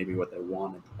seems like maybe what they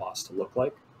wanted the boss to look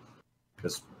like.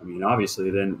 Because, obviously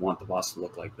they didn't want the boss to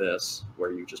look like this,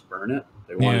 where you just burn it.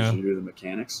 They wanted you to do the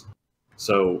mechanics.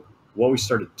 So what we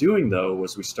started doing, though,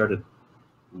 was we started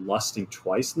lusting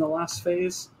twice in the last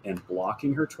phase and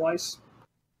blocking her twice.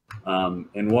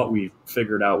 And what we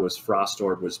figured out was Frost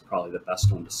Orb was probably the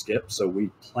best one to skip. So we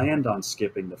planned on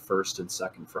skipping the first and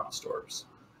second Frost Orbs,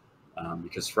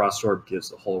 because Frost Orb gives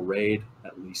the whole raid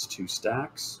at least 2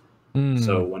 stacks.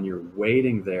 So when you're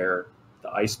waiting there, the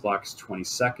ice block is 20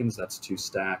 seconds. That's 2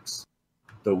 stacks.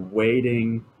 The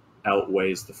waiting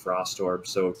outweighs the Frost Orb.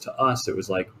 So to us, it was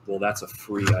like, well, that's a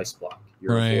free ice block.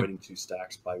 You're avoiding 2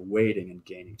 stacks by waiting and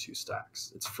gaining 2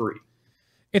 stacks. It's free.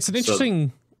 It's an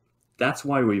interesting... That's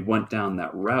why we went down that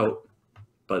route.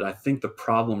 But I think the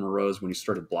problem arose when you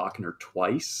started blocking her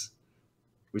twice.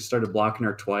 We started blocking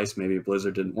her twice. Maybe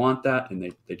Blizzard didn't want that,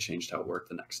 and they changed how it worked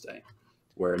the next day,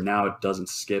 where now it doesn't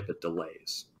skip, it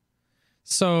delays.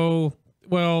 So,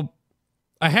 well,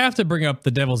 I have to bring up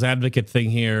the devil's advocate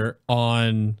thing here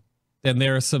and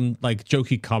there are some like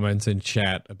jokey comments in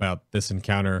chat about this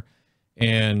encounter.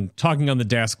 and talking on the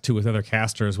desk too with other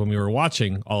casters when we were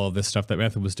watching all of this stuff that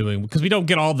Method was doing, because we don't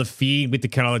get all the feed. We have to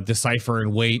kind of like decipher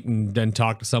and wait and then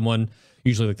talk to someone,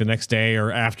 usually like the next day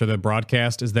or after the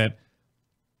broadcast, is that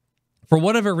for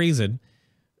whatever reason,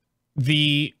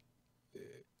 the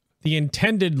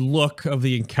intended look of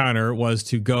the encounter was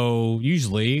to go,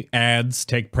 usually ads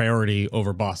take priority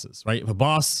over bosses, right? If a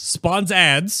boss spawns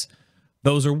ads,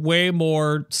 those are way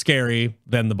more scary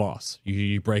than the boss.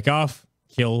 You break off,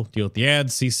 kill, deal with the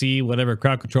ads, CC, whatever,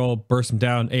 crowd control, burst them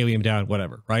down, alien them down,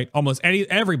 whatever, right? Almost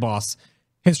every boss,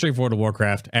 history of World of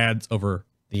Warcraft, ads over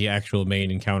the actual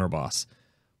main encounter boss.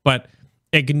 But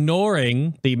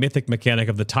ignoring the mythic mechanic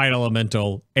of the Tide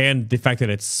Elemental and the fact that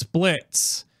it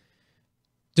splits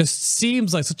just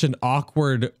seems like such an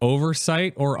awkward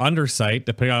oversight or undersight,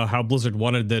 depending on how Blizzard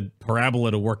wanted the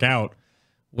parabola to work out,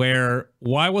 where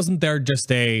why wasn't there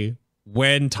just a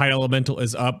when Tide Elemental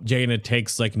is up, Jaina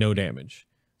takes like no damage?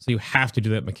 So you have to do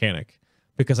that mechanic,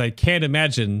 because I can't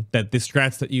imagine that the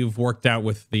strats that you've worked out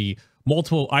with the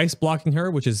multiple ice blocking her,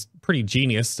 which is pretty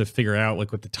genius to figure out,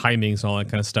 like with the timings and all that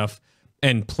kind of stuff,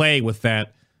 and play with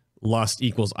that lust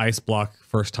equals ice block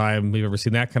first time we've ever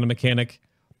seen that kind of mechanic.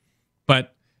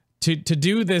 But to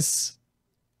do this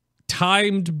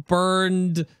timed,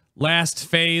 burned, last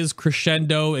phase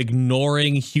crescendo,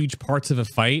 ignoring huge parts of a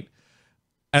fight,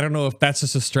 I don't know if that's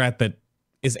just a strat that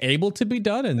is able to be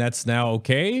done and that's now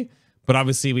okay. But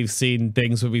obviously we've seen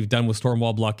things that we've done with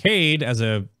Stormwall Blockade as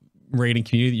a raiding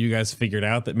community that you guys figured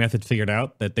out, that Method figured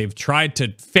out, that they've tried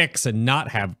to fix and not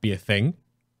have be a thing.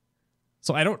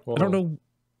 So I don't know.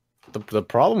 The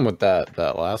problem with that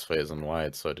last phase and why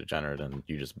it's so degenerate and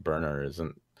you just burn her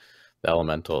isn't the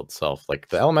elemental itself. Like,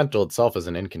 the elemental itself is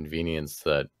an inconvenience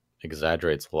that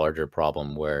exaggerates a larger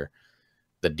problem, where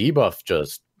the debuff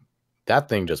that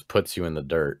thing just puts you in the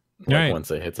dirt, like, right,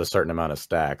 once it hits a certain amount of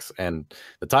stacks. And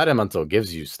the Tide Elemental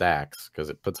gives you stacks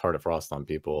because it puts Heart of Frost on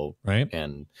people, right?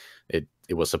 And it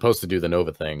was supposed to do the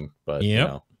Nova thing, but Yep. you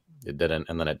know, it didn't,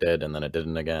 and then it did, and then it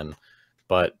didn't again.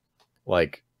 But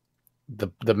like,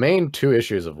 the main two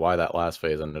issues of why that last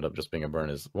phase ended up just being a burn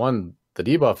is, one, the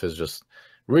debuff is just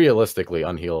realistically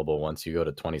unhealable once you go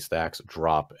to 20 stacks,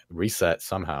 drop, reset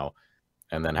somehow,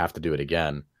 and then have to do it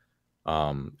again.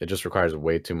 It just requires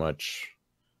way too much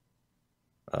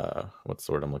what's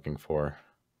the word I'm looking for,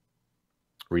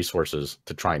 resources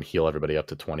to try and heal everybody up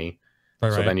to 20.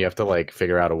 Right, so then you have to like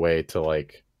figure out a way to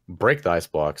like break the ice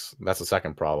blocks. That's the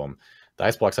second problem. The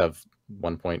ice blocks have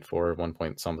 1.4 1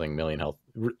 point something million health.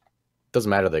 Doesn't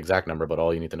matter the exact number, but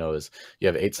all you need to know is you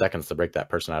have 8 seconds to break that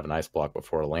person out of an ice block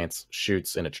before a lance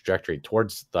shoots in a trajectory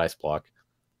towards the ice block,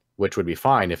 which would be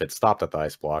fine if it stopped at the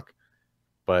ice block,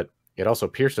 but it also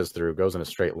pierces through, goes in a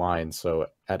straight line. So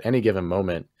at any given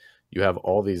moment, you have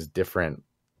all these different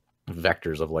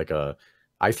vectors of like a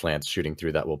ice lance shooting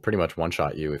through that will pretty much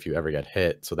one-shot you if you ever get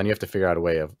hit. So then you have to figure out a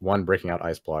way of, one, breaking out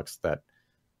ice blocks that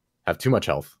have too much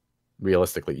health.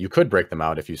 Realistically, you could break them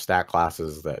out if you stack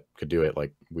classes that could do it.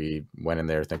 Like, we went in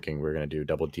there thinking we were going to do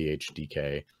double DH,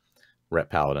 DK, Rep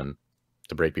Paladin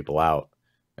to break people out.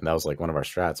 And that was like one of our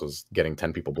strats, was getting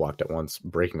 10 people blocked at once,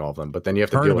 breaking all of them. But then you have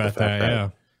to deal with the fact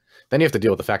that then you have to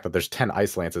deal with the fact that there's 10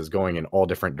 ice lances going in all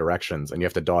different directions, and you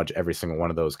have to dodge every single one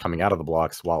of those coming out of the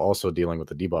blocks while also dealing with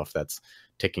the debuff that's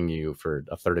ticking you for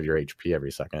a third of your HP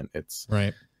every second. It's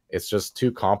just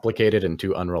too complicated and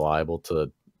too unreliable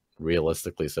to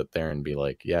realistically sit there and be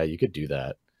like, yeah, you could do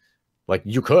that. Like,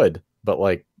 you could, but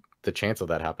like, the chance of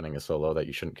that happening is so low that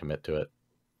you shouldn't commit to it.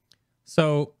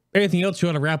 So anything else you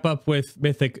want to wrap up with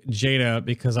Mythic Jaina?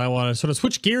 Because I want to sort of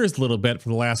switch gears a little bit for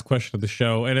the last question of the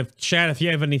show. And if Chad, if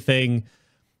you have anything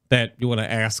that you want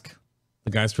to ask the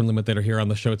guys from Limit that are here on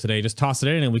the show today, just toss it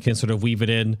in and we can sort of weave it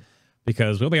in,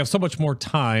 because we only have so much more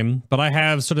time. But I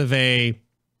have sort of a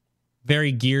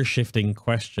very gear shifting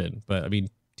question. But I mean,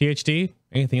 THD,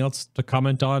 anything else to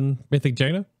comment on Mythic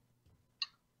Jaina?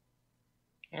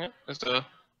 Yeah, it's a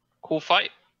cool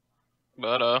fight,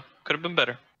 but could have been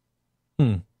better.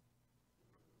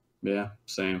 Yeah,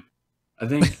 same. I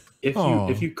think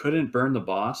if you couldn't burn the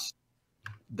boss,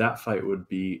 that fight would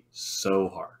be so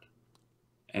hard.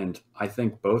 And I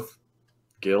think both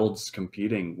guilds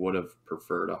competing would have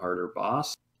preferred a harder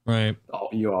boss. Right.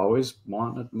 You always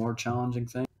want a more challenging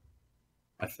thing,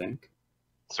 I think.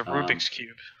 It's a Rubik's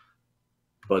Cube.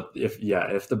 But if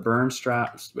the burn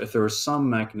strat, if there was some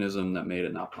mechanism that made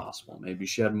it not possible, maybe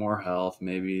she had more health,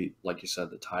 maybe, like you said,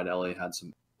 the Tide Ellie had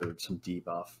some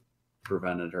debuff,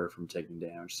 prevented her from taking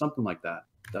damage, something like that.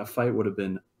 That fight would have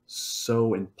been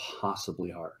so impossibly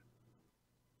hard.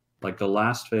 Like, the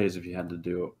last phase, if you had to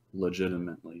do it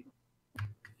legitimately,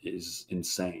 is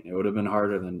insane. It would have been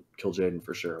harder than Kil'jaeden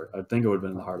for sure. I think it would have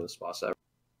been the hardest boss ever.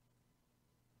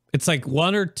 It's like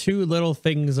one or two little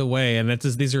things away, and it's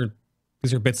just, these are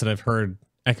bits that I've heard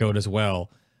echoed as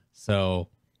well. So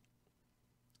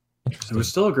it was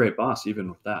still a great boss, even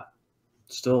with that.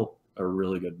 Still a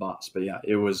really good boss. But yeah,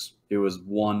 it was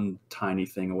one tiny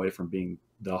thing away from being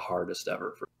the hardest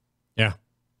ever. Yeah.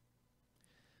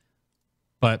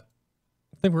 But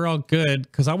I think we're all good,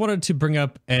 because I wanted to bring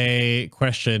up a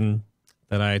question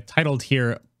that I titled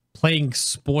here, Playing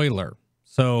Spoiler.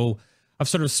 So I've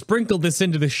sort of sprinkled this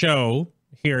into the show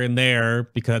here and there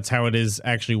because that's how it is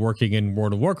actually working in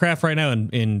World of Warcraft right now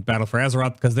and in Battle for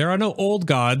Azeroth, because there are no old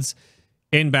gods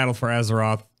in Battle for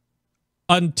Azeroth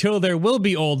until there will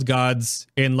be old gods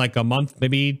in like a month,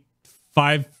 maybe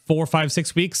 4, 5,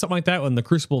 6 weeks, something like that, when the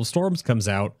Crucible of Storms comes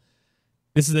out.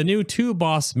 This is a new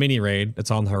 2-boss mini-raid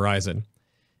that's on the horizon.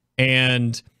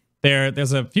 And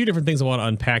there's a few different things I want to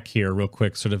unpack here real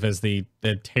quick, sort of as the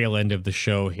tail end of the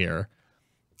show here.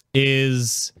 There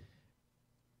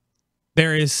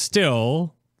is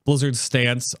still Blizzard's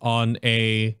stance on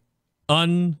a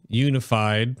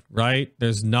ununified, right?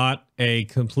 There's not a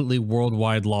completely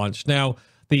worldwide launch. Now,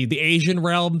 the Asian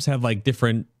realms have like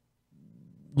different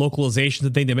localizations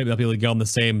and things. They might not be able to get on the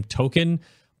same token,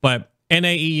 but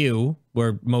NAEU,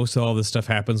 where most of all this stuff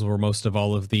happens, where most of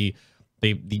all of the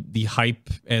hype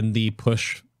and the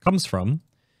push comes from,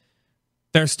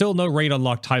 there's still no raid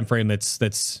unlock time frame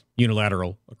that's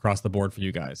unilateral across the board for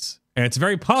you guys. And it's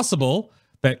very possible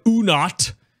that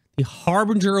Unat, the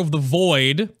Harbinger of the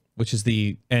Void, which is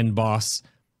the end boss,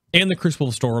 and the Crucible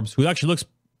of Storms, who actually looks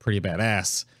pretty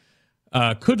badass,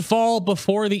 could fall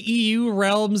before the EU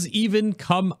realms even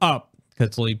come up, because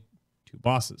it's only 2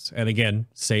 bosses. And again,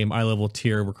 same eye level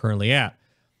tier we're currently at.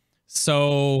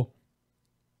 So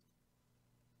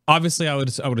obviously I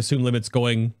would assume Limit's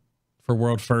going for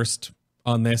world first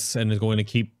on this and is going to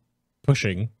keep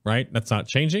pushing, right? That's not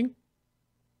changing.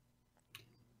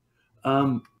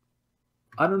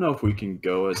 I don't know if we can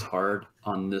go as hard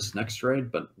on this next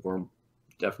raid, but we're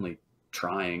definitely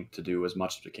trying to do as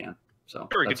much as we can. So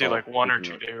Sure, we could do like 1 or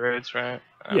 2 day raids, right?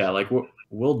 Yeah, like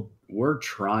we're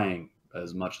trying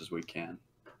as much as we can,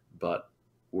 but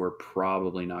we're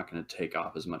probably not going to take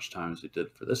off as much time as we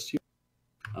did for this year.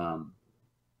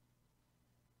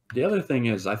 The other thing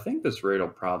is, I think this raid will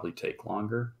probably take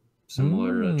longer,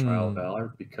 similar to Trial of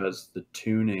Valor, because the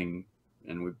tuning,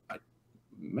 and I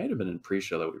might have been in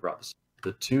pre-show that we brought this.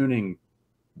 The tuning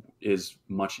is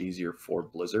much easier for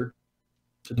Blizzard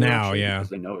to do now, actually, yeah, because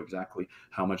they know exactly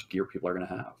how much gear people are going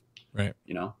to have. Right.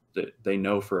 You know, they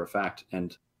know for a fact,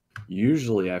 and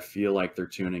usually I feel like their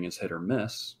tuning is hit or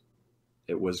miss.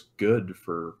 It was good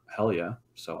for Helya,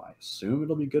 so I assume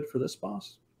it'll be good for this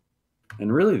boss.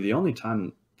 And really, the only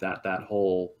time that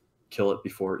whole kill it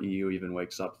before EU even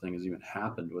wakes up thing has even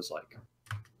happened was like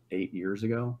 8 years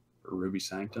ago for Ruby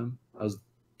Sanctum. I was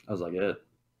like it.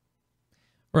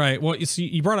 Right. Well, you see,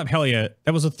 you brought up Helya.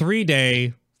 That was a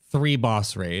 3-day,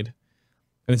 3-boss raid,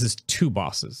 and this is 2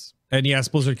 bosses. And yes,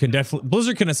 Blizzard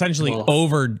can essentially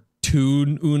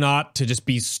over-tune Unat to just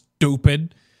be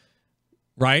stupid,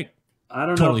 right? I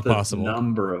don't know if the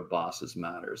number of bosses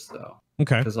matters though.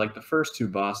 Okay. Because like the first 2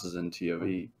 bosses in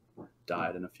ToE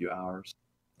died in a few hours.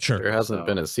 Sure. There hasn't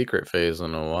been a secret phase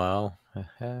in a while.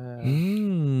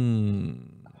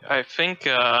 I think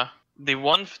the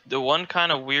one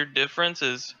kind of weird difference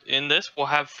is in this we'll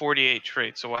have 48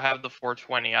 traits, so we'll have the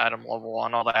 420 item level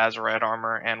on all the Azerite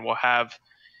armor, and we'll have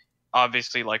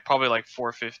obviously like probably like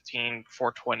 415,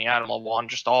 420 item level on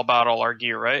just all about all our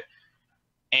gear, right?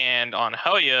 And on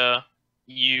Helya,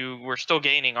 you were still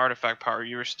gaining artifact power.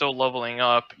 You were still leveling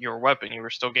up your weapon. You were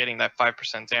still getting that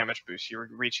 5% damage boost. You were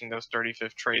reaching those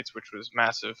 35th traits, which was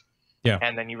massive. Yeah.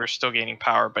 And then you were still gaining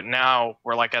power. But now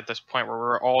we're like at this point where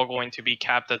we're all going to be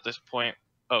capped at this point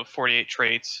of 48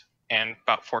 traits and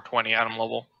about 420 item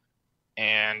level.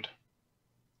 And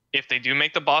if they do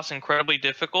make the boss incredibly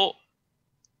difficult,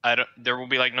 there will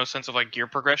be like no sense of like gear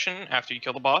progression after you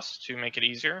kill the boss to make it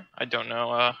easier. I don't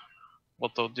know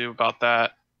what they'll do about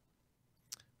that.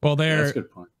 Well, that's a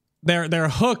good point. Their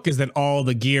hook is that all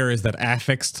the gear is that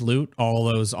affixed loot, all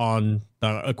those on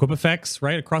the equip effects,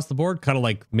 right, across the board, kind of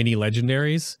like mini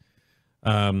legendaries.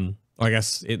 I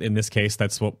guess in this case,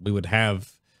 that's what we would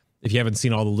have. If you haven't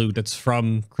seen all the loot that's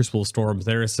from Crucible Storms,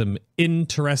 there is some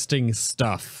interesting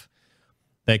stuff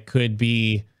that could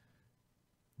be.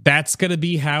 That's going to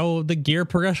be how the gear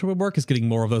progression would work, is getting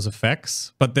more of those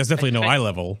effects. But there's definitely no eye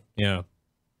level. Yeah.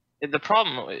 The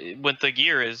problem with the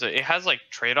gear is it has like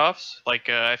trade-offs. Like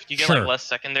if you get Sure. like less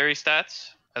secondary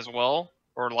stats as well,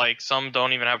 or like some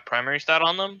don't even have primary stat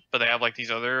on them, but they have like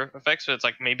these other effects. So it's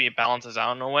like maybe it balances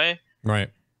out in a way. Right.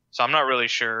 So I'm not really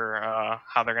sure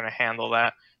how they're gonna handle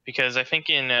that, because I think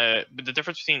in the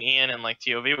difference between EN and like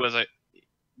TOV was that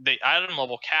the item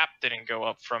level cap didn't go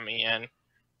up from EN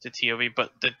to TOV,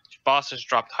 but the bosses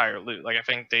dropped higher loot. Like I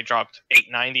think they dropped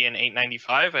 890 and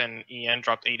 895, and EN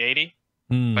dropped 880.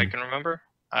 If I can remember.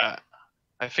 I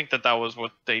think that was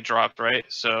what they dropped, right?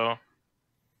 So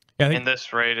Yeah, in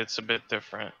this raid, it's a bit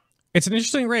different. It's an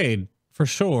interesting raid for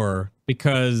sure,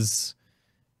 because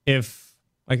if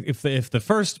the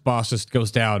first boss just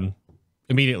goes down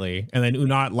immediately and then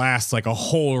Unat lasts like a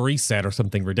whole reset or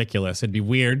something ridiculous, it'd be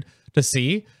weird to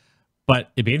see,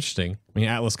 but it'd be interesting. I mean,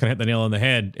 Atlas kind of hit the nail on the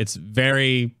head. It's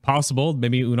very possible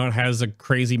maybe Unat has a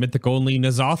crazy mythic only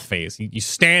N'Zoth phase. You're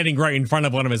standing right in front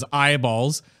of one of his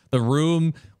eyeballs. The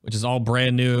room, which is all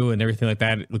brand new and everything like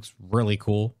that, it looks really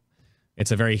cool.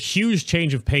 It's a very huge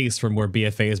change of pace from where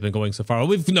BFA has been going so far.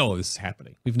 We've known this is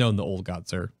happening. We've known the old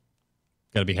gods are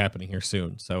going to be happening here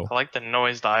soon. So I like the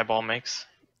noise the eyeball makes.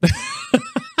 It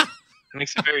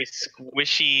makes a very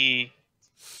squishy,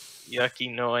 yucky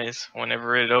noise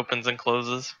whenever it opens and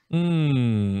closes.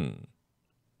 Okay.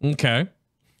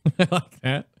 I like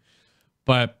that.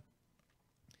 But,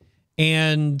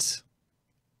 and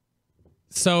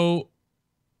so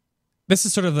this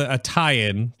is sort of a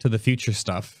tie-in to the future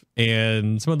stuff.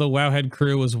 And some of the Wowhead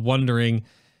crew was wondering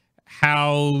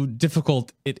how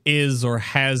difficult it is or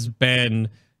has been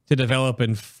to develop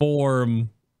and form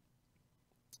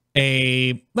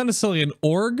not necessarily an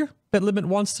org that Limit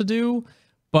wants to do,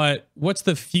 but what's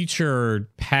the future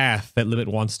path that Limit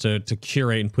wants to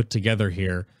curate and put together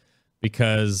here?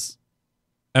 Because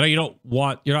I know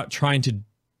you're not trying to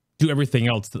do everything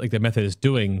else that like the method is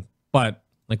doing, but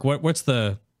like what's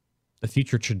the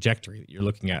future trajectory that you're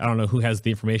looking at? I don't know who has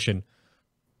the information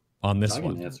on this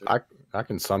one. I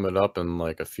can sum it up in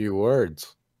like a few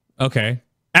words. Okay.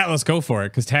 Atlas, go for it,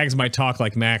 because Tags might talk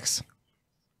like Max.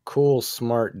 Cool,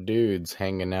 smart dudes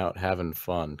hanging out, having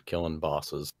fun, killing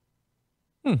bosses.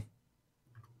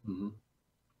 Mm-hmm.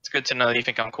 It's good to know that you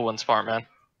think I'm cool and smart, man.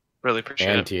 Really appreciate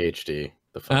And it. THD,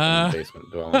 the fucking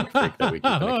basement dwelling freak that we keep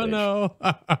in a cage. Oh, no.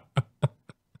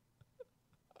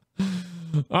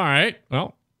 All right.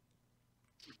 Well.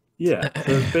 Yeah,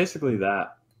 so it's basically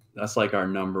that. That's like our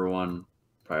number one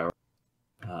priority.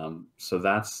 So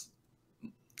that's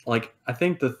like, I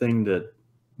think the thing that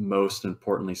most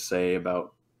importantly say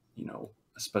about,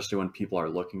 especially when people are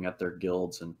looking at their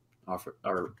guilds and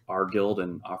our guild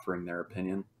and offering their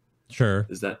opinion, Sure,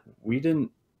 is that we didn't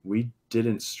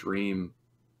stream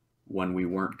when we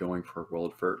weren't going for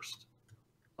world first.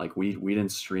 Like we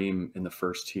didn't stream in the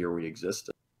first tier we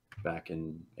existed back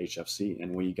in HFC,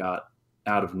 and we got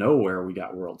out of nowhere, we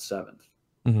got world 7th.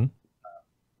 Mm-hmm.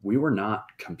 We were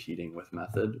not competing with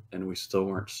Method, and we still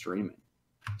weren't streaming.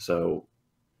 So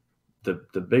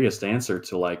the biggest answer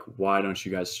to like, why don't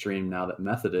you guys stream now that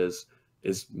Method is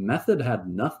Method had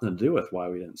nothing to do with why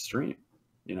we didn't stream.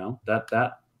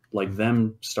 That like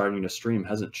them starting to stream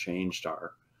hasn't changed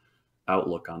our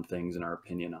outlook on things and our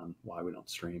opinion on why we don't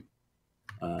stream.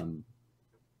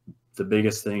 The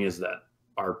biggest thing is that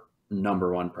our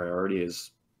number one priority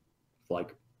is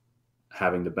like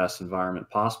having the best environment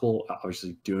possible,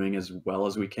 obviously doing as well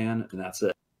as we can, and that's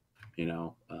it.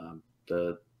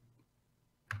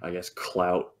 I guess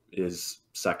clout is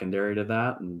secondary to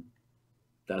that, and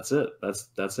that's it.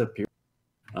 That's it. Period.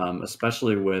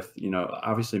 Especially with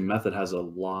obviously Method has a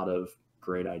lot of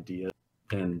great ideas,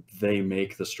 and they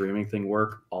make the streaming thing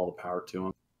work. All the power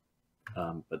to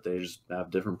them, but they just have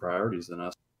different priorities than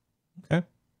us. Okay.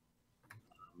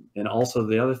 And also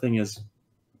the other thing is,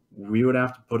 we would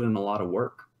have to put in a lot of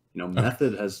work.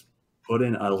 Method has put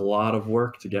in a lot of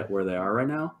work to get where they are right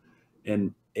now,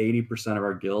 and 80% of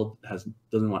our guild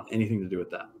doesn't want anything to do with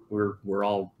that. We're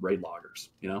all raid loggers,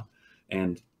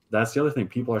 and that's the other thing.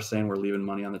 People are saying we're leaving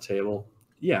money on the table.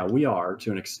 Yeah, we are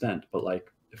to an extent, but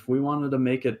like if we wanted to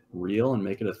make it real and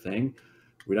make it a thing,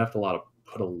 we'd have to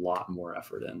put a lot more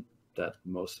effort in that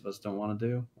most of us don't want to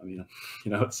do. I mean,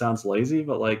 it sounds lazy,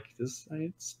 but like it's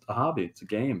a hobby. It's a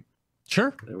game.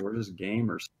 Sure. We're just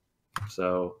gamers.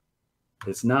 So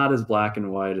it's not as black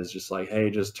and white as just like, hey,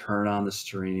 just turn on the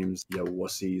streams, you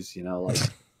wussies, like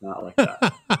not like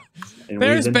that. And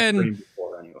There's we didn't been stream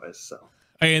before anyways, so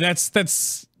I mean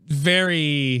that's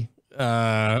very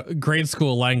grade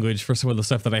school language for some of the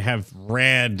stuff that I have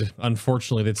read,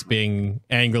 unfortunately, that's being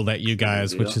angled at you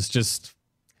guys, which is just,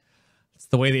 it's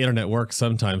the way the internet works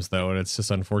sometimes though, and it's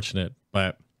just unfortunate.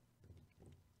 But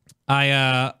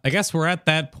I guess we're at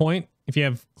that point. If you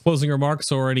have closing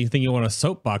remarks or anything you want to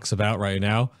soapbox about right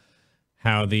now,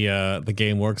 how the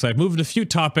game works. I've moved a few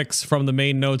topics from the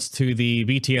main notes to the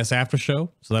BTS after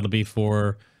show, so that'll be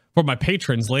for my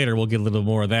patrons later. We'll get a little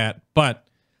more of that, but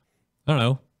I don't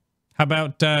know. How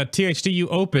about THD? You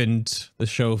opened the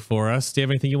show for us. Do you have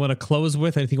anything you want to close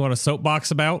with? Anything you want to soapbox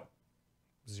about?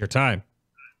 This is your time.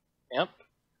 Yep.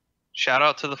 Shout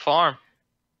out to the farm.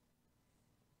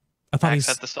 I thought Max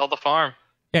had to sell the farm.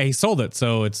 Yeah, he sold it,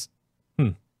 so it's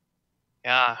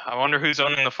Yeah, I wonder who's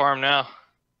owning the farm now.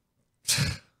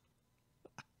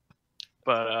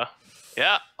 But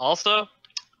yeah. Also,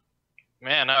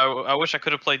 man, I wish I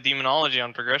could have played Demonology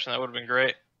on progression. That would have been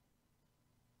great.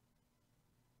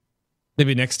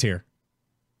 maybe next tier.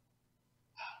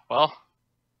 Well,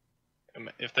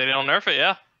 if they don't nerf it,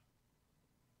 yeah,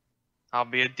 I'll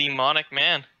be a demonic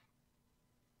man.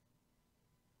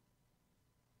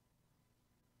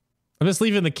 I'm just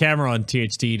leaving the camera on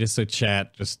THD just so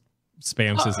chat just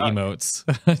spams his emotes.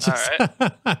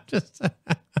 Just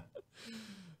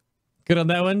good on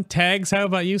that one. Tags, how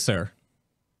about you, sir?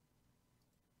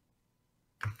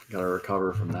 Gotta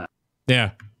recover from that.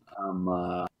 Yeah.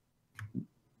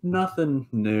 Nothing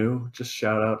new. Just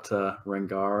shout out to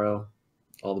Rengaro,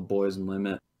 all the boys in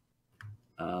Limit.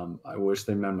 I wish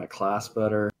they made my class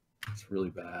better. It's really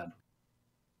bad.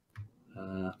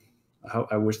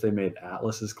 I wish they made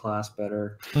Atlas's class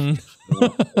better. We're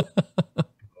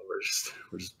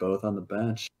just both on the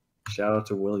bench. Shout out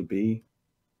to Willie B.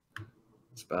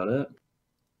 That's about it.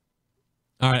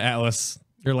 All right, Atlas,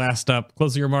 you're last up.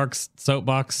 Closing remarks,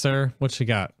 soapbox, sir. What you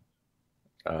got?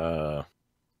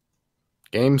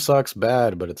 Game sucks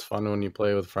bad, but it's fun when you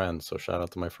play with friends. So shout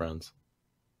out to my friends.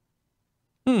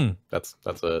 That's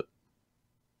it.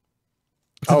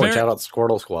 Shout out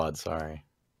Squirtle Squad. Sorry.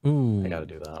 Ooh, I got to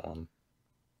do that one.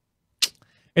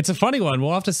 It's a funny one.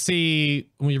 We'll have to see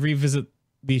when we revisit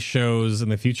these shows in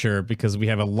the future because we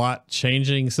have a lot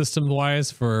changing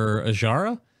system-wise for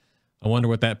Ajara. I wonder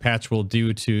what that patch will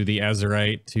do to the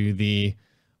Azurite, to the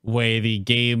way the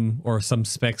game or some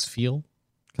specs feel,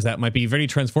 because that might be very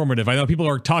transformative. I know people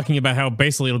are talking about how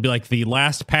basically it'll be like the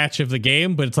last patch of the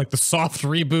game, but it's like the soft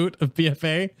reboot of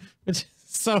BFA, which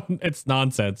it's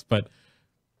nonsense, but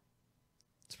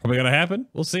it's probably going to happen.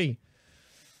 We'll see.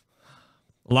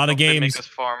 A lot of games make us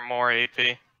farm more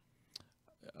AP.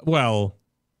 Well,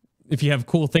 if you have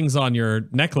cool things on your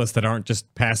necklace that aren't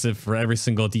just passive for every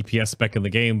single DPS spec in the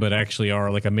game, but actually are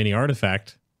like a mini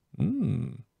artifact.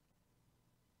 Nah,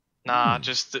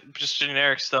 just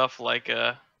generic stuff like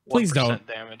Please 1% don't.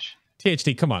 damage.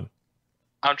 THD, come on.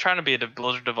 I'm trying to be a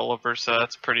Blizzard developer, so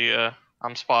that's pretty.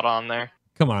 I'm spot on there.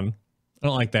 Come on. I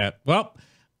don't like that. Well,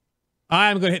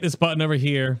 I'm going to hit this button over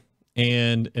here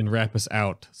and wrap us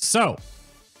out. So,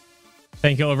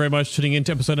 thank you all very much for tuning in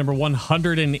to episode number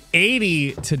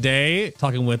 180 today.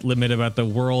 Talking with Limit about the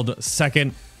World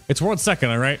Second. It's World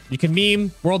Second, all right? You can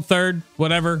meme World Third,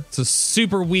 whatever. It's a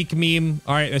super weak meme.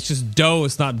 All right, it's just dough.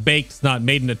 It's not baked. It's not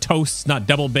made in a toast. It's not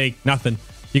double baked. Nothing.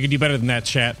 You can do better than that,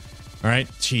 chat. All right?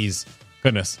 Jeez.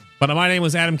 Goodness. But my name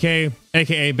was Adam K,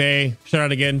 a.k.a. Bay. Shout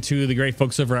out again to the great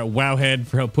folks over at Wowhead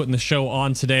for help putting the show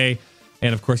on today.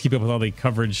 And, of course, keep up with all the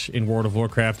coverage in World of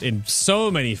Warcraft in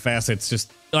so many facets.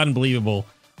 Just unbelievable.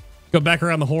 Go back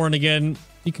around the horn again.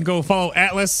 You can go follow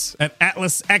Atlas at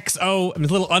AtlasXO and his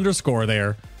little underscore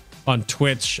there on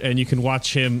Twitch. And you can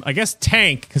watch him, I guess,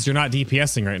 tank because you're not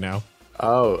DPSing right now.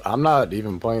 Oh, I'm not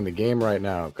even playing the game right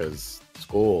now because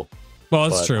school. Well,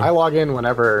 that's true. I log in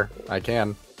whenever I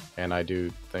can, and I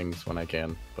do things when I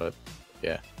can. But,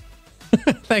 yeah.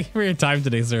 Thank you for your time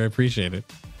today, sir. I appreciate it.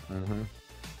 Mm-hmm.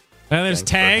 And there's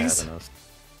Tags,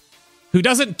 who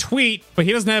doesn't tweet, but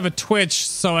he doesn't have a Twitch,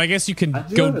 so I guess you can I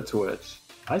do have a Twitch.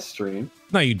 I stream.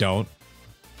 No, you don't.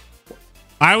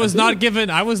 I was not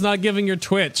giving your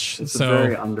Twitch. It's so a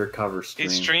very undercover stream.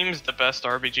 He streams the best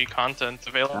RBG content I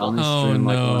available. only stream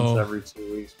once every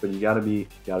 2 weeks, but you gotta be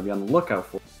on the lookout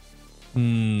for it.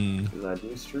 Because I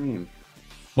do stream.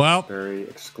 Well, very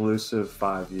exclusive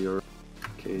 5 viewers,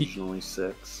 occasionally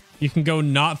 6. You can go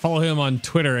not follow him on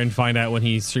Twitter and find out when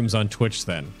he streams on Twitch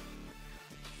then.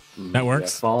 That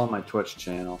works? Yeah, follow my Twitch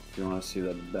channel if you want to see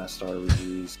the best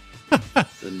RPGs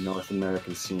the North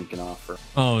American scene can offer.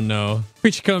 Oh, no.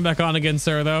 Appreciate you coming back on again,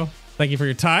 sir, though. Thank you for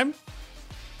your time.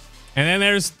 And then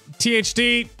there's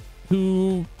THD,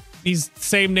 who he's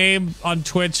same name on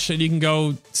Twitch, and you can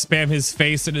go spam his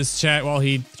face in his chat while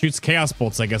he shoots Chaos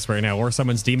Bolts, I guess, right now, or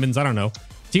summons demons. I don't know.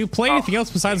 Do you play anything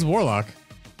else besides Warlock?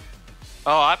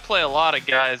 Oh, I play a lot of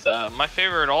guys. My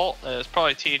favorite ult is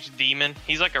probably TH Demon.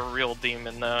 He's like a real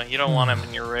demon, though. You don't want him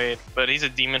in your raid, but he's a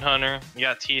demon hunter. You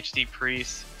got THD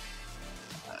Priest.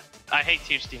 I hate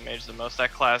THD Mage the most.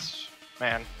 That class,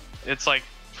 man, it's like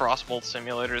Frostbolt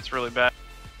Simulator. It's really bad.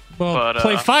 Well, But,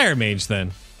 play Fire Mage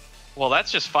then. Well,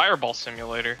 that's just Fireball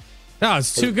Simulator. No,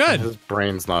 it's too good. His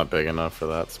brain's not big enough for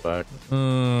that spec.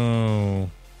 Oh.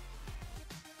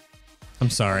 I'm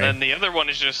sorry. And then the other one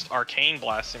is just Arcane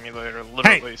Blast Simulator,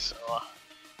 literally. So,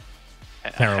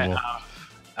 Terrible.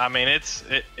 I mean, it's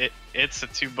a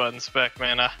 2-button spec,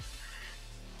 man.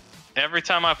 Every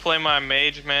time I play my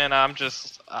mage, man, I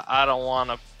don't want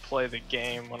to play the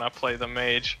game when I play the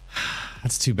mage.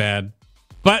 That's too bad.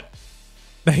 But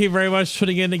thank you very much for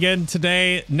tuning in again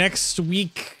today. Next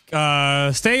week,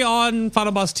 stay on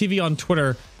Final Boss TV on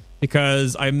Twitter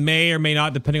because I may or may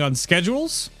not, depending on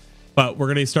schedules, but we're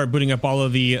going to start booting up all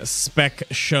of the spec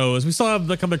shows. We still have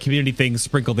a couple of community things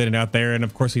sprinkled in and out there, and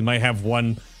of course we might have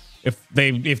one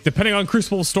if depending on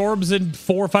Crucible Storms in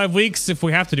 4 or 5 weeks, if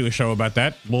we have to do a show about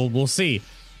that, we'll see.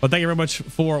 But thank you very much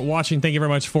for watching. Thank you very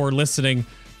much for listening.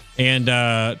 And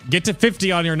get to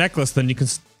 50 on your necklace, then you can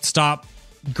stop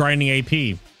grinding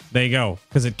AP. There you go,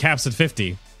 because it caps at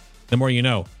 50. The more you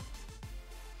know.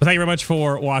 But thank you very much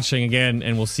for watching again,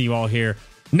 and we'll see you all here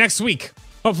next week,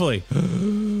 hopefully.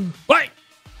 Bye.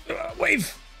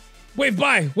 Wave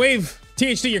by. Wave.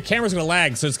 THD, your camera's gonna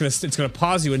lag, so it's gonna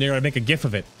pause you, and you're gonna make a GIF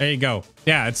of it. There you go.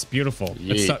 Yeah, it's beautiful.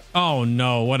 Oh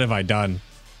no, what have I done?